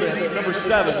the defense, number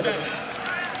 7.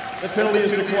 The penalty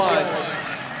is declined.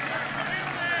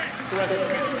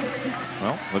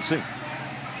 Well, let's see.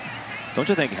 Don't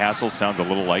you think Hassel sounds a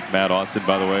little like Matt Austin,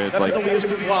 by the way? It's that like penalty is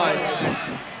declined.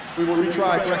 We will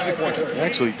retry for extra point. It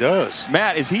actually does.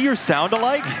 Matt, is he your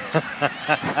sound-alike?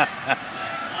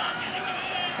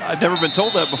 I've never been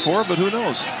told that before, but who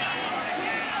knows?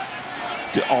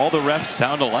 Do all the refs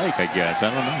sound alike, I guess? I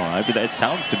don't know. It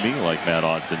sounds to me like Matt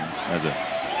Austin as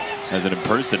an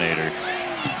impersonator.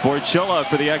 Borchilla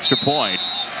for the extra point.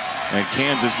 And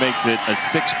Kansas makes it a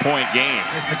 6-point game.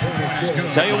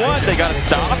 Tell you what, they got to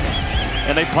stop.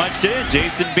 And they punched it in.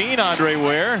 Jason Bean, Andre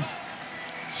Ware.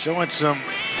 Showing some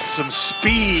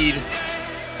speed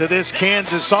to this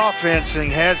Kansas offense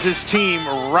and has his team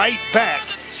right back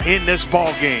in this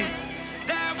ball game.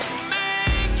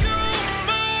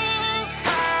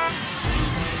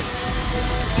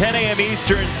 $10 a.m.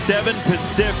 Eastern, 7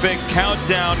 Pacific.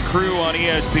 Countdown crew on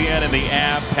ESPN and the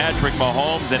app. Patrick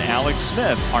Mahomes and Alex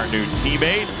Smith, our new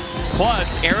teammate.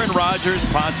 Plus, Aaron Rodgers'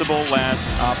 possible last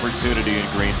opportunity in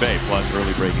Green Bay. Plus,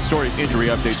 early breaking stories, injury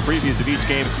updates, previews of each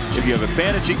game. If you have a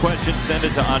fantasy question, send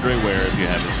it to Andre Ware if you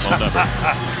have his phone number.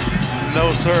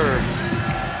 No, sir.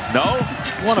 No?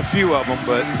 Won a few of them,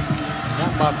 but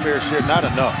not my fair share, not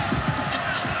enough.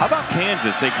 How about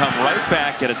Kansas? They come right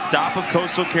back, get a stop of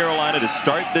Coastal Carolina to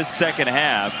start this second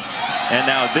half. And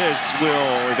now this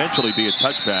will eventually be a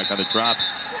touchback on the drop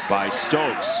by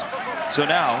Stokes. So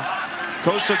now,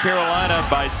 Coastal Carolina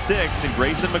by 6, and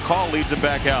Grayson McCall leads it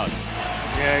back out.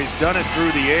 Yeah, he's done it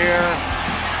through the air.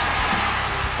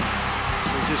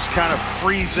 They're just kind of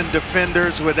freezing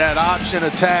defenders with that option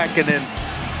attack and then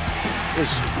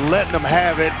just letting them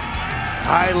have it.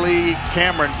 Hiley,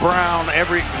 Cameron Brown,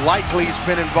 likely's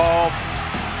been involved.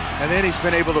 And then he's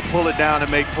been able to pull it down and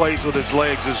make plays with his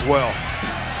legs as well.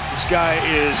 This guy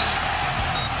is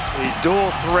a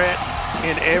dual threat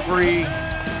in every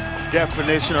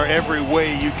definition or every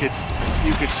way you could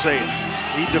say it.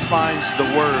 He defines the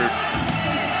word,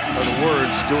 or the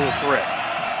words, dual threat.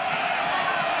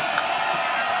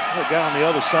 The guy on the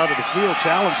other side of the field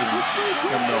challenging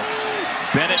him, though.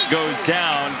 Bennett goes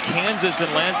down. Kansas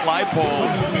and Lance Leipold,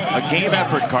 a game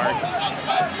effort, Clark.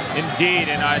 Indeed,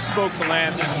 and I spoke to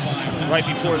Lance right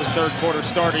before the third quarter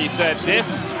started. He said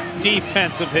this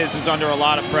defense of his is under a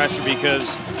lot of pressure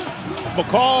because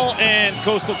McCall and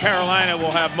Coastal Carolina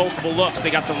will have multiple looks.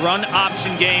 They got the run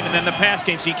option game and then the pass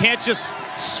game. So you can't just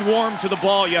swarm to the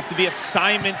ball. You have to be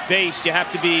assignment-based. You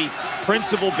have to be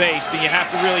principle-based, and you have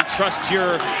to really trust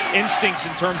your instincts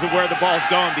in terms of where the ball's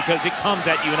going because it comes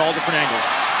at you in all different angles.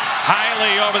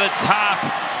 Highly over the top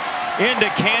into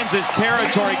Kansas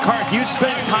territory. Clark, you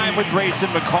spent time with Grayson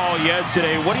McCall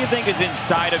yesterday. What do you think is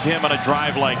inside of him on a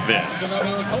drive like this?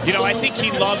 You know, I think he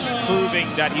loves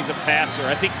proving that he's a passer.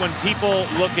 I think when people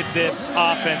look at this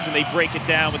offense and they break it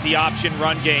down with the option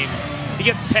run game, he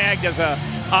gets tagged as a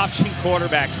option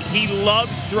quarterback. He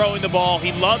loves throwing the ball.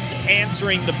 He loves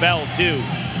answering the bell, too.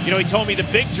 You know, he told me the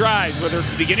big drives, whether it's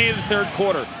the beginning of the third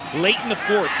quarter, late in the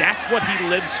fourth, that's what he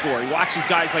lives for. He watches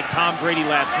guys like Tom Brady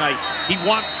last night. He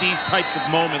wants these types of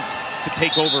moments to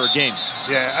take over a game.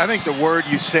 Yeah, I think the word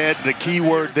you said, the key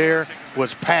word there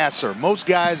was passer. Most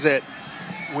guys that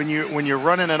when you're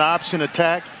running an option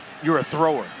attack, you're a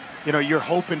thrower. You know, you're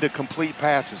hoping to complete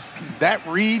passes. That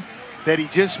read that he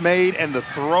just made and the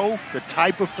throw, the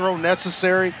type of throw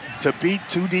necessary to beat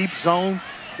two deep zone,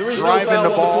 there is no foul on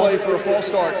the play for a false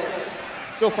start.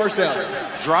 Go first down.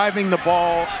 Driving the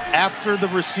ball after the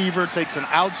receiver takes an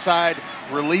outside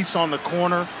release on the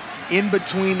corner, in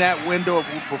between that window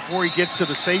before he gets to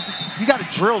the safety. You got to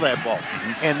drill that ball.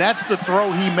 And that's the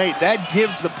throw he made. That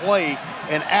gives the play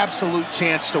an absolute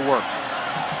chance to work.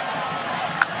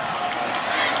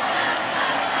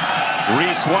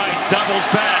 Reese White doubles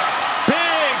back.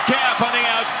 Big gap on the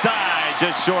outside,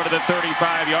 just short of the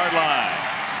 35-yard line.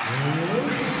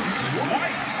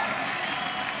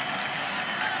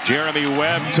 Jeremy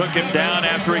Webb took him down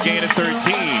after a gain of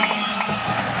 13.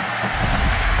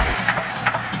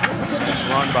 This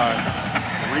run by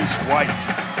Reese White.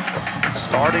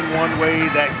 Starting one way,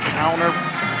 that counter,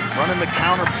 running the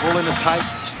counter, pulling the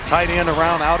tight end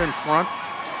around out in front.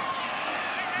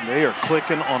 They are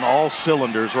clicking on all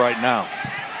cylinders right now.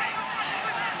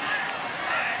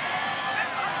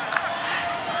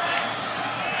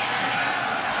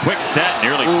 Quick set,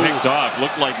 nearly picked off.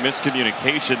 Looked like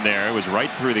miscommunication there. It was right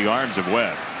through the arms of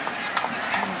Webb.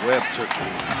 Webb took a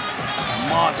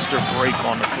monster break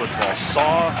on the football.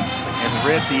 Saw and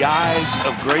read the eyes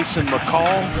of Grayson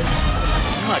McCall.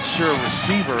 I'm not sure a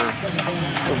receiver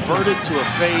converted to a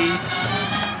fade.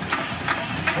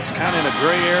 He's kind of in a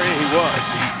gray area. He was.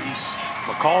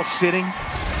 McCall sitting,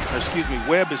 or excuse me,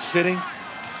 Webb is sitting,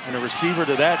 and a receiver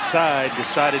to that side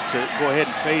decided to go ahead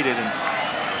and fade it, and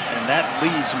that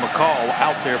leaves McCall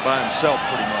out there by himself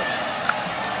pretty much.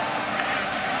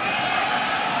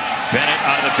 Bennett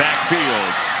out of the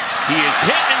backfield. He is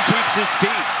hit and keeps his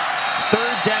feet.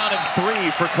 Third down and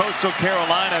 3 for Coastal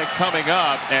Carolina coming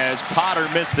up as Potter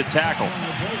missed the tackle.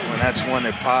 And that's one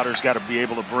that Potter's got to be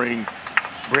able to bring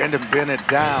Brandon Bennett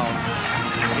down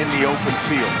in the open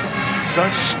field.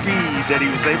 Such speed that he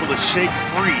was able to shake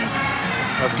free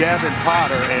of Gavin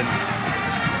Potter and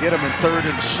get him in third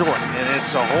and short. And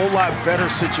it's a whole lot better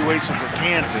situation for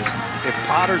Kansas if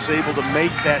Potter's able to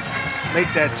make that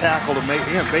tackle to make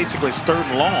him basically it's third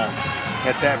and long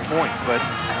at that point. But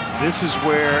this is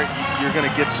where you're going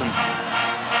to get some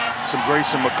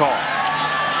Grayson McCall.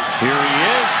 Here he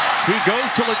is. He goes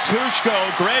to Latushko,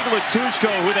 Greg Latushko,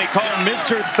 who they call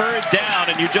Mr. Third Down,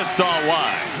 and you just saw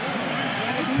why.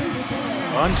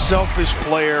 Unselfish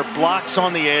player, blocks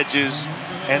on the edges,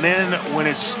 and then when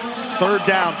it's third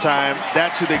down time,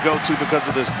 that's who they go to because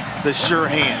of the sure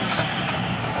hands.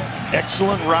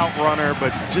 Excellent route runner,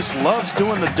 but just loves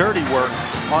doing the dirty work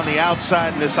on the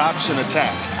outside in this option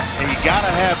attack. And you got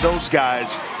to have those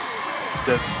guys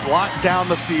that block down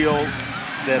the field,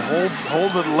 that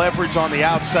hold the leverage on the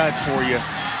outside for you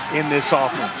in this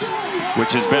offense.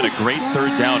 Which has been a great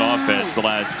third down offense the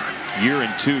last year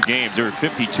and 2 games. They were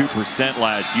 52%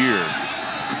 last year.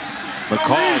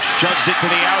 McCall shoves it to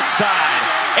the outside,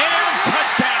 and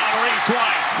touchdown, Reese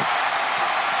White.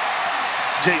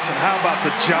 Jason, how about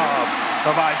the job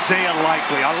of Isaiah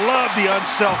Likely? I love the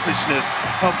unselfishness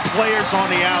of players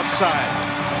on the outside.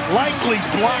 Likely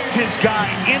blocked his guy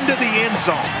into the end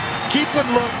zone. Keep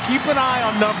an eye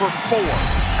on number 4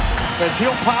 as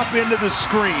he'll pop into the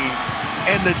screen,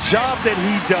 and the job that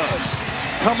he does,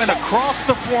 coming across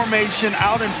the formation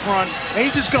out in front, and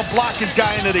he's just going to block his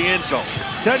guy into the end zone.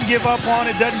 Doesn't give up on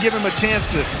it, doesn't give him a chance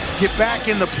to get back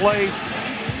in the play.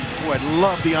 Boy, I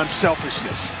love the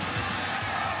unselfishness.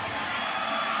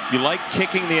 You like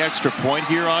kicking the extra point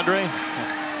here, Andre?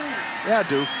 Yeah, I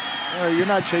do. You're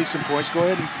not chasing points. Go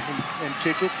ahead and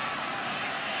kick it.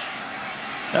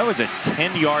 That was a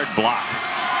 10-yard block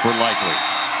for Likely.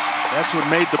 That's what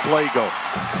made the play go.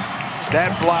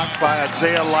 That block by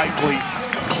Isaiah Likely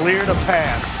cleared a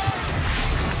path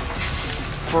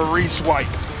for Reese White.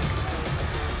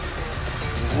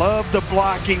 Love the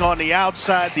blocking on the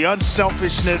outside, the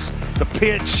unselfishness, the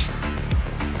pitch.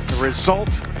 The result,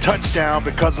 touchdown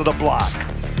because of the block.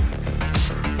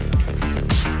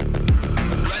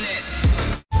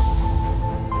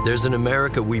 There's an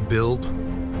America we build.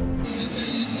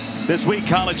 This week,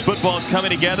 college football is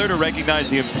coming together to recognize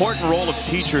the important role of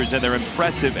teachers and their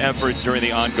impressive efforts during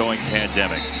the ongoing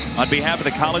pandemic. On behalf of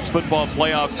the College Football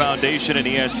Playoff Foundation and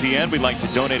ESPN, we'd like to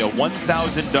donate a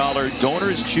 $1,000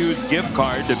 Donors Choose gift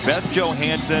card to Beth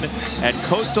Johansson at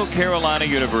Coastal Carolina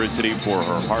University for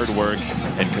her hard work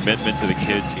and commitment to the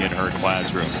kids in her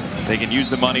classroom. They can use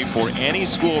the money for any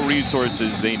school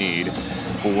resources they need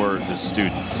for the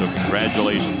students. So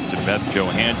congratulations to Beth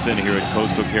Johansson here at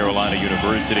Coastal Carolina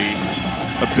University,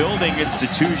 a building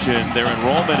institution. Their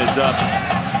enrollment is up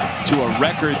to a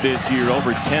record this year,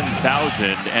 over 10,000.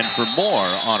 And for more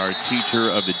on our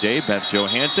teacher of the day, Beth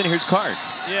Johansson, here's Card.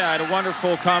 Yeah, I had a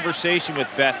wonderful conversation with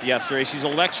Beth yesterday. She's a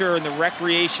lecturer in the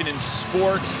Recreation and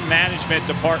Sports Management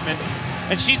Department,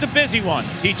 and she's a busy one,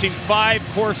 teaching 5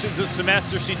 courses a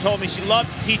semester. She told me she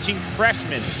loves teaching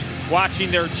freshmen,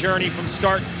 watching their journey from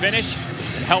start to finish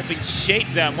and helping shape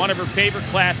them. One of her favorite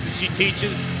classes she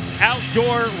teaches,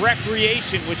 outdoor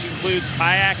recreation, which includes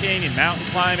kayaking and mountain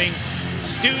climbing.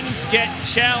 Students get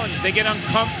challenged, they get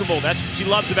uncomfortable. That's what she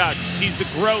loves about it. She sees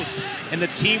the growth and the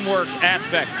teamwork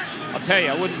aspect. I'll tell you,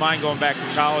 I wouldn't mind going back to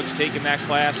college, taking that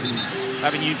class, and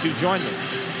having you two join me.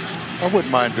 I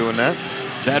wouldn't mind doing that.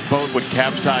 That boat would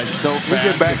capsize so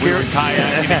fast if we were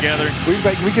kayaking together.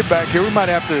 We get back here, we might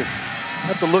have to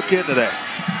look into that.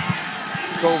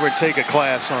 Go over and take a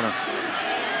class on a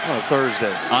Thursday.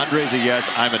 Andre's a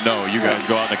yes, I'm a no. You guys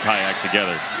go out in the kayak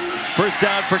together. First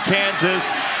down for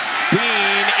Kansas.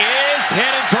 Bean is hit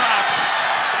and dropped.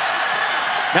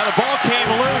 Now the ball came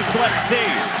loose. Let's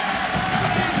see.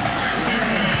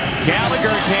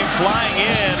 Gallagher came flying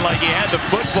in like he had the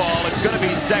football. It's going to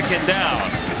be second down.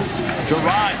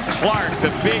 Gerard Clark,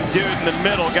 the big dude in the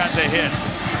middle, got the hit.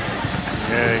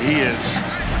 Yeah,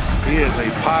 he is a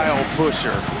pile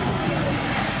pusher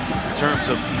in terms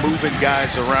of moving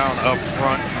guys around up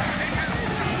front.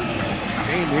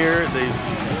 Came here, they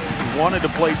wanted to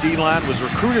play D-line, was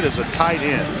recruited as a tight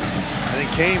end, and then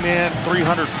came in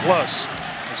 300 plus.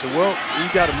 I said, well,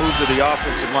 you got to move to the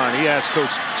offensive line. He asked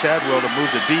Coach Chadwell to move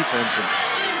the defense,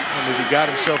 and if he got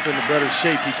himself into better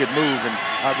shape, he could move, and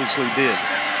obviously did.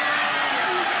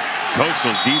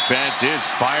 Coastal's defense is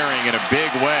firing in a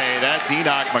big way. That's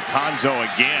Enoch Maconzo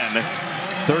again.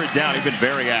 Third down, he's been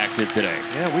very active today.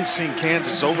 Yeah, we've seen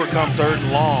Kansas overcome 3rd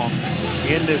and long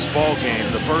in this ball game.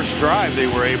 The first drive they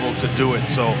were able to do it,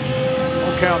 so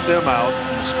don't count them out,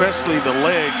 especially the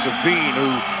legs of Bean,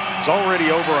 who is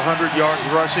already over 100 yards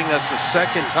rushing. That's the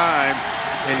 2nd time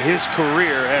in his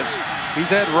career. He's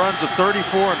had runs of 34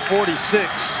 and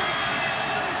 46.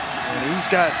 And he's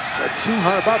got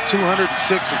about 206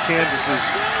 of Kansas's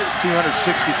 265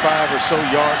 or so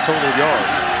total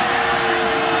yards.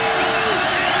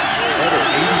 Better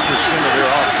 80% of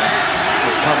their offense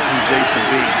has come through Jason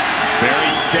Bean.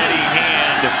 Very steady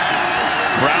hand.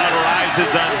 Crowd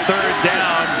rises on 3rd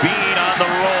down. Bean on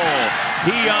the roll.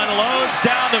 He unloads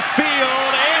down the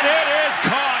field, and it is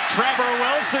caught. Trevor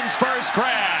Wilson's first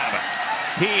grab.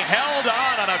 He held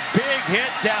on a big hit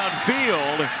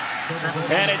downfield.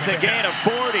 And it's a gain of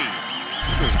 40.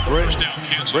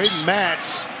 Braden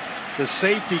Matz, the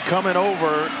safety, coming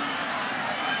over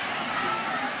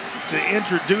to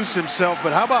introduce himself.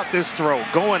 But how about this throw?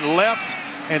 Going left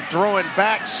and throwing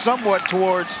back somewhat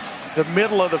towards the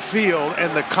middle of the field.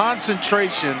 And the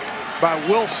concentration by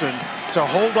Wilson to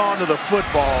hold on to the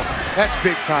football, that's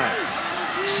big time.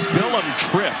 Spillum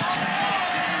tripped.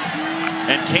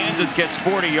 And Kansas gets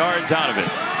 40 yards out of it.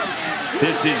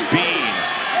 This is Bean.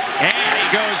 And he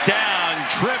goes down,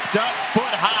 tripped up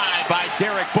foot high by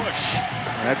Derek Bush.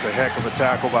 That's a heck of a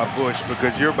tackle by Bush,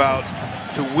 because you're about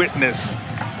to witness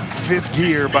 5th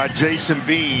gear by Jason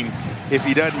Bean if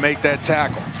he doesn't make that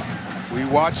tackle. We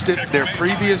watched it their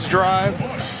previous drive,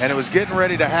 and it was getting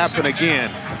ready to happen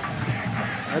again.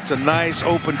 That's a nice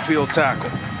open field tackle.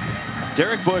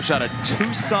 Derek Bush out of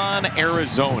Tucson,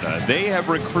 Arizona. They have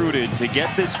recruited to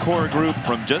get this core group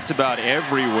from just about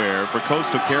everywhere for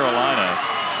Coastal Carolina.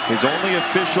 His only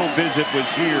official visit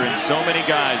was here, and so many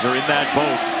guys are in that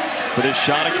boat for this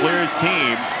Chanticleers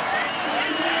team.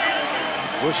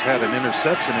 Bush had an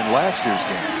interception in last year's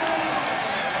game.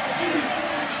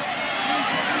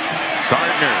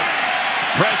 Gardner.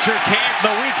 Pressure camp,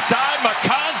 the weak side.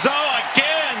 McConzo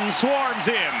again swarms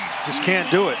him. Just can't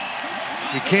do it.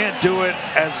 You can't do it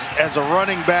as a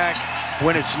running back.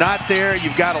 When it's not there,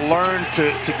 you've got to learn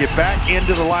to get back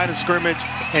into the line of scrimmage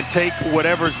and take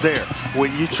whatever's there.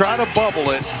 When you try to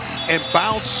bubble it and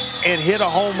bounce and hit a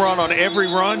home run on every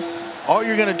run, all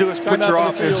you're going to do is put your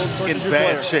offense in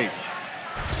bad shape.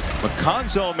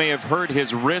 McConzo may have hurt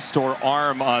his wrist or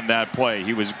arm on that play.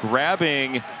 He was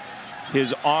grabbing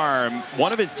his arm.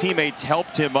 One of his teammates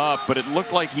helped him up, but it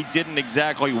looked like he didn't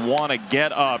exactly want to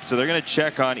get up. So they're going to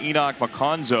check on Enoch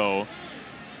McConzo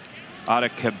out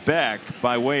of Quebec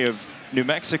by way of New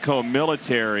Mexico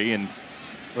Military. And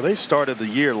well, they started the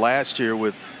year last year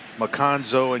with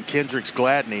McConzo and Kendricks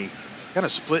Gladney kind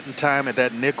of splitting time at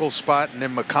that nickel spot, and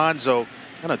then McConzo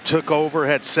kind of took over,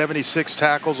 had 76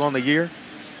 tackles on the year.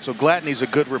 So Gladney's a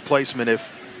good replacement if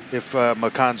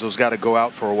McConzo's got to go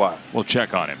out for a while. We'll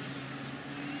check on him.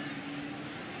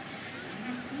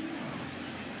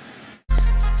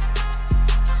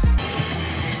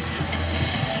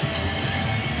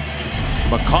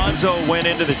 McConzo went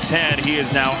into the tent. He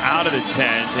is now out of the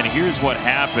tent. And here's what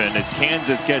happened as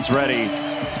Kansas gets ready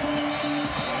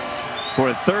for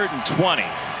a 3rd and 20.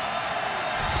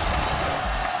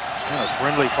 Kind of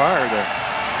friendly fire there.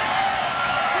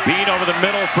 Bean over the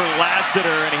middle for Lassiter,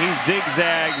 and he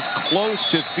zigzags close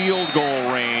to field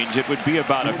goal range. It would be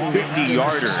about a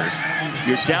 50-yarder.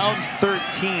 You're down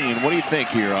 13. What do you think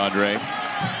here, Andre?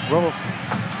 Well,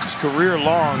 his career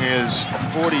long is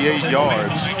 48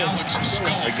 yards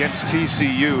against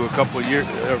TCU a couple of years,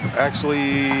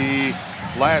 actually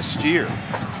last year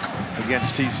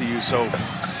against TCU. So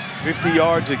 50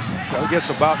 yards, I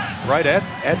guess about right at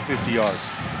 50 yards.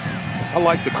 I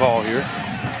like the call here.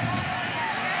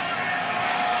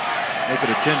 Make it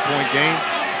a 10-point game.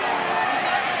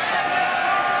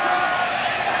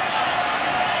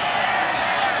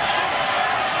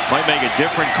 Might make a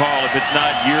different call if it's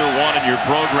not year one in your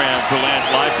program for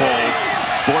Lance Leipold.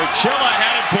 Borchilla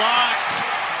had it blocked.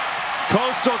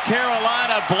 Coastal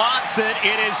Carolina blocks it.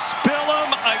 It is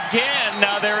Spillum again.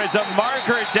 Now there is a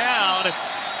marker down.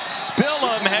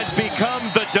 Spillum has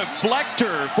become the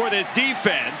deflector for this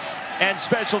defense and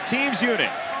special teams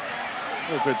unit.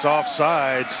 If it's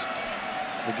offsides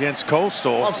against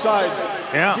Coastal. Offside.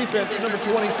 Yeah. Defense number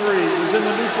 23 was in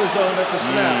the neutral zone at the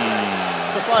snap.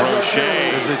 It's a 5-yard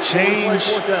penalty. There's a change.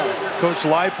 Coach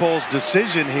Leipold's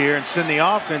decision here and send the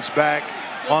offense back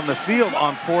on the field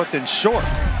on 4th and short.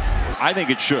 I think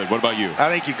it should. What about you?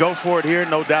 I think you go for it here,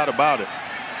 no doubt about it.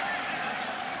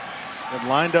 It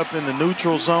lined up in the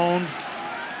neutral zone,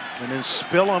 and then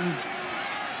Spillum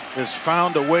has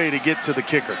found a way to get to the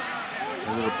kicker.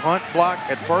 There was a punt block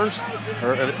at first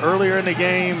or earlier in the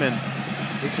game, and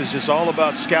this is just all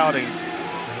about scouting.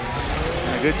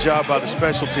 And a good job by the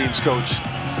special teams coach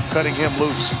cutting him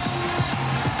loose.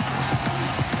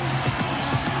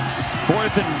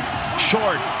 4th and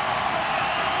short.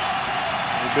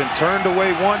 They've been turned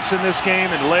away once in this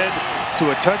game and led to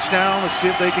a touchdown. Let's see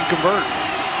if they can convert.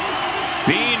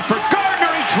 Bean for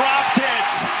Gardner. He dropped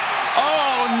it.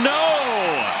 Oh no.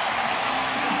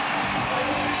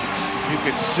 You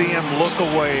could see him look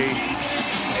away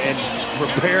and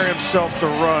prepare himself to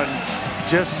run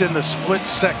just in the split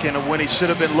second of when he should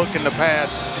have been looking to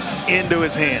pass into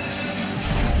his hands.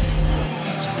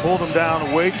 Just pulled him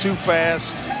down way too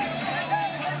fast,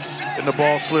 and the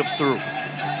ball slips through.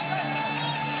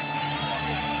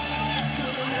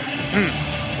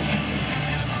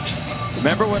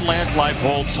 Remember when Lance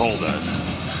Leipold told us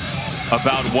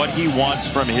about what he wants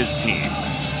from his team?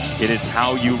 It is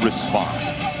how you respond.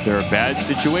 There are bad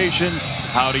situations.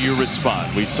 How do you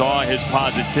respond? We saw his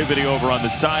positivity over on the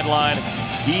sideline.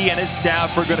 He and his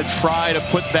staff are going to try to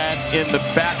put that in the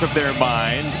back of their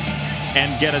minds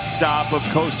and get a stop of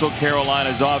Coastal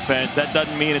Carolina's offense. That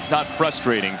doesn't mean it's not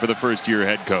frustrating for the first-year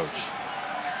head coach.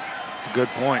 Good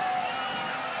point.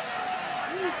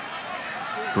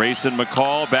 Grayson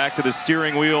McCall back to the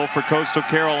steering wheel for Coastal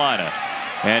Carolina.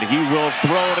 And he will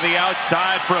throw to the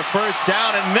outside for a first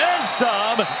down and then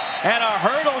some. And a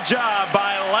hurdle job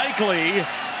by Likely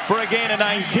for a gain of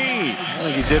 19. I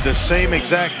think he did the same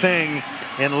exact thing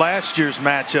in last year's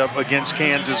matchup against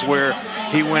Kansas where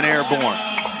he went airborne.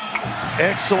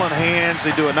 Excellent hands.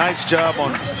 They do a nice job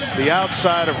on the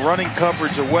outside of running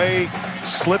coverage away,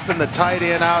 slipping the tight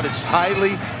end out. It's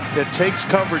Hiley that takes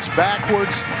coverage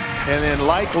backwards, and then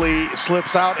Likely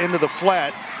slips out into the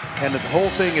flat. And the whole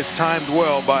thing is timed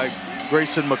well by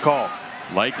Grayson McCall.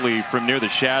 Likely from near the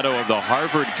shadow of the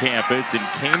Harvard campus in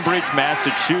Cambridge,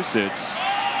 Massachusetts.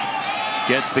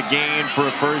 Gets the gain for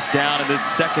a first down, and this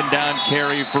second down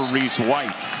carry for Reese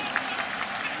White.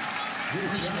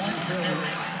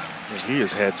 He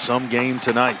has had some game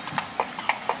tonight.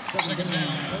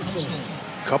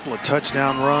 A couple of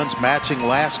touchdown runs, matching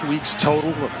last week's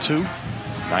total of 2.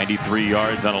 93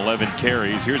 yards on 11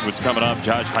 carries. Here's what's coming up.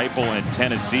 Josh Heupel and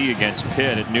Tennessee against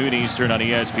Pitt at noon Eastern on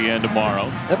ESPN tomorrow.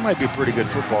 That might be a pretty good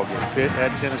football game. Pitt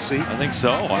at Tennessee. I think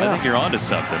so. Yeah. I think you're onto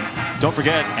something. Don't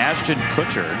forget Ashton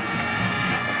Kutcher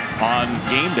on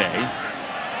game day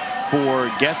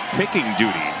for guest picking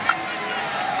duties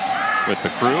with the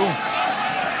crew.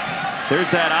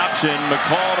 There's that option.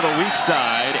 McCall to the weak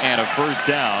side and a first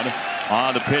down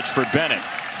on the pitch for Bennett.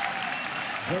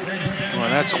 Well,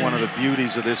 that's one of the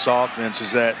beauties of this offense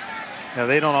is that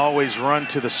they don't always run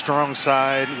to the strong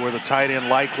side where the tight end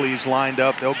likely is lined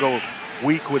up. They'll go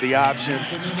weak with the option.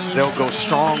 They'll go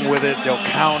strong with it. They'll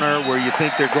counter where you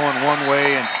think they're going one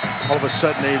way, and all of a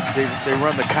sudden they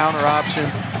run the counter option.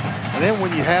 And then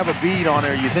when you have a bead on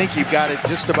there, you think you've got it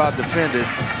just about defended.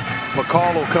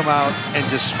 McCall will come out and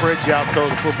just spread you out, throw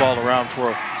the football around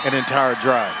for an entire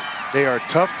drive. They are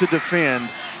tough to defend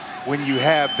when you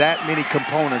have that many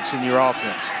components in your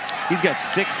offense. He's got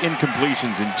 6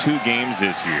 incompletions in 2 games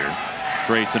this year,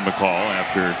 Grayson McCall,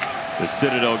 after the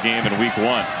Citadel game in week 1.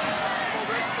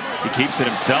 He keeps it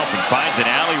himself and finds an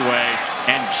alleyway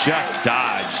and just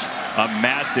dodged a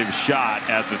massive shot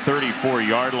at the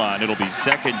 34-yard line. It'll be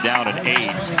second down and 8.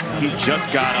 He just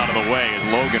got out of the way as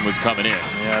Logan was coming in.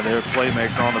 Yeah, their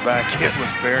playmaker on the back end was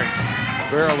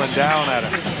barreling down at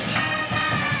him.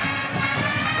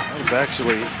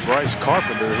 Actually Bryce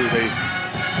Carpenter, who they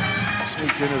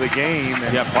sneaked into the game.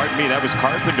 And yeah, pardon me, that was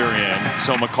Carpenter in.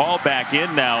 So McCall back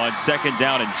in now on second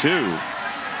down and 2.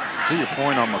 To your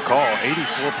point on McCall,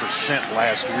 84%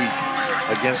 last week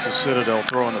against the Citadel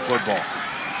throwing the football.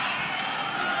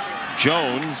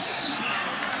 Jones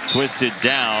Twisted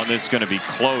down. It's going to be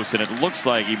close, and it looks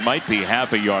like he might be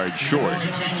half a yard short.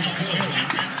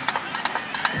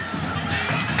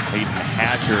 Hayden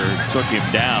Hatcher took him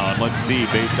down. Let's see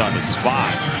based on the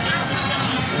spot.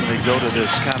 They go to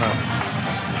this kind of.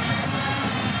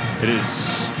 It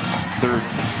is third.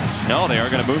 No, they are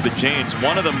going to move the chains.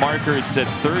 One of the markers said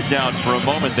third down. For a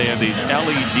moment, they have these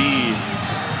LED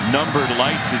numbered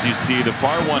lights, as you see. The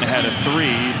far one had a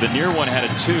 3. The near one had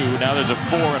a 2. Now there's a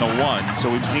 4 and a 1.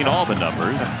 So we've seen all the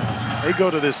numbers. They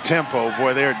go to this tempo.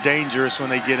 Boy, they're dangerous when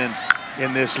they get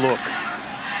in this look.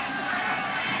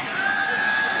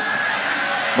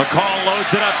 McCall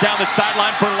loads it up down the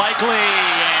sideline for Likely,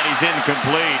 and he's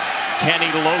incomplete.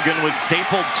 Kenny Logan was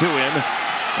stapled to him,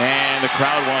 and the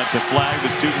crowd wants a flag.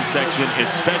 The student section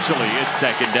especially. It's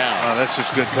second down. That's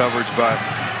just good coverage by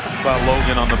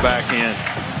Logan on the back end.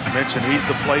 I mentioned he's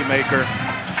the playmaker,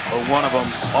 or one of them,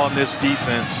 on this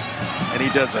defense, and he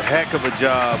does a heck of a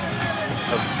job.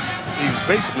 He was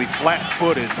basically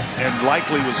flat-footed, and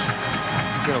Likely was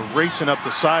racing up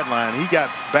the sideline. He got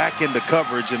back into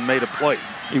coverage and made a play.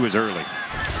 He was early.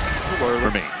 A little early.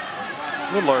 For me.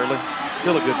 A little early.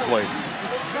 Still a good play.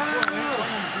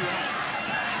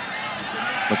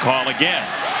 McCall again.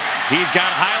 He's got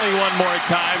Hiley one more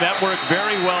time. That worked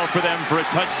very well for them for a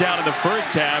touchdown in the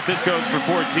first half. This goes for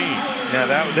 14.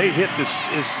 Yeah, they hit this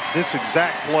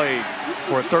exact play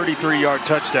for a 33-yard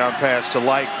touchdown pass to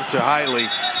Hiley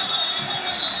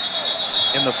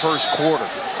in the first quarter.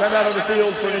 Time out of the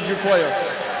field for an injured player.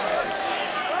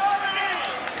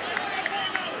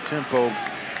 Tempo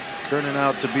turning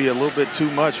out to be a little bit too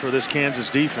much for this Kansas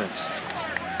defense.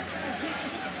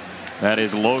 That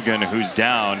is Logan, who's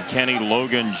down. Kenny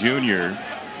Logan Jr.,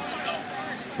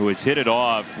 who has hit it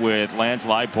off with Lance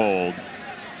Leipold.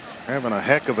 Having a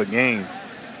heck of a game.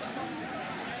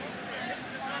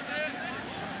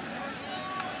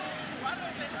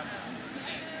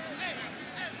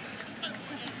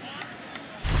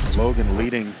 Logan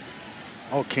leading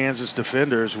all Kansas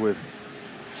defenders with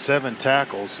 7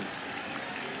 tackles.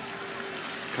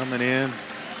 Coming in,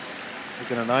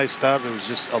 making a nice stop. There was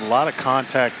just a lot of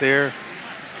contact there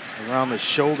around the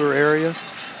shoulder area.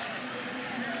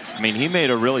 I mean, he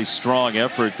made a really strong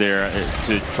effort there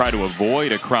to try to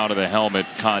avoid a crown of the helmet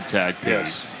contact piece.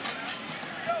 Yes.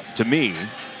 To me.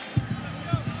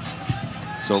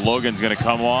 So Logan's going to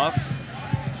come off.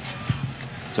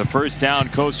 It's a first down,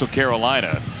 Coastal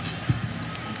Carolina.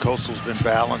 Coastal's been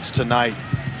balanced tonight.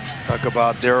 Talk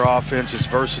about their offense, its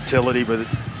versatility, but it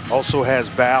also has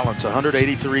balance.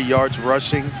 183 yards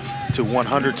rushing to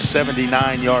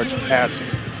 179 yards passing.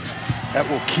 That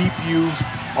will keep you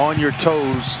on your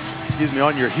toes,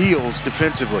 on your heels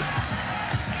defensively.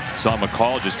 Saw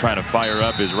McCall just trying to fire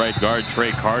up his right guard,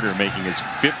 Trey Carter, making his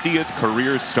 50th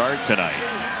career start tonight.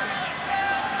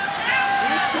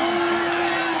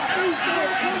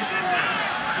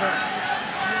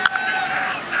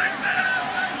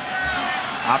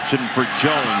 Option for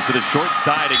Jones to the short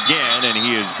side again, and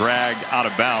he is dragged out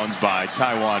of bounds by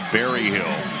Taiwan Berryhill.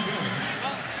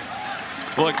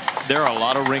 Look, there are a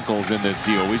lot of wrinkles in this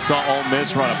deal. We saw Ole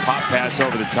Miss run a pop pass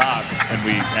over the top, and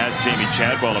we asked Jamie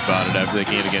Chadwell about it after the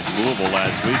game against Louisville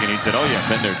last week, and he said, oh yeah,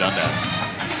 been there, done that.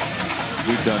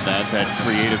 We've done that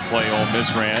creative play Ole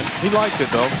Miss ran. He liked it,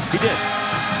 though. He did.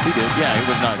 He did, yeah. He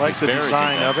was not liked the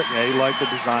design of it. Yeah, he liked the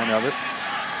design of it.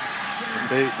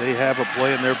 They have a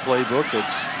play in their playbook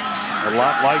that's a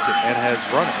lot like it and has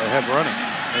run it. They have running,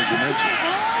 as you mentioned.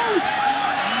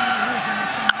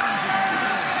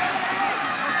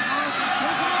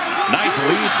 Nice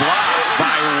lead block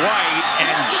by White,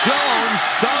 and Jones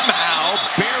somehow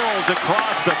barrels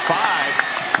across the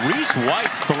 5. Reese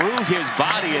White threw his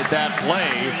body at that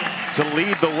play to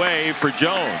lead the way for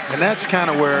Jones. And that's kind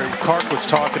of where Clark was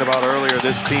talking about earlier,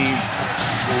 this team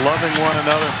loving one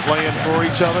another, playing for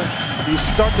each other. You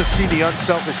start to see the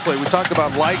unselfish play. We talked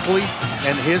about Likely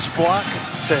and his block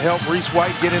to help Reese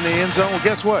White get in the end zone. Well,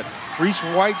 guess what? Reese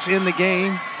White's in the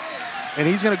game, and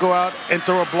he's going to go out and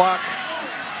throw a block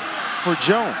for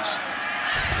Jones.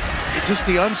 It's just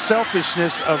the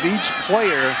unselfishness of each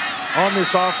player on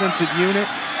this offensive unit.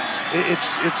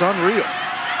 It's unreal.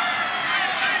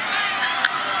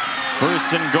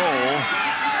 First and goal.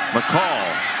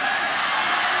 McCall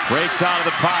breaks out of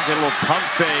the pocket, a little pump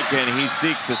fake, and he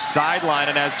seeks the sideline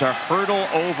and has to hurdle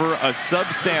over a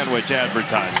sub-sandwich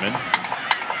advertisement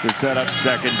to set up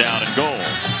second down and goal.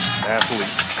 Athlete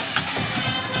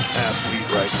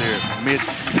right there,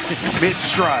 mid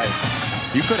stride.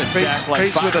 You could have stacked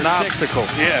like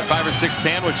five or six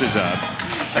sandwiches up,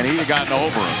 and he'd have gotten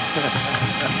over him.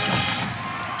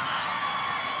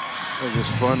 It's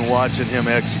just fun watching him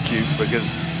execute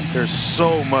because there's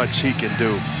so much he can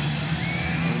do.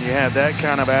 When you have that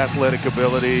kind of athletic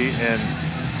ability, and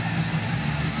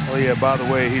oh yeah, by the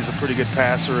way, he's a pretty good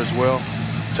passer as well.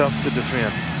 Tough to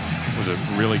defend. Was a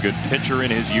really good pitcher in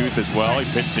his youth as well.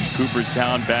 He pitched in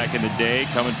Cooperstown back in the day,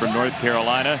 coming from North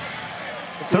Carolina.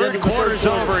 Third quarter's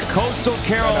over. Coastal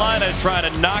Carolina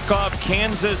trying to knock off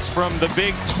Kansas from the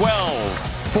Big 12.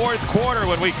 Fourth quarter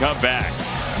when we come back.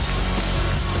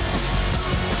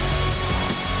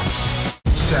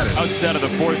 Outset of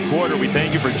the fourth quarter, we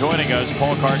thank you for joining us.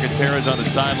 Paul Carcaterra is on the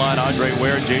sideline, Andre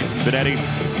Ware, Jason Benetti,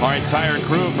 our entire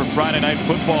crew for Friday Night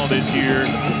Football this year.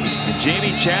 And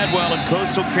Jamie Chadwell in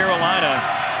Coastal Carolina,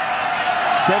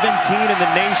 17 in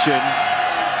the nation.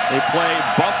 They play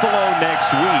Buffalo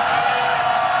next week.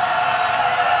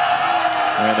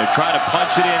 And they're trying to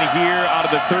punch it in here out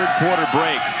of the third quarter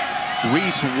break.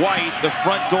 Reese White, the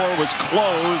front door was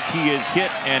closed. He is hit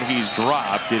and he's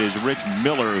dropped. It is Rich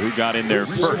Miller who got in there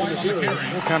first.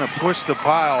 We'll kind of push the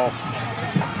pile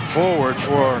forward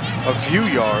for a few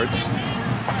yards.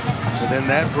 And then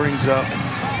that brings up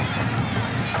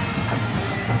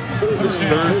this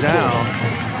third down.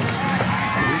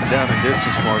 Down in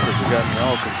distance markers have gotten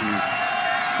all confused.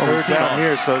 Third down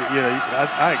here, so you know,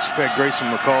 I expect Grayson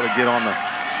McCall to get on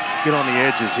the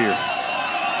edges here.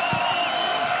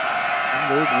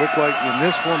 It look like in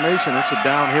this formation, it's a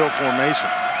downhill formation.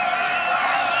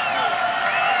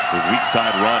 The weak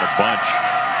side run a bunch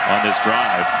on this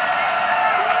drive.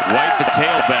 White the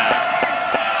tailback.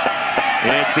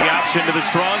 It's the option to the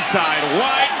strong side.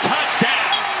 White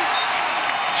touchdown.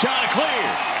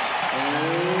 Chanticleers.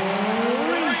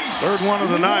 Third one of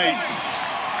the night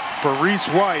for Reese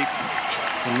White.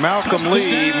 And Malcolm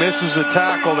Lee misses a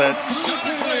tackle that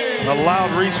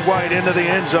allowed Reese White into the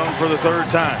end zone for the third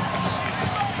time.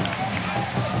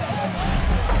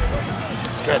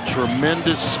 Got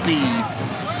tremendous speed,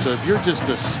 so if you're just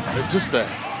a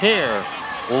hair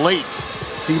late,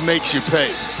 he makes you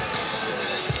pay.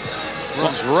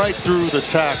 Runs right through the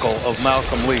tackle of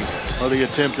Malcolm Lee, or the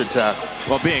attempted tackle.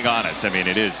 Well, being honest, I mean,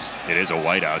 it is a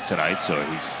whiteout tonight, so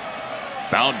he's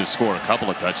bound to score a couple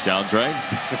of touchdowns, right?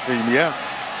 Yeah.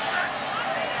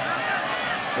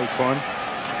 No pun.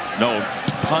 No,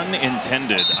 pun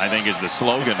intended, I think, is the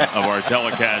slogan of our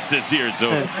telecast this year. So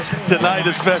tonight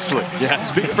especially. Yeah,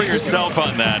 speak for yourself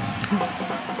on that.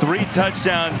 3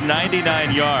 touchdowns,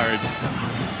 99 yards.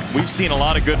 We've seen a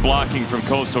lot of good blocking from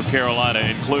Coastal Carolina,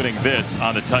 including this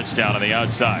on the touchdown on the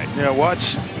outside. Yeah,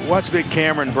 watch big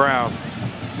Cameron Brown,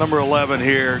 number 11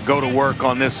 here, go to work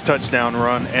on this touchdown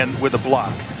run and with a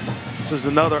block. This is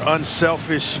another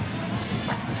unselfish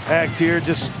act here.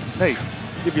 Just, hey,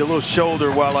 give you a little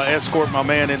shoulder while I escort my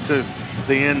man into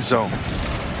the end zone.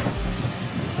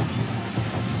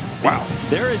 Wow.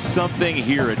 There is something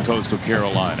here at Coastal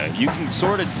Carolina. You can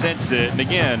sort of sense it. And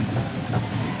again,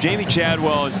 Jamie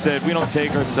Chadwell has said we don't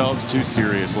take ourselves too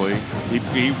seriously.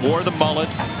 He wore the mullet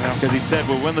because he said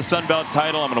we'll win the Sun Belt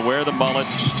title. I'm going to wear the mullet.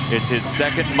 It's his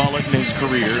second mullet in his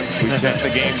career. We checked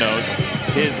the game notes.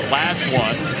 His last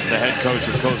one, the head coach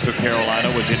of Coastal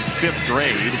Carolina, was in 5th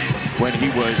grade when he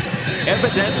was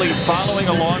evidently following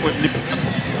along with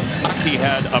he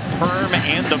had a perm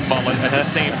and a mullet at the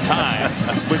same time,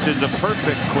 which is a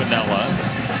perfect quinella.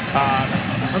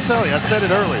 I'm telling you, I said it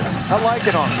earlier. I like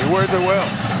it on him. He wears it well.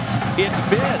 It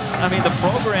fits. I mean, the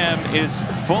program is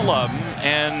full of them,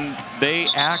 and they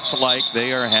act like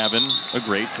they are having a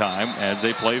great time as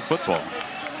they play football.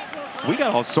 We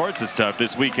got all sorts of stuff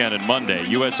this weekend and Monday.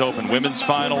 U.S. Open women's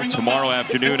final tomorrow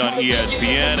afternoon on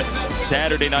ESPN.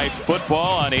 Saturday night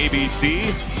football on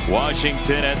ABC.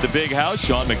 Washington at the Big House.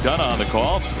 Sean McDonough on the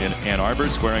call in Ann Arbor,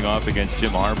 squaring off against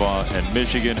Jim Harbaugh and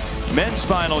Michigan. Men's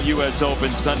final U.S. Open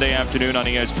Sunday afternoon on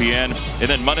ESPN. And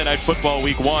then Monday Night Football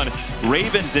Week 1.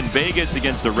 Ravens in Vegas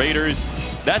against the Raiders.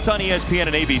 That's on ESPN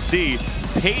and ABC.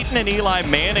 Peyton and Eli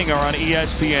Manning are on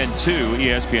ESPN2.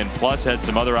 ESPN Plus has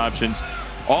some other options.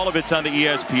 All of it's on the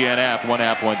ESPN app. One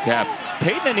app, one tap.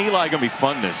 Peyton and Eli are going to be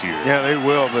fun this year. Yeah, they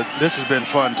will, but this has been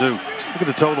fun too. Look at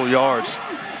the total yards.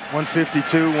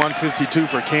 152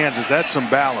 for Kansas. That's some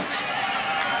balance.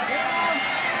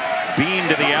 Bean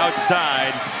to the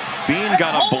outside. Bean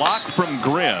got a block from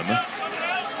Grimm.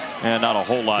 And not a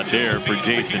whole lot there for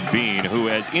Jason Bean, who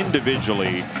has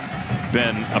individually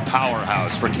been a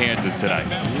powerhouse for Kansas tonight.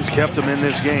 He's kept them in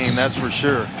this game, that's for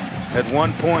sure. At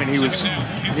one point, he was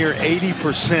near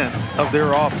 80% of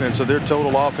their offense, of their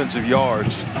total offensive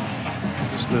yards.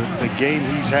 Just the game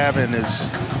he's having is,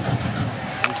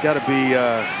 it's got to be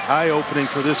eye-opening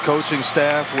for this coaching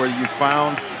staff, where you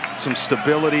found some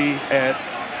stability at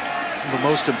the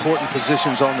most important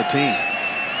positions on the team,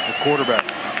 the quarterback.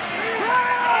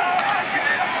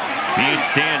 Bean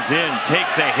stands in,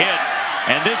 takes a hit,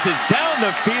 and this is down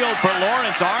the field for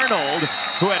Lawrence Arnold,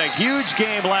 who had a huge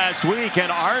game last week,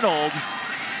 and Arnold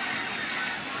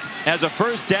has a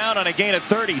first down on a gain of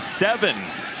 37.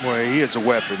 Boy, he is a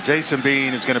weapon. Jason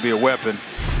Bean is going to be a weapon.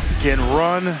 Can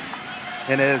run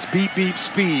and has beep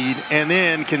speed, and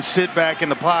then can sit back in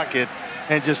the pocket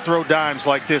and just throw dimes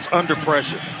like this under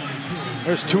pressure.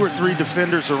 There's 2 or 3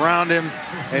 defenders around him,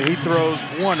 and he throws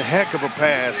one heck of a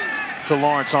pass to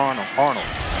Lawrence Arnold.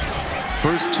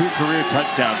 First 2 career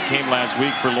touchdowns came last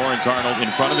week for Lawrence Arnold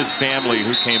in front of his family,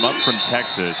 who came up from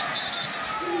Texas.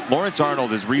 Lawrence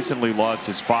Arnold has recently lost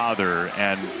his father,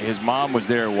 and his mom was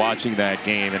there watching that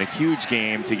game, and a huge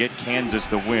game to get Kansas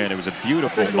the win. It was a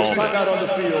beautiful moment.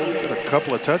 A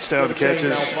couple of touchdown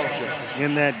catches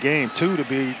in that game, 2 to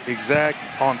be exact,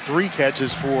 on 3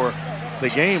 catches for the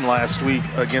game last week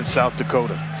against South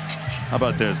Dakota. How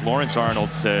about this? Lawrence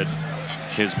Arnold said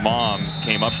his mom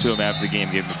came up to him after the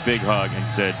game, gave him a big hug, and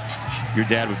said, "Your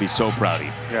dad would be so proud of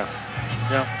you." Yeah.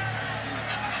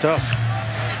 Tough.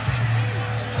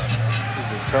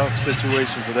 It's a tough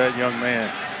situation for that young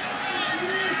man.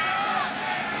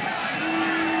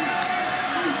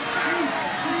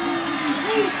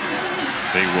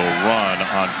 They will run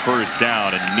on first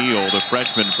down, and Neal, the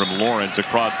freshman from Lawrence,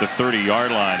 across the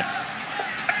 30-yard line.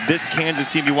 This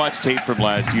Kansas team, you watch tape from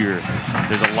last year,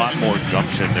 there's a lot more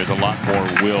gumption. There's a lot more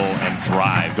will and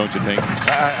drive, don't you think?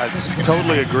 I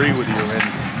totally agree with you.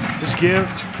 And just give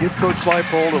Coach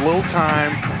Leipold a little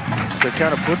time to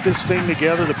kind of put this thing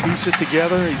together, to piece it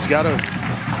together. He's got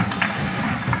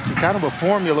kind of a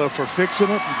formula for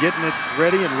fixing it and getting it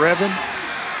ready and revving.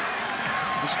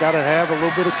 Just got to have a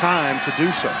little bit of time to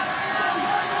do so.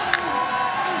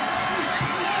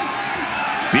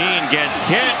 Bean gets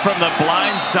hit from the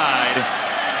blind side,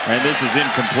 and this is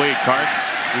incomplete. Clark.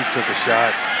 He took a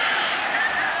shot.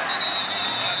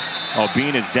 Oh,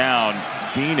 Bean is down.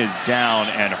 Bean is down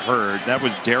and hurt. That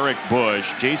was Derek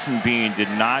Bush. Jason Bean did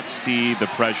not see the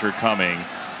pressure coming,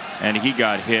 and he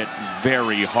got hit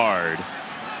very hard.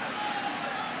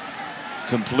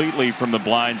 Completely from the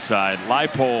blind side.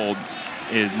 Leipold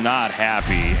is not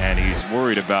happy, and he's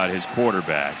worried about his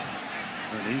quarterback.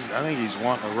 I think he's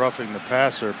wanting a roughing the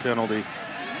passer penalty.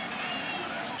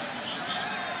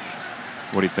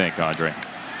 What do you think, Andre?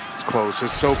 It's close.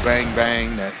 It's so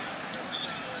bang that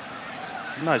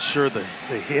I'm not sure the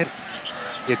hit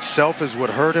itself is what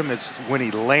hurt him. It's when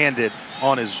he landed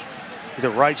on his either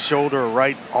right shoulder or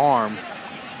right arm.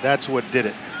 That's what did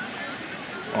it.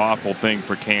 Awful thing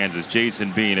for Kansas.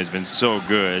 Jason Bean has been so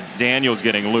good. Daniel's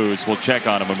getting loose. We'll check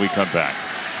on him when we come back.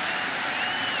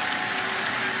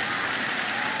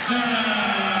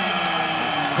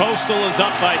 Coastal is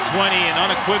up by 20, and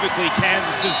unequivocally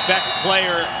Kansas's best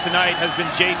player tonight has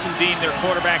been Jason Bean, their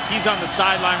quarterback. He's on the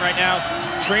sideline right now.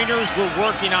 Trainers were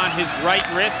working on his right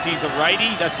wrist. He's a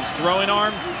righty, that's his throwing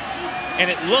arm.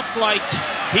 And it looked like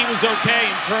he was okay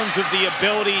in terms of the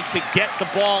ability to get the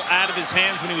ball out of his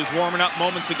hands when he was warming up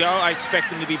moments ago. I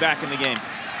expect him to be back in the game.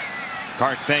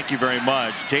 Clark, thank you very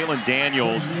much. Jalen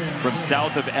Daniels from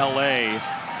south of LA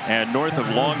and north of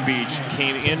Long Beach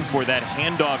came in for that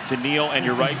handoff to Neal, and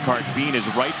you're right, Clark, Bean is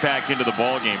right back into the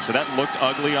ball game. So that looked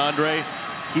ugly, Andre.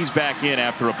 He's back in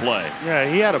after a play. Yeah,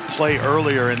 he had a play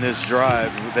earlier in this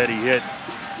drive that he hit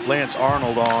Lance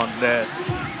Arnold on that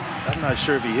I'm not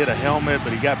sure if he hit a helmet,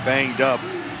 but he got banged up.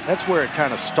 That's where it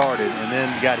kind of started, and then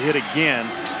got hit again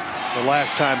the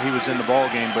last time he was in the ball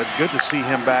game. But good to see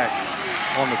him back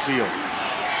on the field.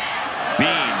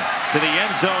 Bean to the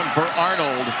end zone for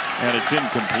Arnold, and it's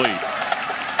incomplete.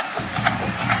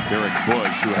 Derek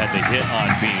Bush, who had the hit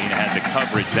on Bean, had the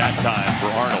coverage that time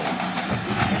for Arnold.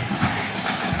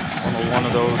 One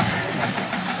of those.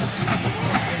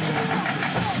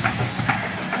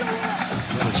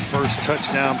 Got his first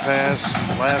touchdown pass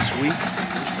last week.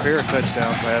 Pair of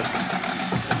touchdown passes.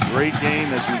 Great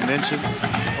game, as we mentioned,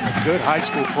 from a good high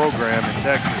school program in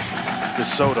Texas.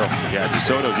 DeSoto. Yeah,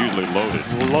 DeSoto's usually loaded.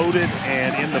 Loaded,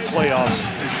 and in the playoffs,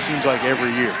 it seems like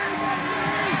every year.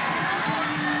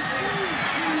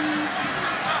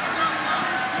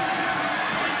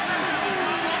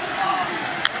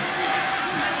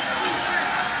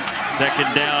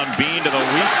 Second down, Bean to the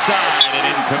weak side and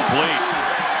incomplete.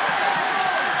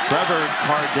 Trevor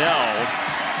Cardell,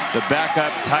 the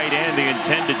backup tight end, the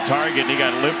intended target, and he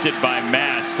got lifted by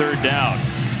Matz. Third down.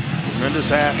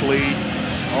 Tremendous athlete.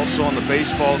 Also on the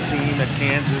baseball team at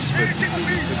Kansas, but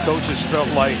the coaches felt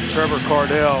like Trevor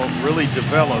Cardell really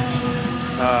developed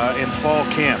in fall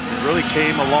camp. Really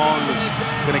came along, was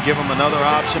going to give him another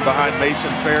option behind Mason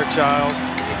Fairchild.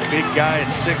 Big guy at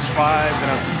 6'5",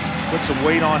 going to put some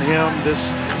weight on him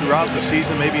throughout the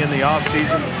season, maybe in the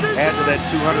offseason, add to that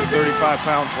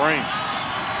 235-pound frame.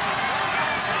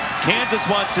 Kansas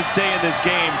wants to stay in this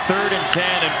game. 3rd and 10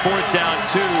 and 4th down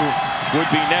 2 would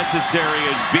be necessary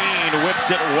as Bean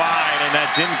whips it wide, and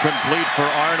that's incomplete for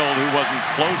Arnold, who wasn't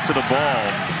close to the ball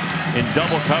in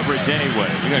double coverage anyway.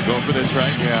 You gotta go for this,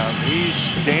 right? Yeah, he's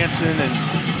dancing and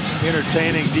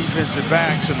entertaining defensive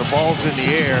backs, and the ball's in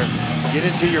the air. Get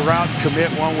into your route and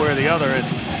commit one way or the other. And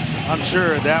I'm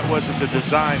sure that wasn't the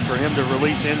design for him to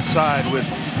release inside with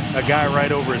a guy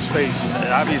right over his face.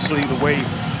 And obviously, the way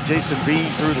Jason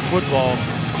Bean threw the football,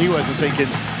 he wasn't thinking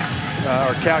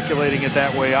or calculating it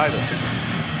that way either.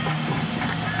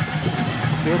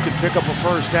 Still can pick up a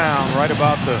first down right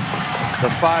about the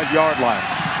 5-yard line.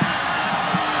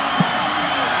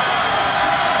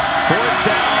 4th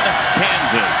down,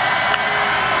 Kansas.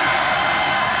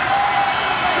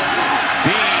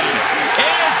 Bean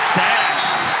is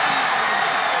sacked.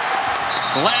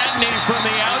 Gladney from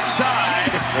the outside.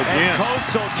 Again. And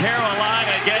Coastal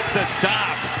Carolina gets the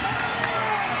stop.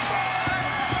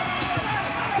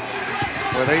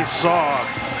 Where they saw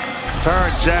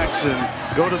Tyron Jackson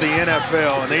go to the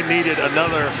NFL, and they needed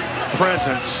another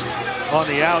presence on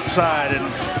the outside,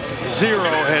 and Zero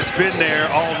has been there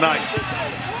all night.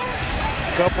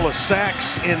 A couple of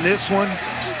sacks in this one.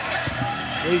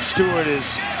 Ray Stewart is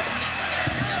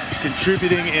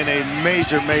contributing in a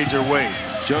major, major way.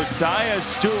 Josiah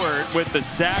Stewart with the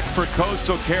sack for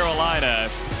Coastal Carolina.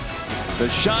 The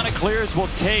Chanticleers will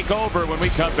take over when we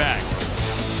come back.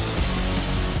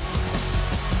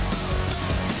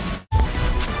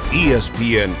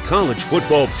 ESPN College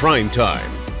Football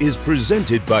Primetime is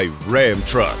presented by Ram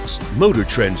Trucks, Motor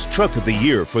Trend's Truck of the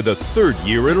Year for the 3rd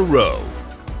year in a row.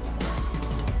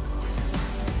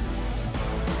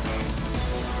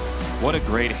 What a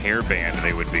great hairband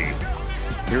they would be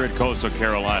here at Coastal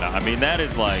Carolina. I mean, that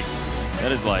is like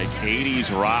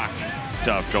 80s rock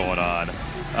stuff going on.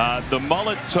 The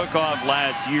mullet took off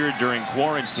last year during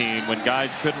quarantine when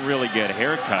guys couldn't really get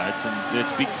haircuts, and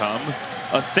it's become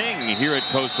a thing here at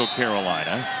Coastal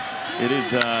Carolina. It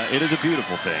is a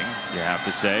beautiful thing, you have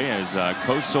to say, as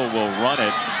Coastal will run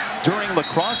it. During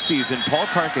lacrosse season, Paul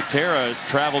Carcaterra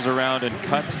travels around and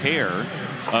cuts hair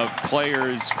of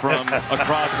players from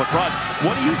across lacrosse.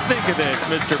 What do you think of this,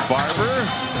 Mr. Barber?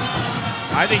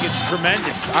 I think it's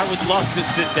tremendous. I would love to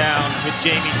sit down with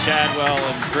Jamie Chadwell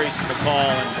and Grayson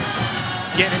McCall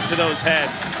and get into those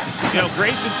heads. You know,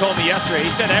 Grayson told me yesterday, he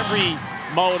said every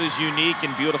mullet is unique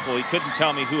and beautiful. He couldn't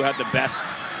tell me who had the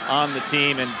best on the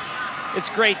team, and it's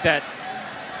great that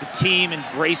the team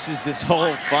embraces this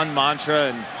whole fun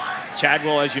mantra, and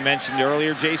Chadwell, as you mentioned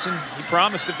earlier, Jason, he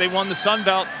promised if they won the Sun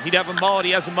Belt, he'd have a mullet.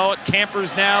 He has a mullet.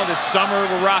 Campers now, this summer,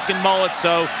 we're rocking mullets.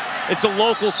 So it's a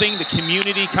local thing. The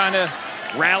community kind of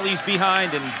rallies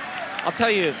behind. And I'll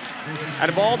tell you, out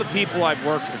of all the people I've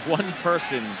worked with, one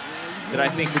person that I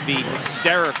think would be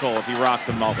hysterical if he rocked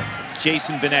a mullet.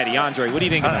 Jason Benetti. Andre, what do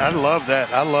you think about I love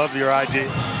that. I love your idea.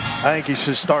 I think he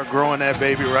should start growing that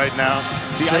baby right now.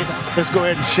 See, let's go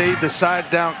ahead and shave the sides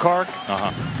down, Kark,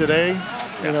 today.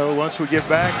 You know, once we get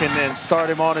back, and then start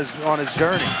him on his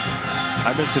journey.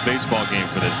 I missed a baseball game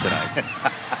for this tonight.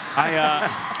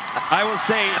 I will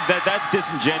say that that's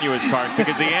disingenuous, Kark,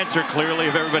 because the answer clearly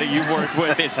of everybody you've worked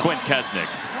with is Quint Kesnick.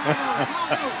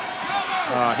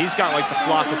 He's got like the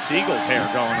flock of seagulls hair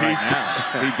going right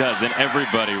now. He does, and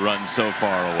everybody runs so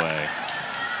far away.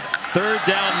 Third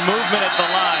down movement at the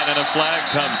line, and a flag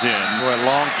comes in. Boy, a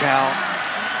long count.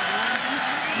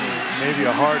 Maybe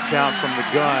a hard count from the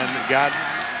gun.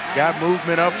 Got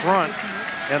movement up front,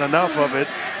 and enough of it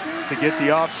to get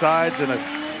the offsides and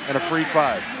a free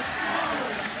 5.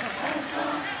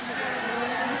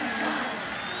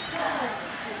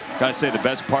 Gotta say, the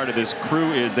best part of this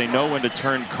crew is they know when to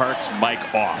turn Kark's mic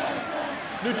off.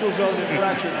 Neutral zone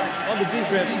infraction on the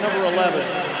defense, number 11.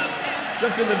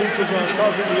 Jumped in the neutral zone,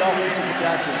 causing the offensive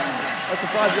infraction. That's a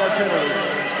 5-yard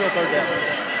penalty. Still third down.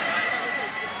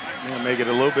 Yeah, make it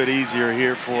a little bit easier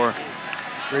here for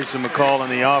Grayson McCall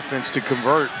and the offense to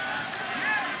convert.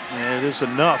 Yeah, it is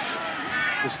enough.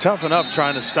 It's tough enough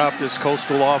trying to stop this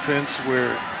Coastal offense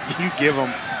where you give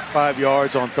them 5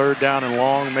 yards on third down and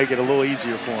long, make it a little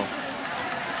easier for them.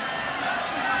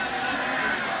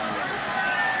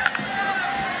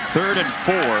 Third and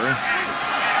 4.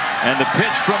 And the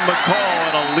pitch from McCall,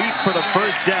 and a leap for the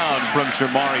first down from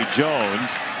Shamari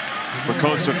Jones for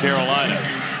Coastal Carolina.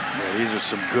 Yeah, these are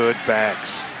some good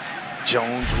backs.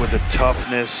 Jones with the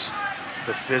toughness,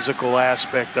 the physical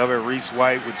aspect of it. Reese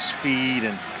White with speed,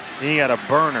 and he got a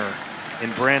burner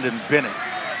in Brandon Bennett,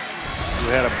 who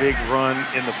had a big run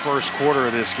in the first quarter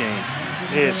of this game.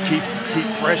 Is keep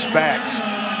fresh backs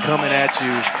coming at you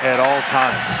at all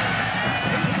times.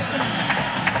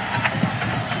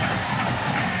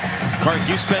 Kark,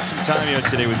 you spent some time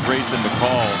yesterday with Grayson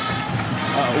McCall.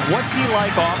 What's he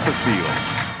like off the field?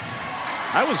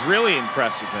 I was really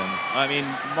impressed with him. I mean,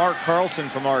 Mark Carlson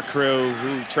from our crew,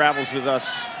 who travels with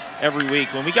us every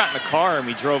week, when we got in the car and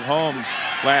we drove home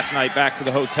last night back to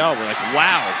the hotel, we're like,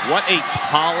 wow, what a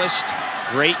polished,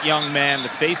 great young man, the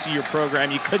face of your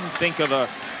program. You couldn't think of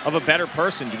a better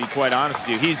person, to be quite honest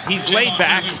with you. He's laid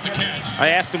back. I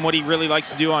asked him what he really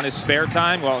likes to do on his spare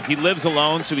time. Well, he lives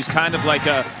alone, so he's kind of like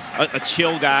a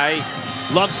chill guy.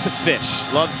 Loves to fish,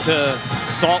 loves to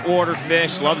saltwater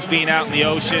fish, loves being out in the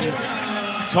ocean.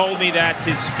 Told me that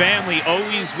his family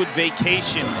always would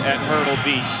vacation at Myrtle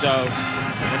Beach. So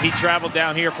when he traveled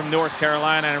down here from North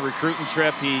Carolina on a recruiting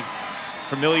trip, he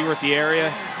familiar with the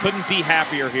area, couldn't be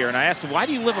happier here. And I asked him, why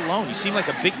do you live alone? You seem like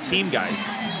a big team guy.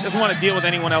 He doesn't want to deal with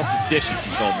anyone else's dishes,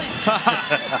 he told me.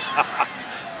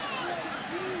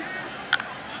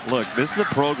 Look, this is a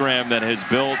program that has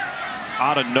built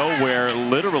out of nowhere,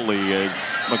 literally, as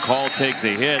McCall takes a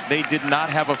hit. They did not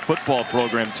have a football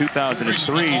program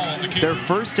 2003. Their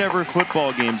first ever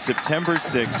football game, September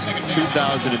 6th,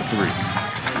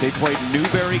 2003. They played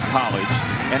Newberry College,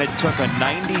 and it took a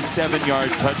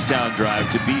 97-yard touchdown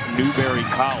drive to beat Newberry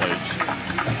College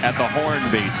at the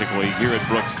Horn, basically, here at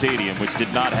Brooks Stadium, which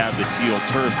did not have the teal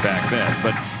turf back then.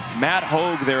 But Matt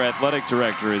Hogue, their athletic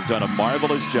director, has done a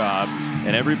marvelous job,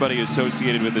 and everybody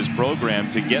associated with this program,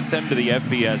 to get them to the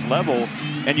FBS level.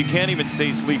 And you can't even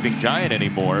say sleeping giant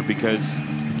anymore, because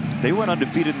they went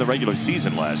undefeated in the regular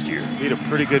season last year. Beat a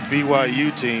pretty good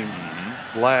BYU team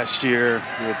last year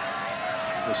with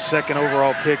the second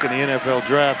overall pick in the NFL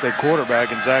draft at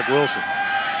quarterback, and Zach Wilson.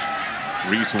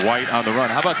 Reese White on the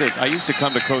run. How about this? I used to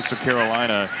come to Coastal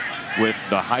Carolina with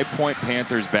the High Point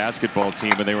Panthers basketball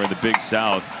team when they were in the Big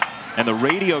South. And the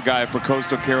radio guy for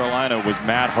Coastal Carolina was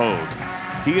Matt Hogue.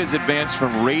 He has advanced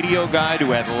from radio guy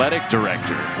to athletic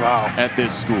director at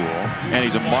this school. And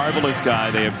he's a marvelous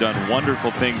guy. They have done wonderful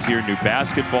things here. New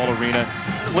basketball arena.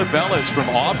 Cliff Ellis from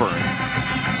Auburn,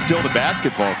 still the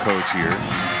basketball coach here.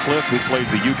 Cliff, who plays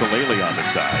the ukulele on the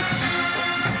side.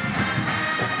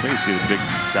 There you see the Big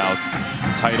South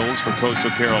titles for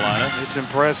Coastal Carolina. It's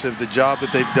impressive, the job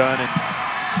that they've done in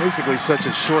basically such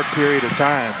a short period of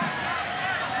time.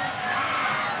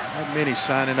 Not many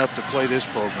signing up to play this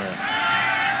program.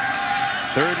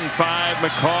 3rd and 5,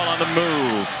 McCall on the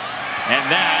move. And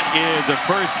that is a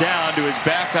first down to his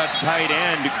backup tight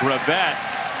end, Gravett.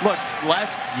 Look,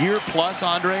 last year plus,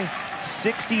 Andre,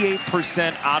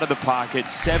 68% out of the pocket,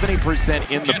 70%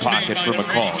 in the pocket for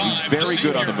McCall. He's very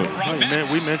good on the move.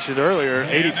 We mentioned earlier,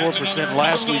 84%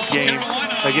 last week's game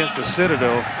against the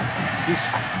Citadel. He's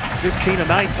 15 of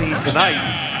 19 tonight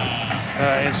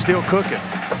and still cooking.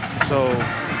 So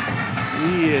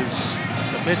he is,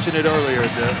 I mentioned it earlier,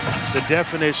 the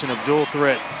definition of dual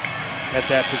threat at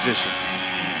that position.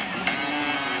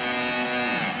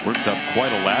 Worked up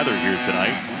quite a lather here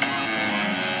tonight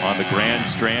on the Grand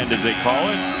Strand, as they call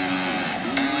it.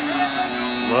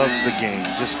 Loves the game,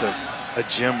 just a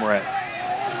gym rat.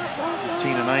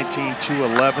 15 of 19,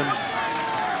 211. And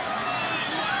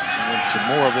then some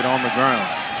more of it on the ground.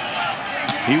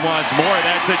 He wants more.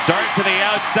 That's a dart to the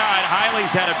outside.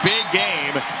 Hiley's had a big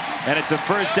game, and it's a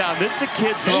first down. This is a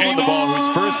kid throwing the ball whose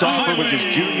first offer was his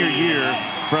junior year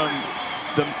from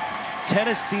the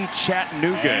Tennessee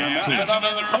Chattanooga team.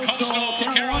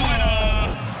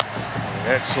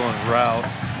 Excellent route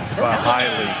by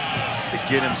Hiley to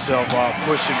get himself off,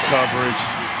 pushing coverage.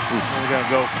 We're going to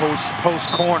go post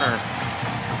corner.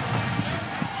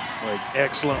 Like,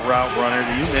 excellent route runner.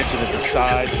 You mentioned it, the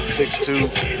size,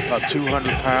 6'2", about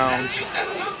 200 pounds.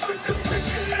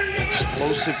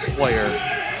 Explosive player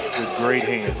with great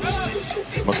hands.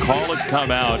 McCall has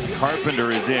come out. Carpenter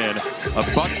is in. A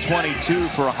 $122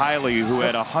 for Hiley, who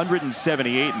had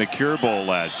 178 in the Cure Bowl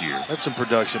last year. That's some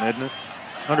production, isn't it?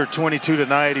 122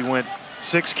 tonight. He went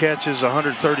 6 catches,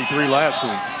 133 last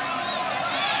week.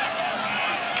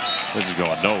 This is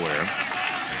going nowhere.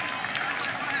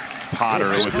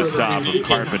 Potter with the stop of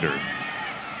Carpenter.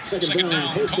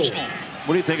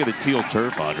 What do you think of the teal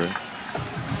turf, Andre?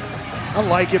 I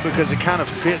like it because it kind of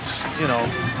fits, you know,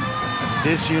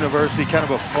 this university, kind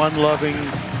of a fun-loving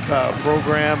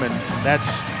program, and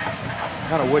that's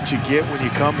kind of what you get when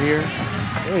you come here.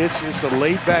 It's a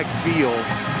laid-back feel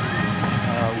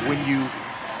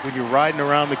when you're riding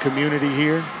around the community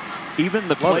here. Even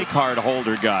the play card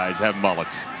holder guys have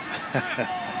mullets.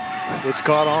 It's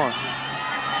caught on.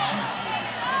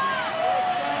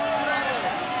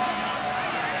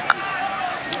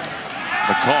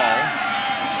 McCall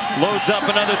loads up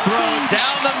another throw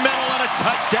down the middle and a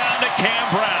touchdown to Cam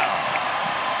Brown.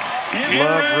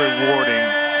 Love rewarding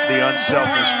the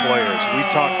unselfish players. We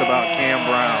talked about Cam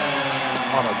Brown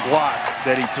on a block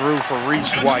that he threw for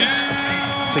Reese White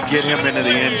to get him into the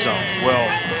end zone. Well,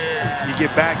 you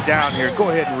get back down here,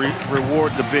 go ahead and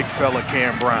reward the big fella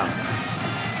Cam Brown.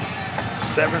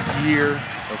 7th year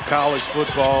of college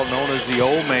football, known as the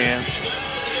old man.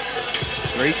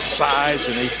 Great size,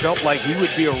 and they felt like he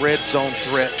would be a red zone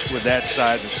threat with that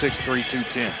size at 6'3",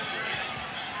 210.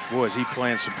 Boy, is he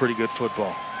playing some pretty good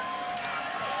football.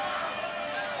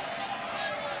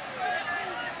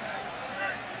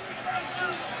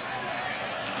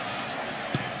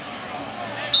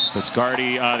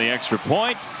 Biscardi on the extra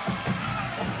point.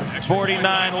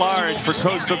 49 large for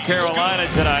Coastal Carolina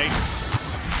tonight.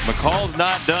 McCall's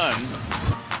not done.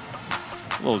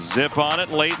 A little zip on it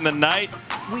late in the night.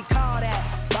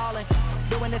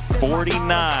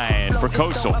 49 for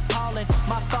Coastal.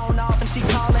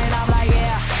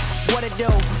 What it do?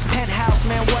 Penthouse,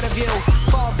 man, what a view.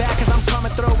 Fall back as I'm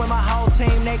coming through with my whole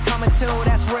team. They coming too,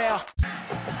 that's real.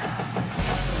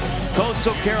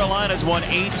 Coastal Carolina's won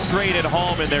 8 straight at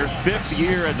home in their 5th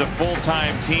year as a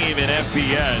full-time team in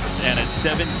FBS, and it's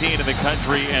 17 in the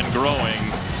country and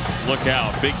growing. Look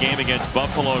out, big game against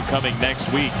Buffalo coming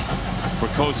next week for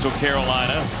Coastal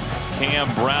Carolina.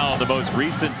 Cam Brown, the most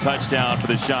recent touchdown for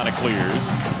the Chanticleers,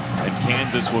 and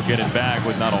Kansas will get it back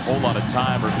with not a whole lot of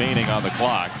time remaining on the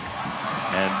clock.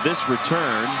 And this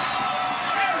return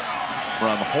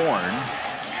from Horn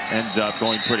ends up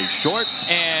going pretty short.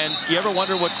 And you ever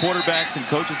wonder what quarterbacks and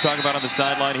coaches talk about on the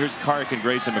sideline? Here's Kark and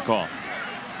Grayson McCall.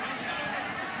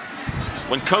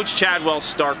 When Coach Chadwell's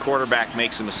star quarterback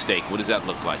makes a mistake, what does that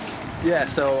look like? Yeah,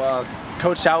 so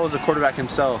Coach Chadwell's a quarterback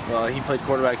himself. He played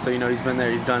quarterback, so you know he's been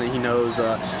there, he's done it, he knows.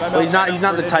 Well, he's not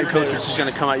the type coach that's just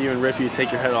going to come at you and rip you,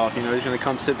 take your head off. You know, he's going to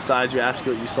come sit beside you, ask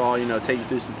you what you saw, you know, take you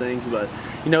through some things. But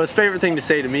you know, his favorite thing to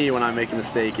say to me when I make a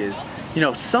mistake is, you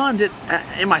know, son,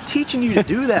 am I teaching you to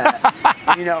do that?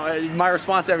 You know, my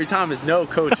response every time is, no,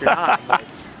 coach, you're not. But,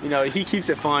 you know, he keeps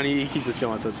it fun, he keeps us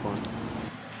going, so it's fun.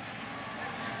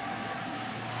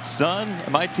 Son,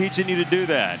 am I teaching you to do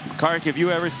that? Kark, if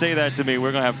you ever say that to me,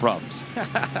 we're going to have problems.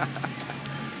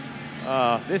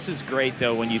 This is great,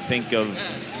 though, when you think of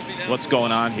what's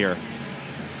going on here.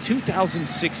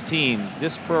 2016,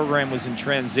 this program was in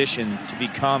transition to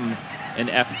become an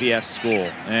FBS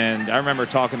school. And I remember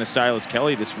talking to Silas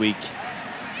Kelly this week.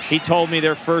 He told me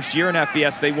their first year in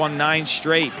FBS, they won 9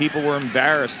 straight. People were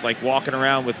embarrassed, like walking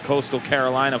around with Coastal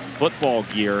Carolina football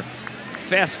gear.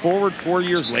 Fast forward 4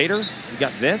 years later, you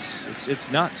got this.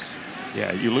 It's nuts.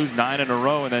 Yeah, you lose 9 in a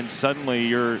row, and then suddenly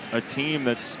you're a team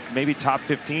that's maybe top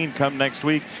 15 come next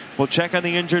week. We'll check on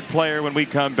the injured player when we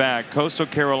come back. Coastal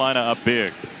Carolina up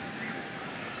big.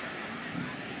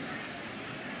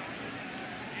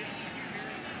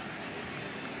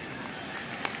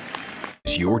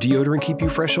 Does your deodorant keep you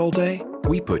fresh all day?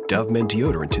 We put Dove Men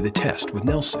deodorant to the test with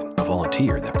Nelson, a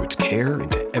volunteer that puts care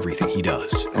into everything he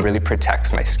does. It really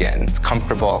protects my skin. It's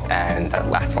comfortable and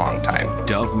lasts a long time.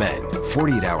 Dove Men,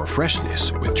 48-hour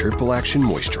freshness with triple action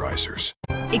moisturizers.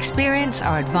 Experience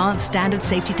our advanced standard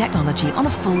safety technology on a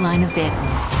full line of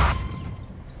vehicles.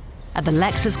 At the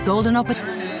Lexus Golden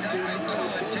Opportunity.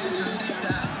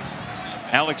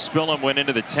 Alex Spillum went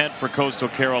into the tent for Coastal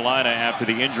Carolina after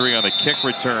the injury on the kick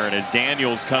return as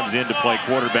Daniels comes in to play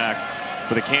quarterback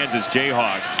for the Kansas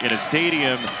Jayhawks in a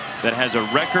stadium that has a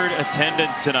record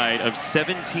attendance tonight of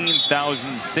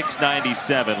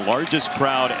 17,697, largest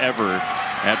crowd ever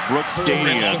at Brooks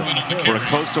Stadium for a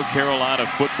Coastal Carolina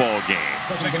football game.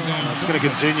 It's going to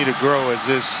continue to grow as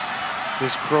this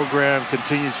program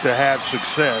continues to have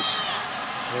success.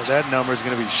 Well, that number is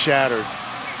going to be shattered.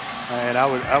 And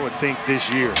I would think this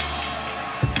year.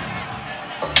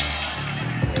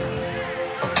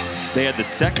 They had the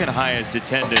second highest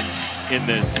attendance in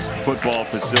this football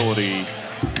facility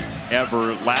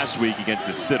ever last week against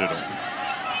the Citadel.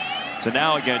 So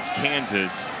now against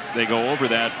Kansas, they go over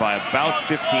that by about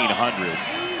 1,500.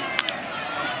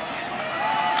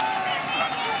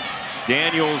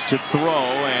 Daniels to throw,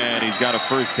 and he's got a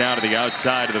first down to the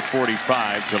outside of the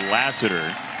 45 to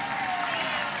Lassiter.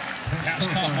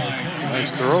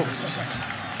 Nice throw.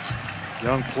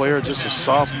 Young player, just a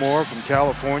sophomore from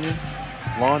California,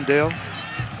 Lawndale.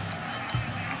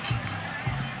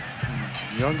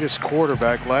 Youngest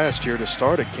quarterback last year to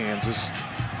start at Kansas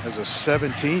as a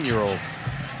 17-year-old.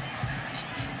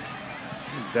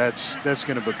 That's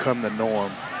going to become the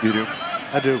norm. You do?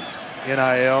 I do.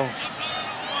 NIL.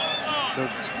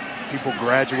 People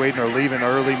graduating or leaving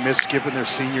early, skipping their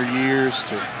senior years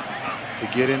to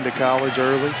get into college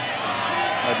early.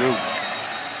 I do.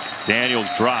 Daniels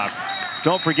dropped.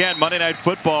 Don't forget, Monday Night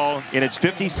Football in its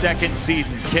 52nd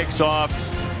season kicks off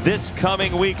this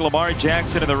coming week. Lamar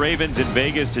Jackson and the Ravens in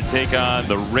Vegas to take on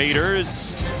the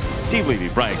Raiders. Steve Levy,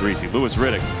 Brian Greasy, Louis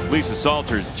Riddick, Lisa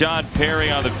Salters, John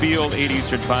Perry on the field, 8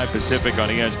 Eastern, 5 Pacific on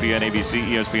ESPN, ABC,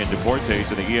 ESPN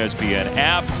Deportes, and the ESPN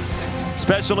app.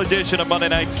 Special edition of Monday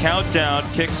Night Countdown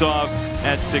kicks off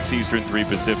at 6 Eastern, 3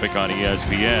 Pacific on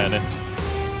ESPN.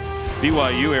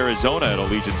 BYU Arizona at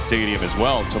Allegiant Stadium as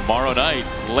well tomorrow night,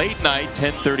 late night,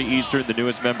 10:30 Eastern, the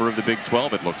newest member of the Big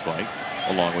 12 it looks like,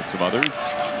 along with some others.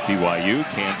 BYU,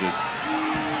 Kansas,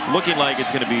 looking like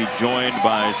it's going to be joined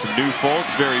by some new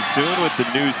folks very soon with the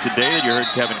news today that you heard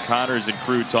Kevin Connors and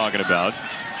crew talking about.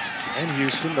 And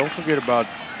Houston, don't forget about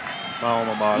my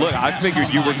alma mater. Look, I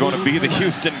figured you were going to be the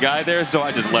Houston guy there, so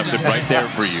I just left it right there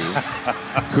for you.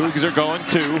 Cougs are going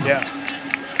too. Yeah,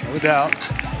 no doubt.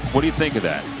 What do you think of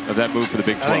that move for the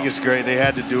Big 12? I think it's great. They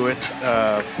had to do it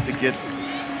to get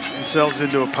themselves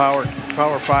into a Power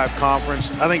 5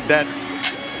 conference. I think that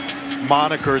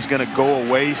moniker is going to go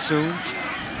away soon.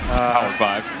 Power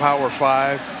 5. Power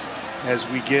 5, as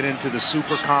we get into the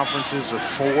super conferences of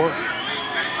 4,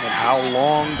 and how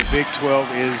long the Big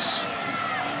 12 is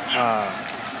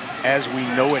as we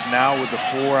know it now with the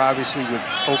 4, obviously with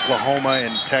Oklahoma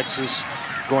and Texas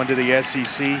going to the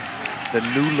SEC. The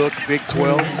new look Big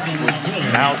 12 with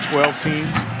now 12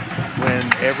 teams, when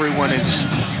everyone is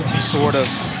sort of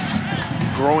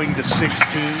growing to 16.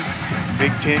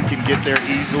 Big 10 can get there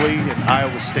easily, and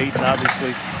Iowa State's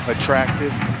obviously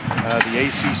attractive. The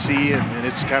ACC, and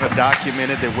it's kind of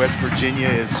documented that West Virginia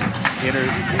is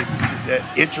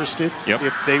interested. Yep.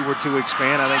 If they were to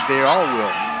expand. I think they all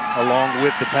will, along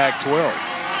with the Pac-12.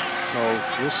 So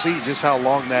we'll see just how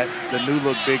long the new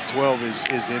look Big 12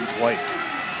 is in play.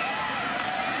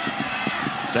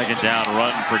 Second down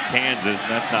run for Kansas,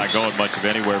 and that's not going much of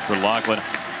anywhere for Laughlin.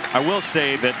 I will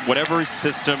say that whatever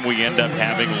system we end up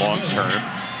having long term,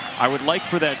 I would like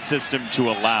for that system to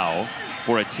allow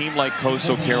for a team like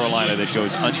Coastal Carolina that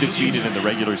goes undefeated in the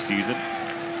regular season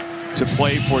to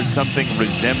play for something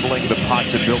resembling the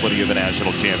possibility of a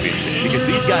national championship. Because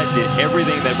these guys did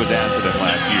everything that was asked of them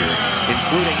last year,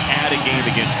 including add a game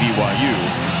against BYU,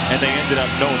 and they ended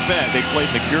up, no offense, they played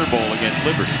in the Cure Bowl against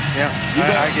Liberty. Yeah,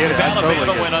 I get it. If Alabama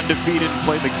totally went undefeated and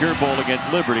played the Cure Bowl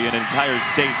against Liberty, an entire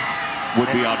state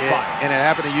would be on fire. And it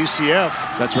happened to UCF.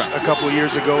 That's right. A couple of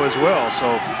years ago as well.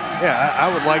 So, yeah, I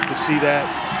would like to see that.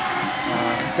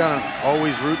 Kind of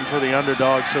always rooting for the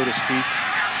underdog, so to speak.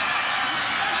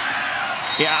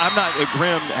 Yeah, I'm not.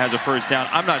 Grimm has a first down.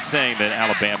 I'm not saying that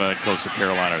Alabama and Coastal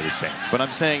Carolina are the same, but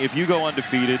I'm saying if you go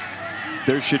undefeated,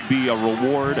 there should be a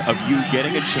reward of you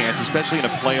getting a chance, especially in a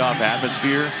playoff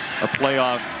atmosphere, a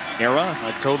playoff era.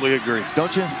 I totally agree.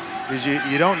 Don't you? Because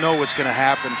you don't know what's going to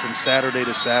happen from Saturday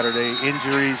to Saturday.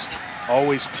 Injuries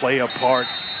always play a part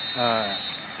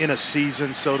in a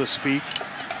season, so to speak,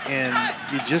 and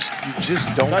you just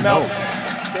don't know.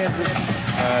 Kansas.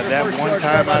 That one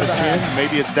time out of 10,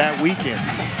 maybe it's that weekend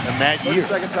and that year.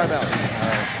 Second timeout.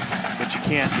 But you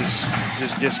can't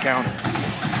just discount it.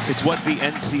 It's what the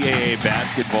NCAA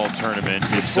basketball tournament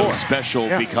is so special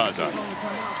because of.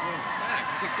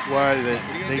 Why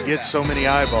they get so many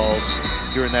eyeballs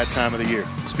during that time of the year.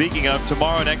 Speaking of,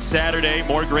 tomorrow, next Saturday,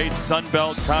 more great Sun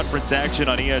Belt Conference action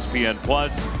on ESPN+.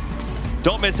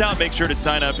 Don't miss out. Make sure to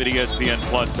sign up at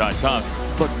ESPNplus.com.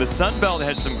 Look, the Sun Belt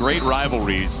has some great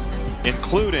rivalries,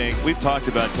 including, we've talked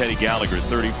about Teddy Gallagher,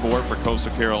 34 for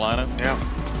Coastal Carolina. Yeah.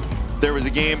 There was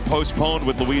a game postponed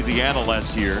with Louisiana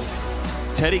last year.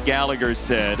 Teddy Gallagher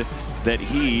said that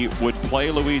he would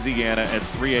play Louisiana at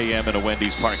 3 a.m. in a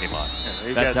Wendy's parking lot.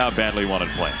 Yeah, that's how badly he wanted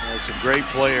to play. Some great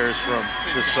players from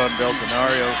the Sun Belt.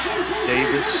 Denario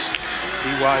Davis,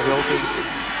 T.Y. Hilton,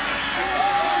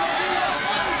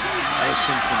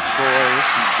 Mason from Troy. There's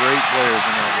some great players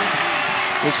in that league.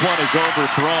 This one is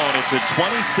overthrown. It's a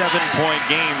 27-point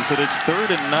game, so this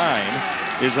 3rd and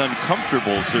 9 is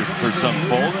uncomfortable for some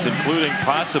folks, including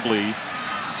possibly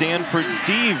Stanford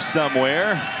Steve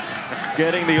somewhere,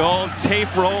 getting the old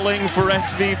tape rolling for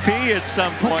SVP at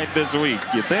some point this week,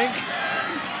 you think?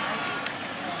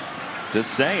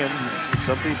 Just saying.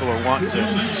 Some people are wanting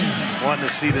to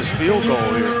see this field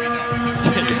goal here.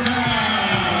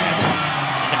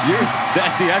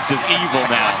 See, that's just evil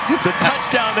now. The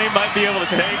touchdown they might be able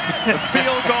to take. The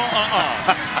field goal,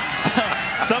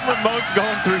 some remote's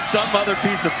going through some other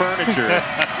piece of furniture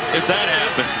if that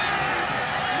happens.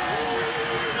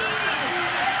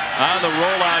 On the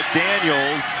rollout,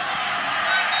 Daniels.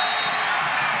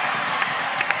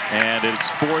 And it's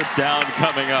 4th down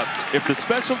coming up. If the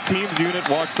special teams unit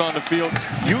walks on the field,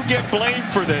 you get blamed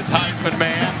for this, Heisman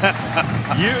man.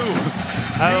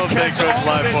 I don't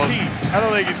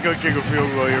think he's going to kick a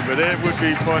field goal here, but it would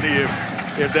be funny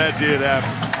if that did happen.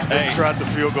 They trot the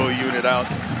field goal unit out.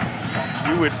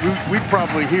 We'd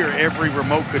probably hear every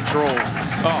remote control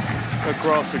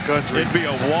across the country. It'd be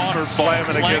a waterfall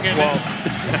slamming against walls.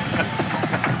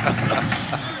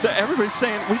 Everybody's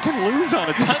saying we can lose on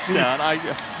a touchdown.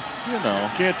 You know,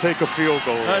 can't take a field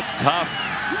goal. That's tough.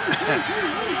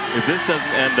 If this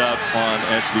doesn't end up on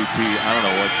SVP, I don't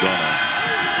know what's going on.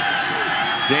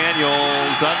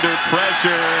 Daniels under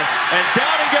pressure, and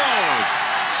down he goes.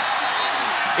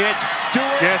 It's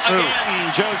Stewart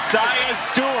again, Josiah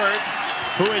Stewart,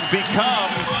 who has become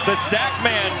the sack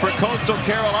man for Coastal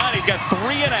Carolina. He's got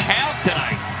 3.5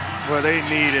 tonight. Well, they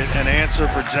needed an answer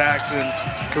for Jackson,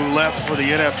 who left for the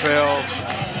NFL.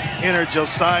 Enter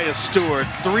Josiah Stewart,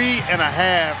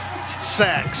 3.5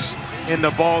 sacks in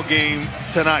the ball game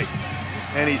tonight.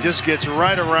 And he just gets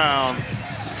right around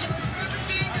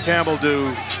Campbell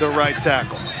do the right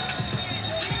tackle.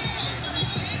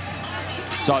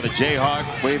 Saw the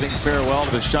Jayhawk waving farewell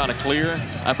to the Chanticleers.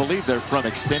 I believe they're from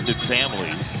extended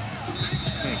families.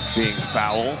 Being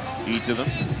foul, each of them.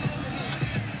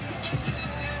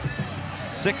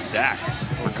 6 sacks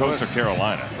for Coastal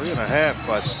Carolina. 3.5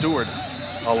 by Stewart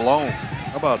alone.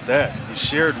 How about that? He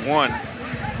shared one.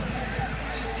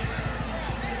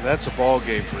 That's a ball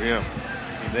game for him.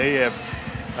 I mean, they have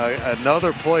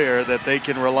another player that they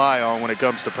can rely on when it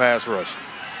comes to pass rush.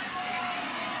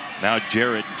 Now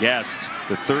Jarrett Guest,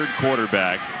 the 3rd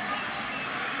quarterback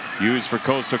used for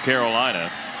Coastal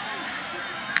Carolina.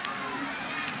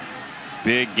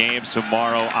 Big games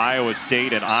tomorrow. Iowa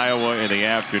State and Iowa in the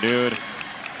afternoon.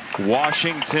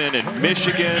 Washington and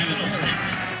Michigan.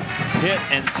 Pitt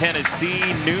and Tennessee,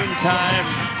 noontime.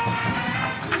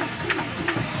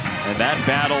 And that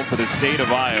battle for the state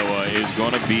of Iowa is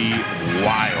going to be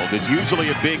wild. It's usually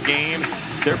a big game.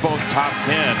 They're both top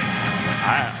 10.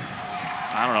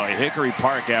 I don't know. Hickory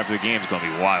Park after the game is going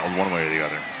to be wild one way or the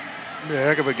other. Yeah,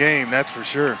 heck of a game, that's for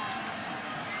sure.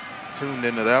 Tuned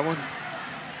into that one.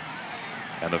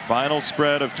 And the final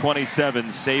spread of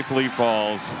 27 safely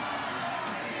falls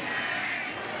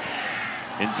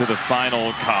into the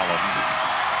final column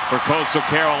for Coastal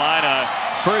Carolina.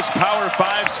 First Power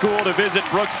 5 school to visit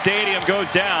Brooks Stadium goes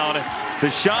down. The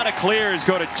Chanticleers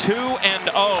go to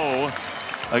 2-0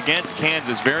 against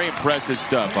Kansas. Very impressive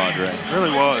stuff, Andre. It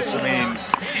really was. I mean,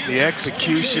 the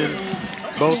execution,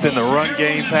 both in the run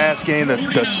game, pass game,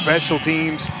 the special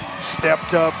teams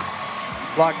stepped up.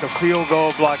 blocked a field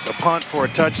goal, blocked a punt for a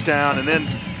touchdown, and then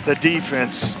the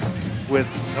defense with,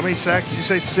 how many sacks did you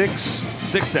say? 6?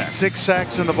 6 sacks. 6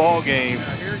 sacks in the ball game.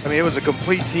 I mean, it was a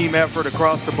complete team effort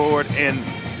across the board in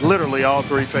literally all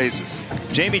 3 phases.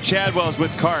 Jamie Chadwell's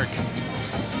with Kark.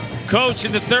 Coach,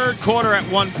 in the third quarter at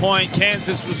one point,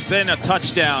 Kansas was within a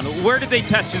touchdown. Where did they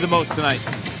test you the most tonight?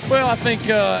 Well, I think,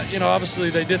 obviously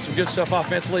they did some good stuff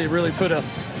offensively. It really put a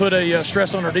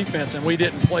stress on our defense, and we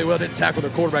didn't play well, didn't tackle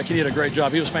their quarterback. He did a great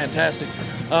job. He was fantastic.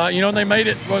 And they made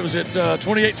it,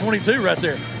 28-22 right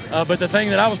there. But the thing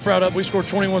that I was proud of, we scored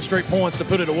 21 straight points to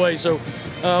put it away. So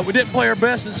we didn't play our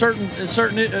best at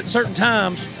certain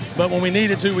times, but when we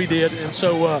needed to, we did. And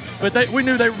so, we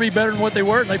knew they would be better than what they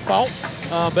were, and they fought.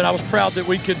 But I was proud that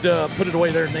we could put it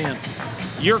away there in the end.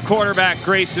 Your quarterback,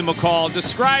 Grayson McCall,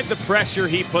 describe the pressure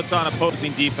he puts on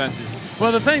opposing defenses.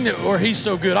 Well, the thing where he's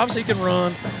so good, obviously he can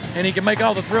run and he can make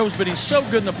all the throws, but he's so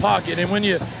good in the pocket. And when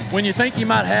you think you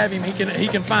might have him, he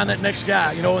can find that next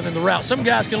guy, and then the route. Some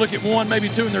guys can look at 1, maybe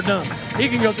 2, and they're done. He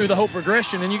can go through the whole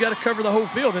progression, and you got to cover the whole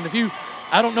field. And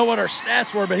I don't know what our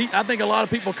stats were, but I think a lot of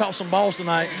people caught some balls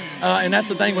tonight, and that's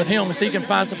the thing with him is he can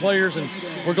find some players, and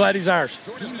we're glad he's ours.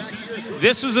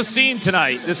 This was a scene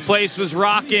tonight. This place was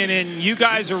rocking, and you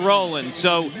guys are rolling.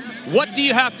 So what do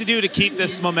you have to do to keep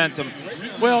this momentum?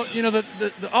 Well,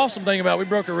 the awesome thing about it, we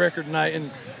broke a record tonight,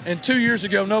 and 2 years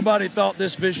ago, nobody thought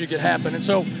this vision could happen. And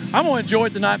so I'm going to enjoy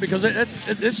it tonight because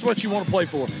this is what you want to play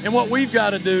for. And what we've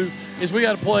got to do is we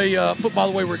got to play football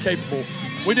the way we're capable.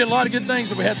 We did a lot of good things,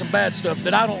 but we had some bad stuff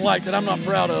that I don't like, that I'm not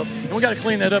proud of. And we got to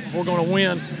clean that up if we're going to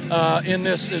win in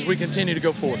this as we continue to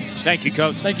go forward. Thank you,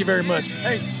 Coach. Thank you very much.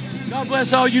 Hey, God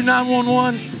bless all you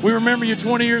 911. We remember you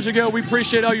 20 years ago. We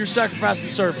appreciate all your sacrifice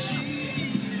and service.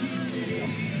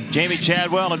 Jamie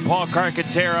Chadwell and Paul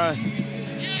Carcaterra.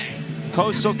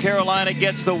 Coastal Carolina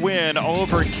gets the win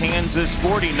over Kansas,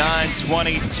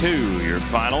 49-22. Your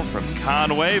final from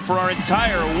Conway. For our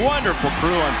entire wonderful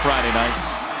crew on Friday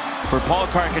nights, for Paul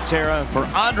Carcaterra, for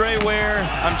Andre Ware,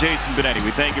 I'm Jason Benetti.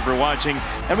 We thank you for watching,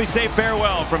 and we say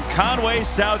farewell from Conway,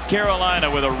 South Carolina,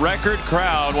 with a record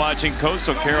crowd watching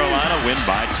Coastal Carolina win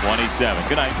by 27.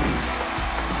 Good night.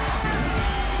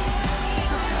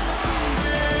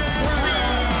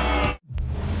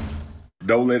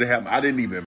 Don't let it happen. I didn't even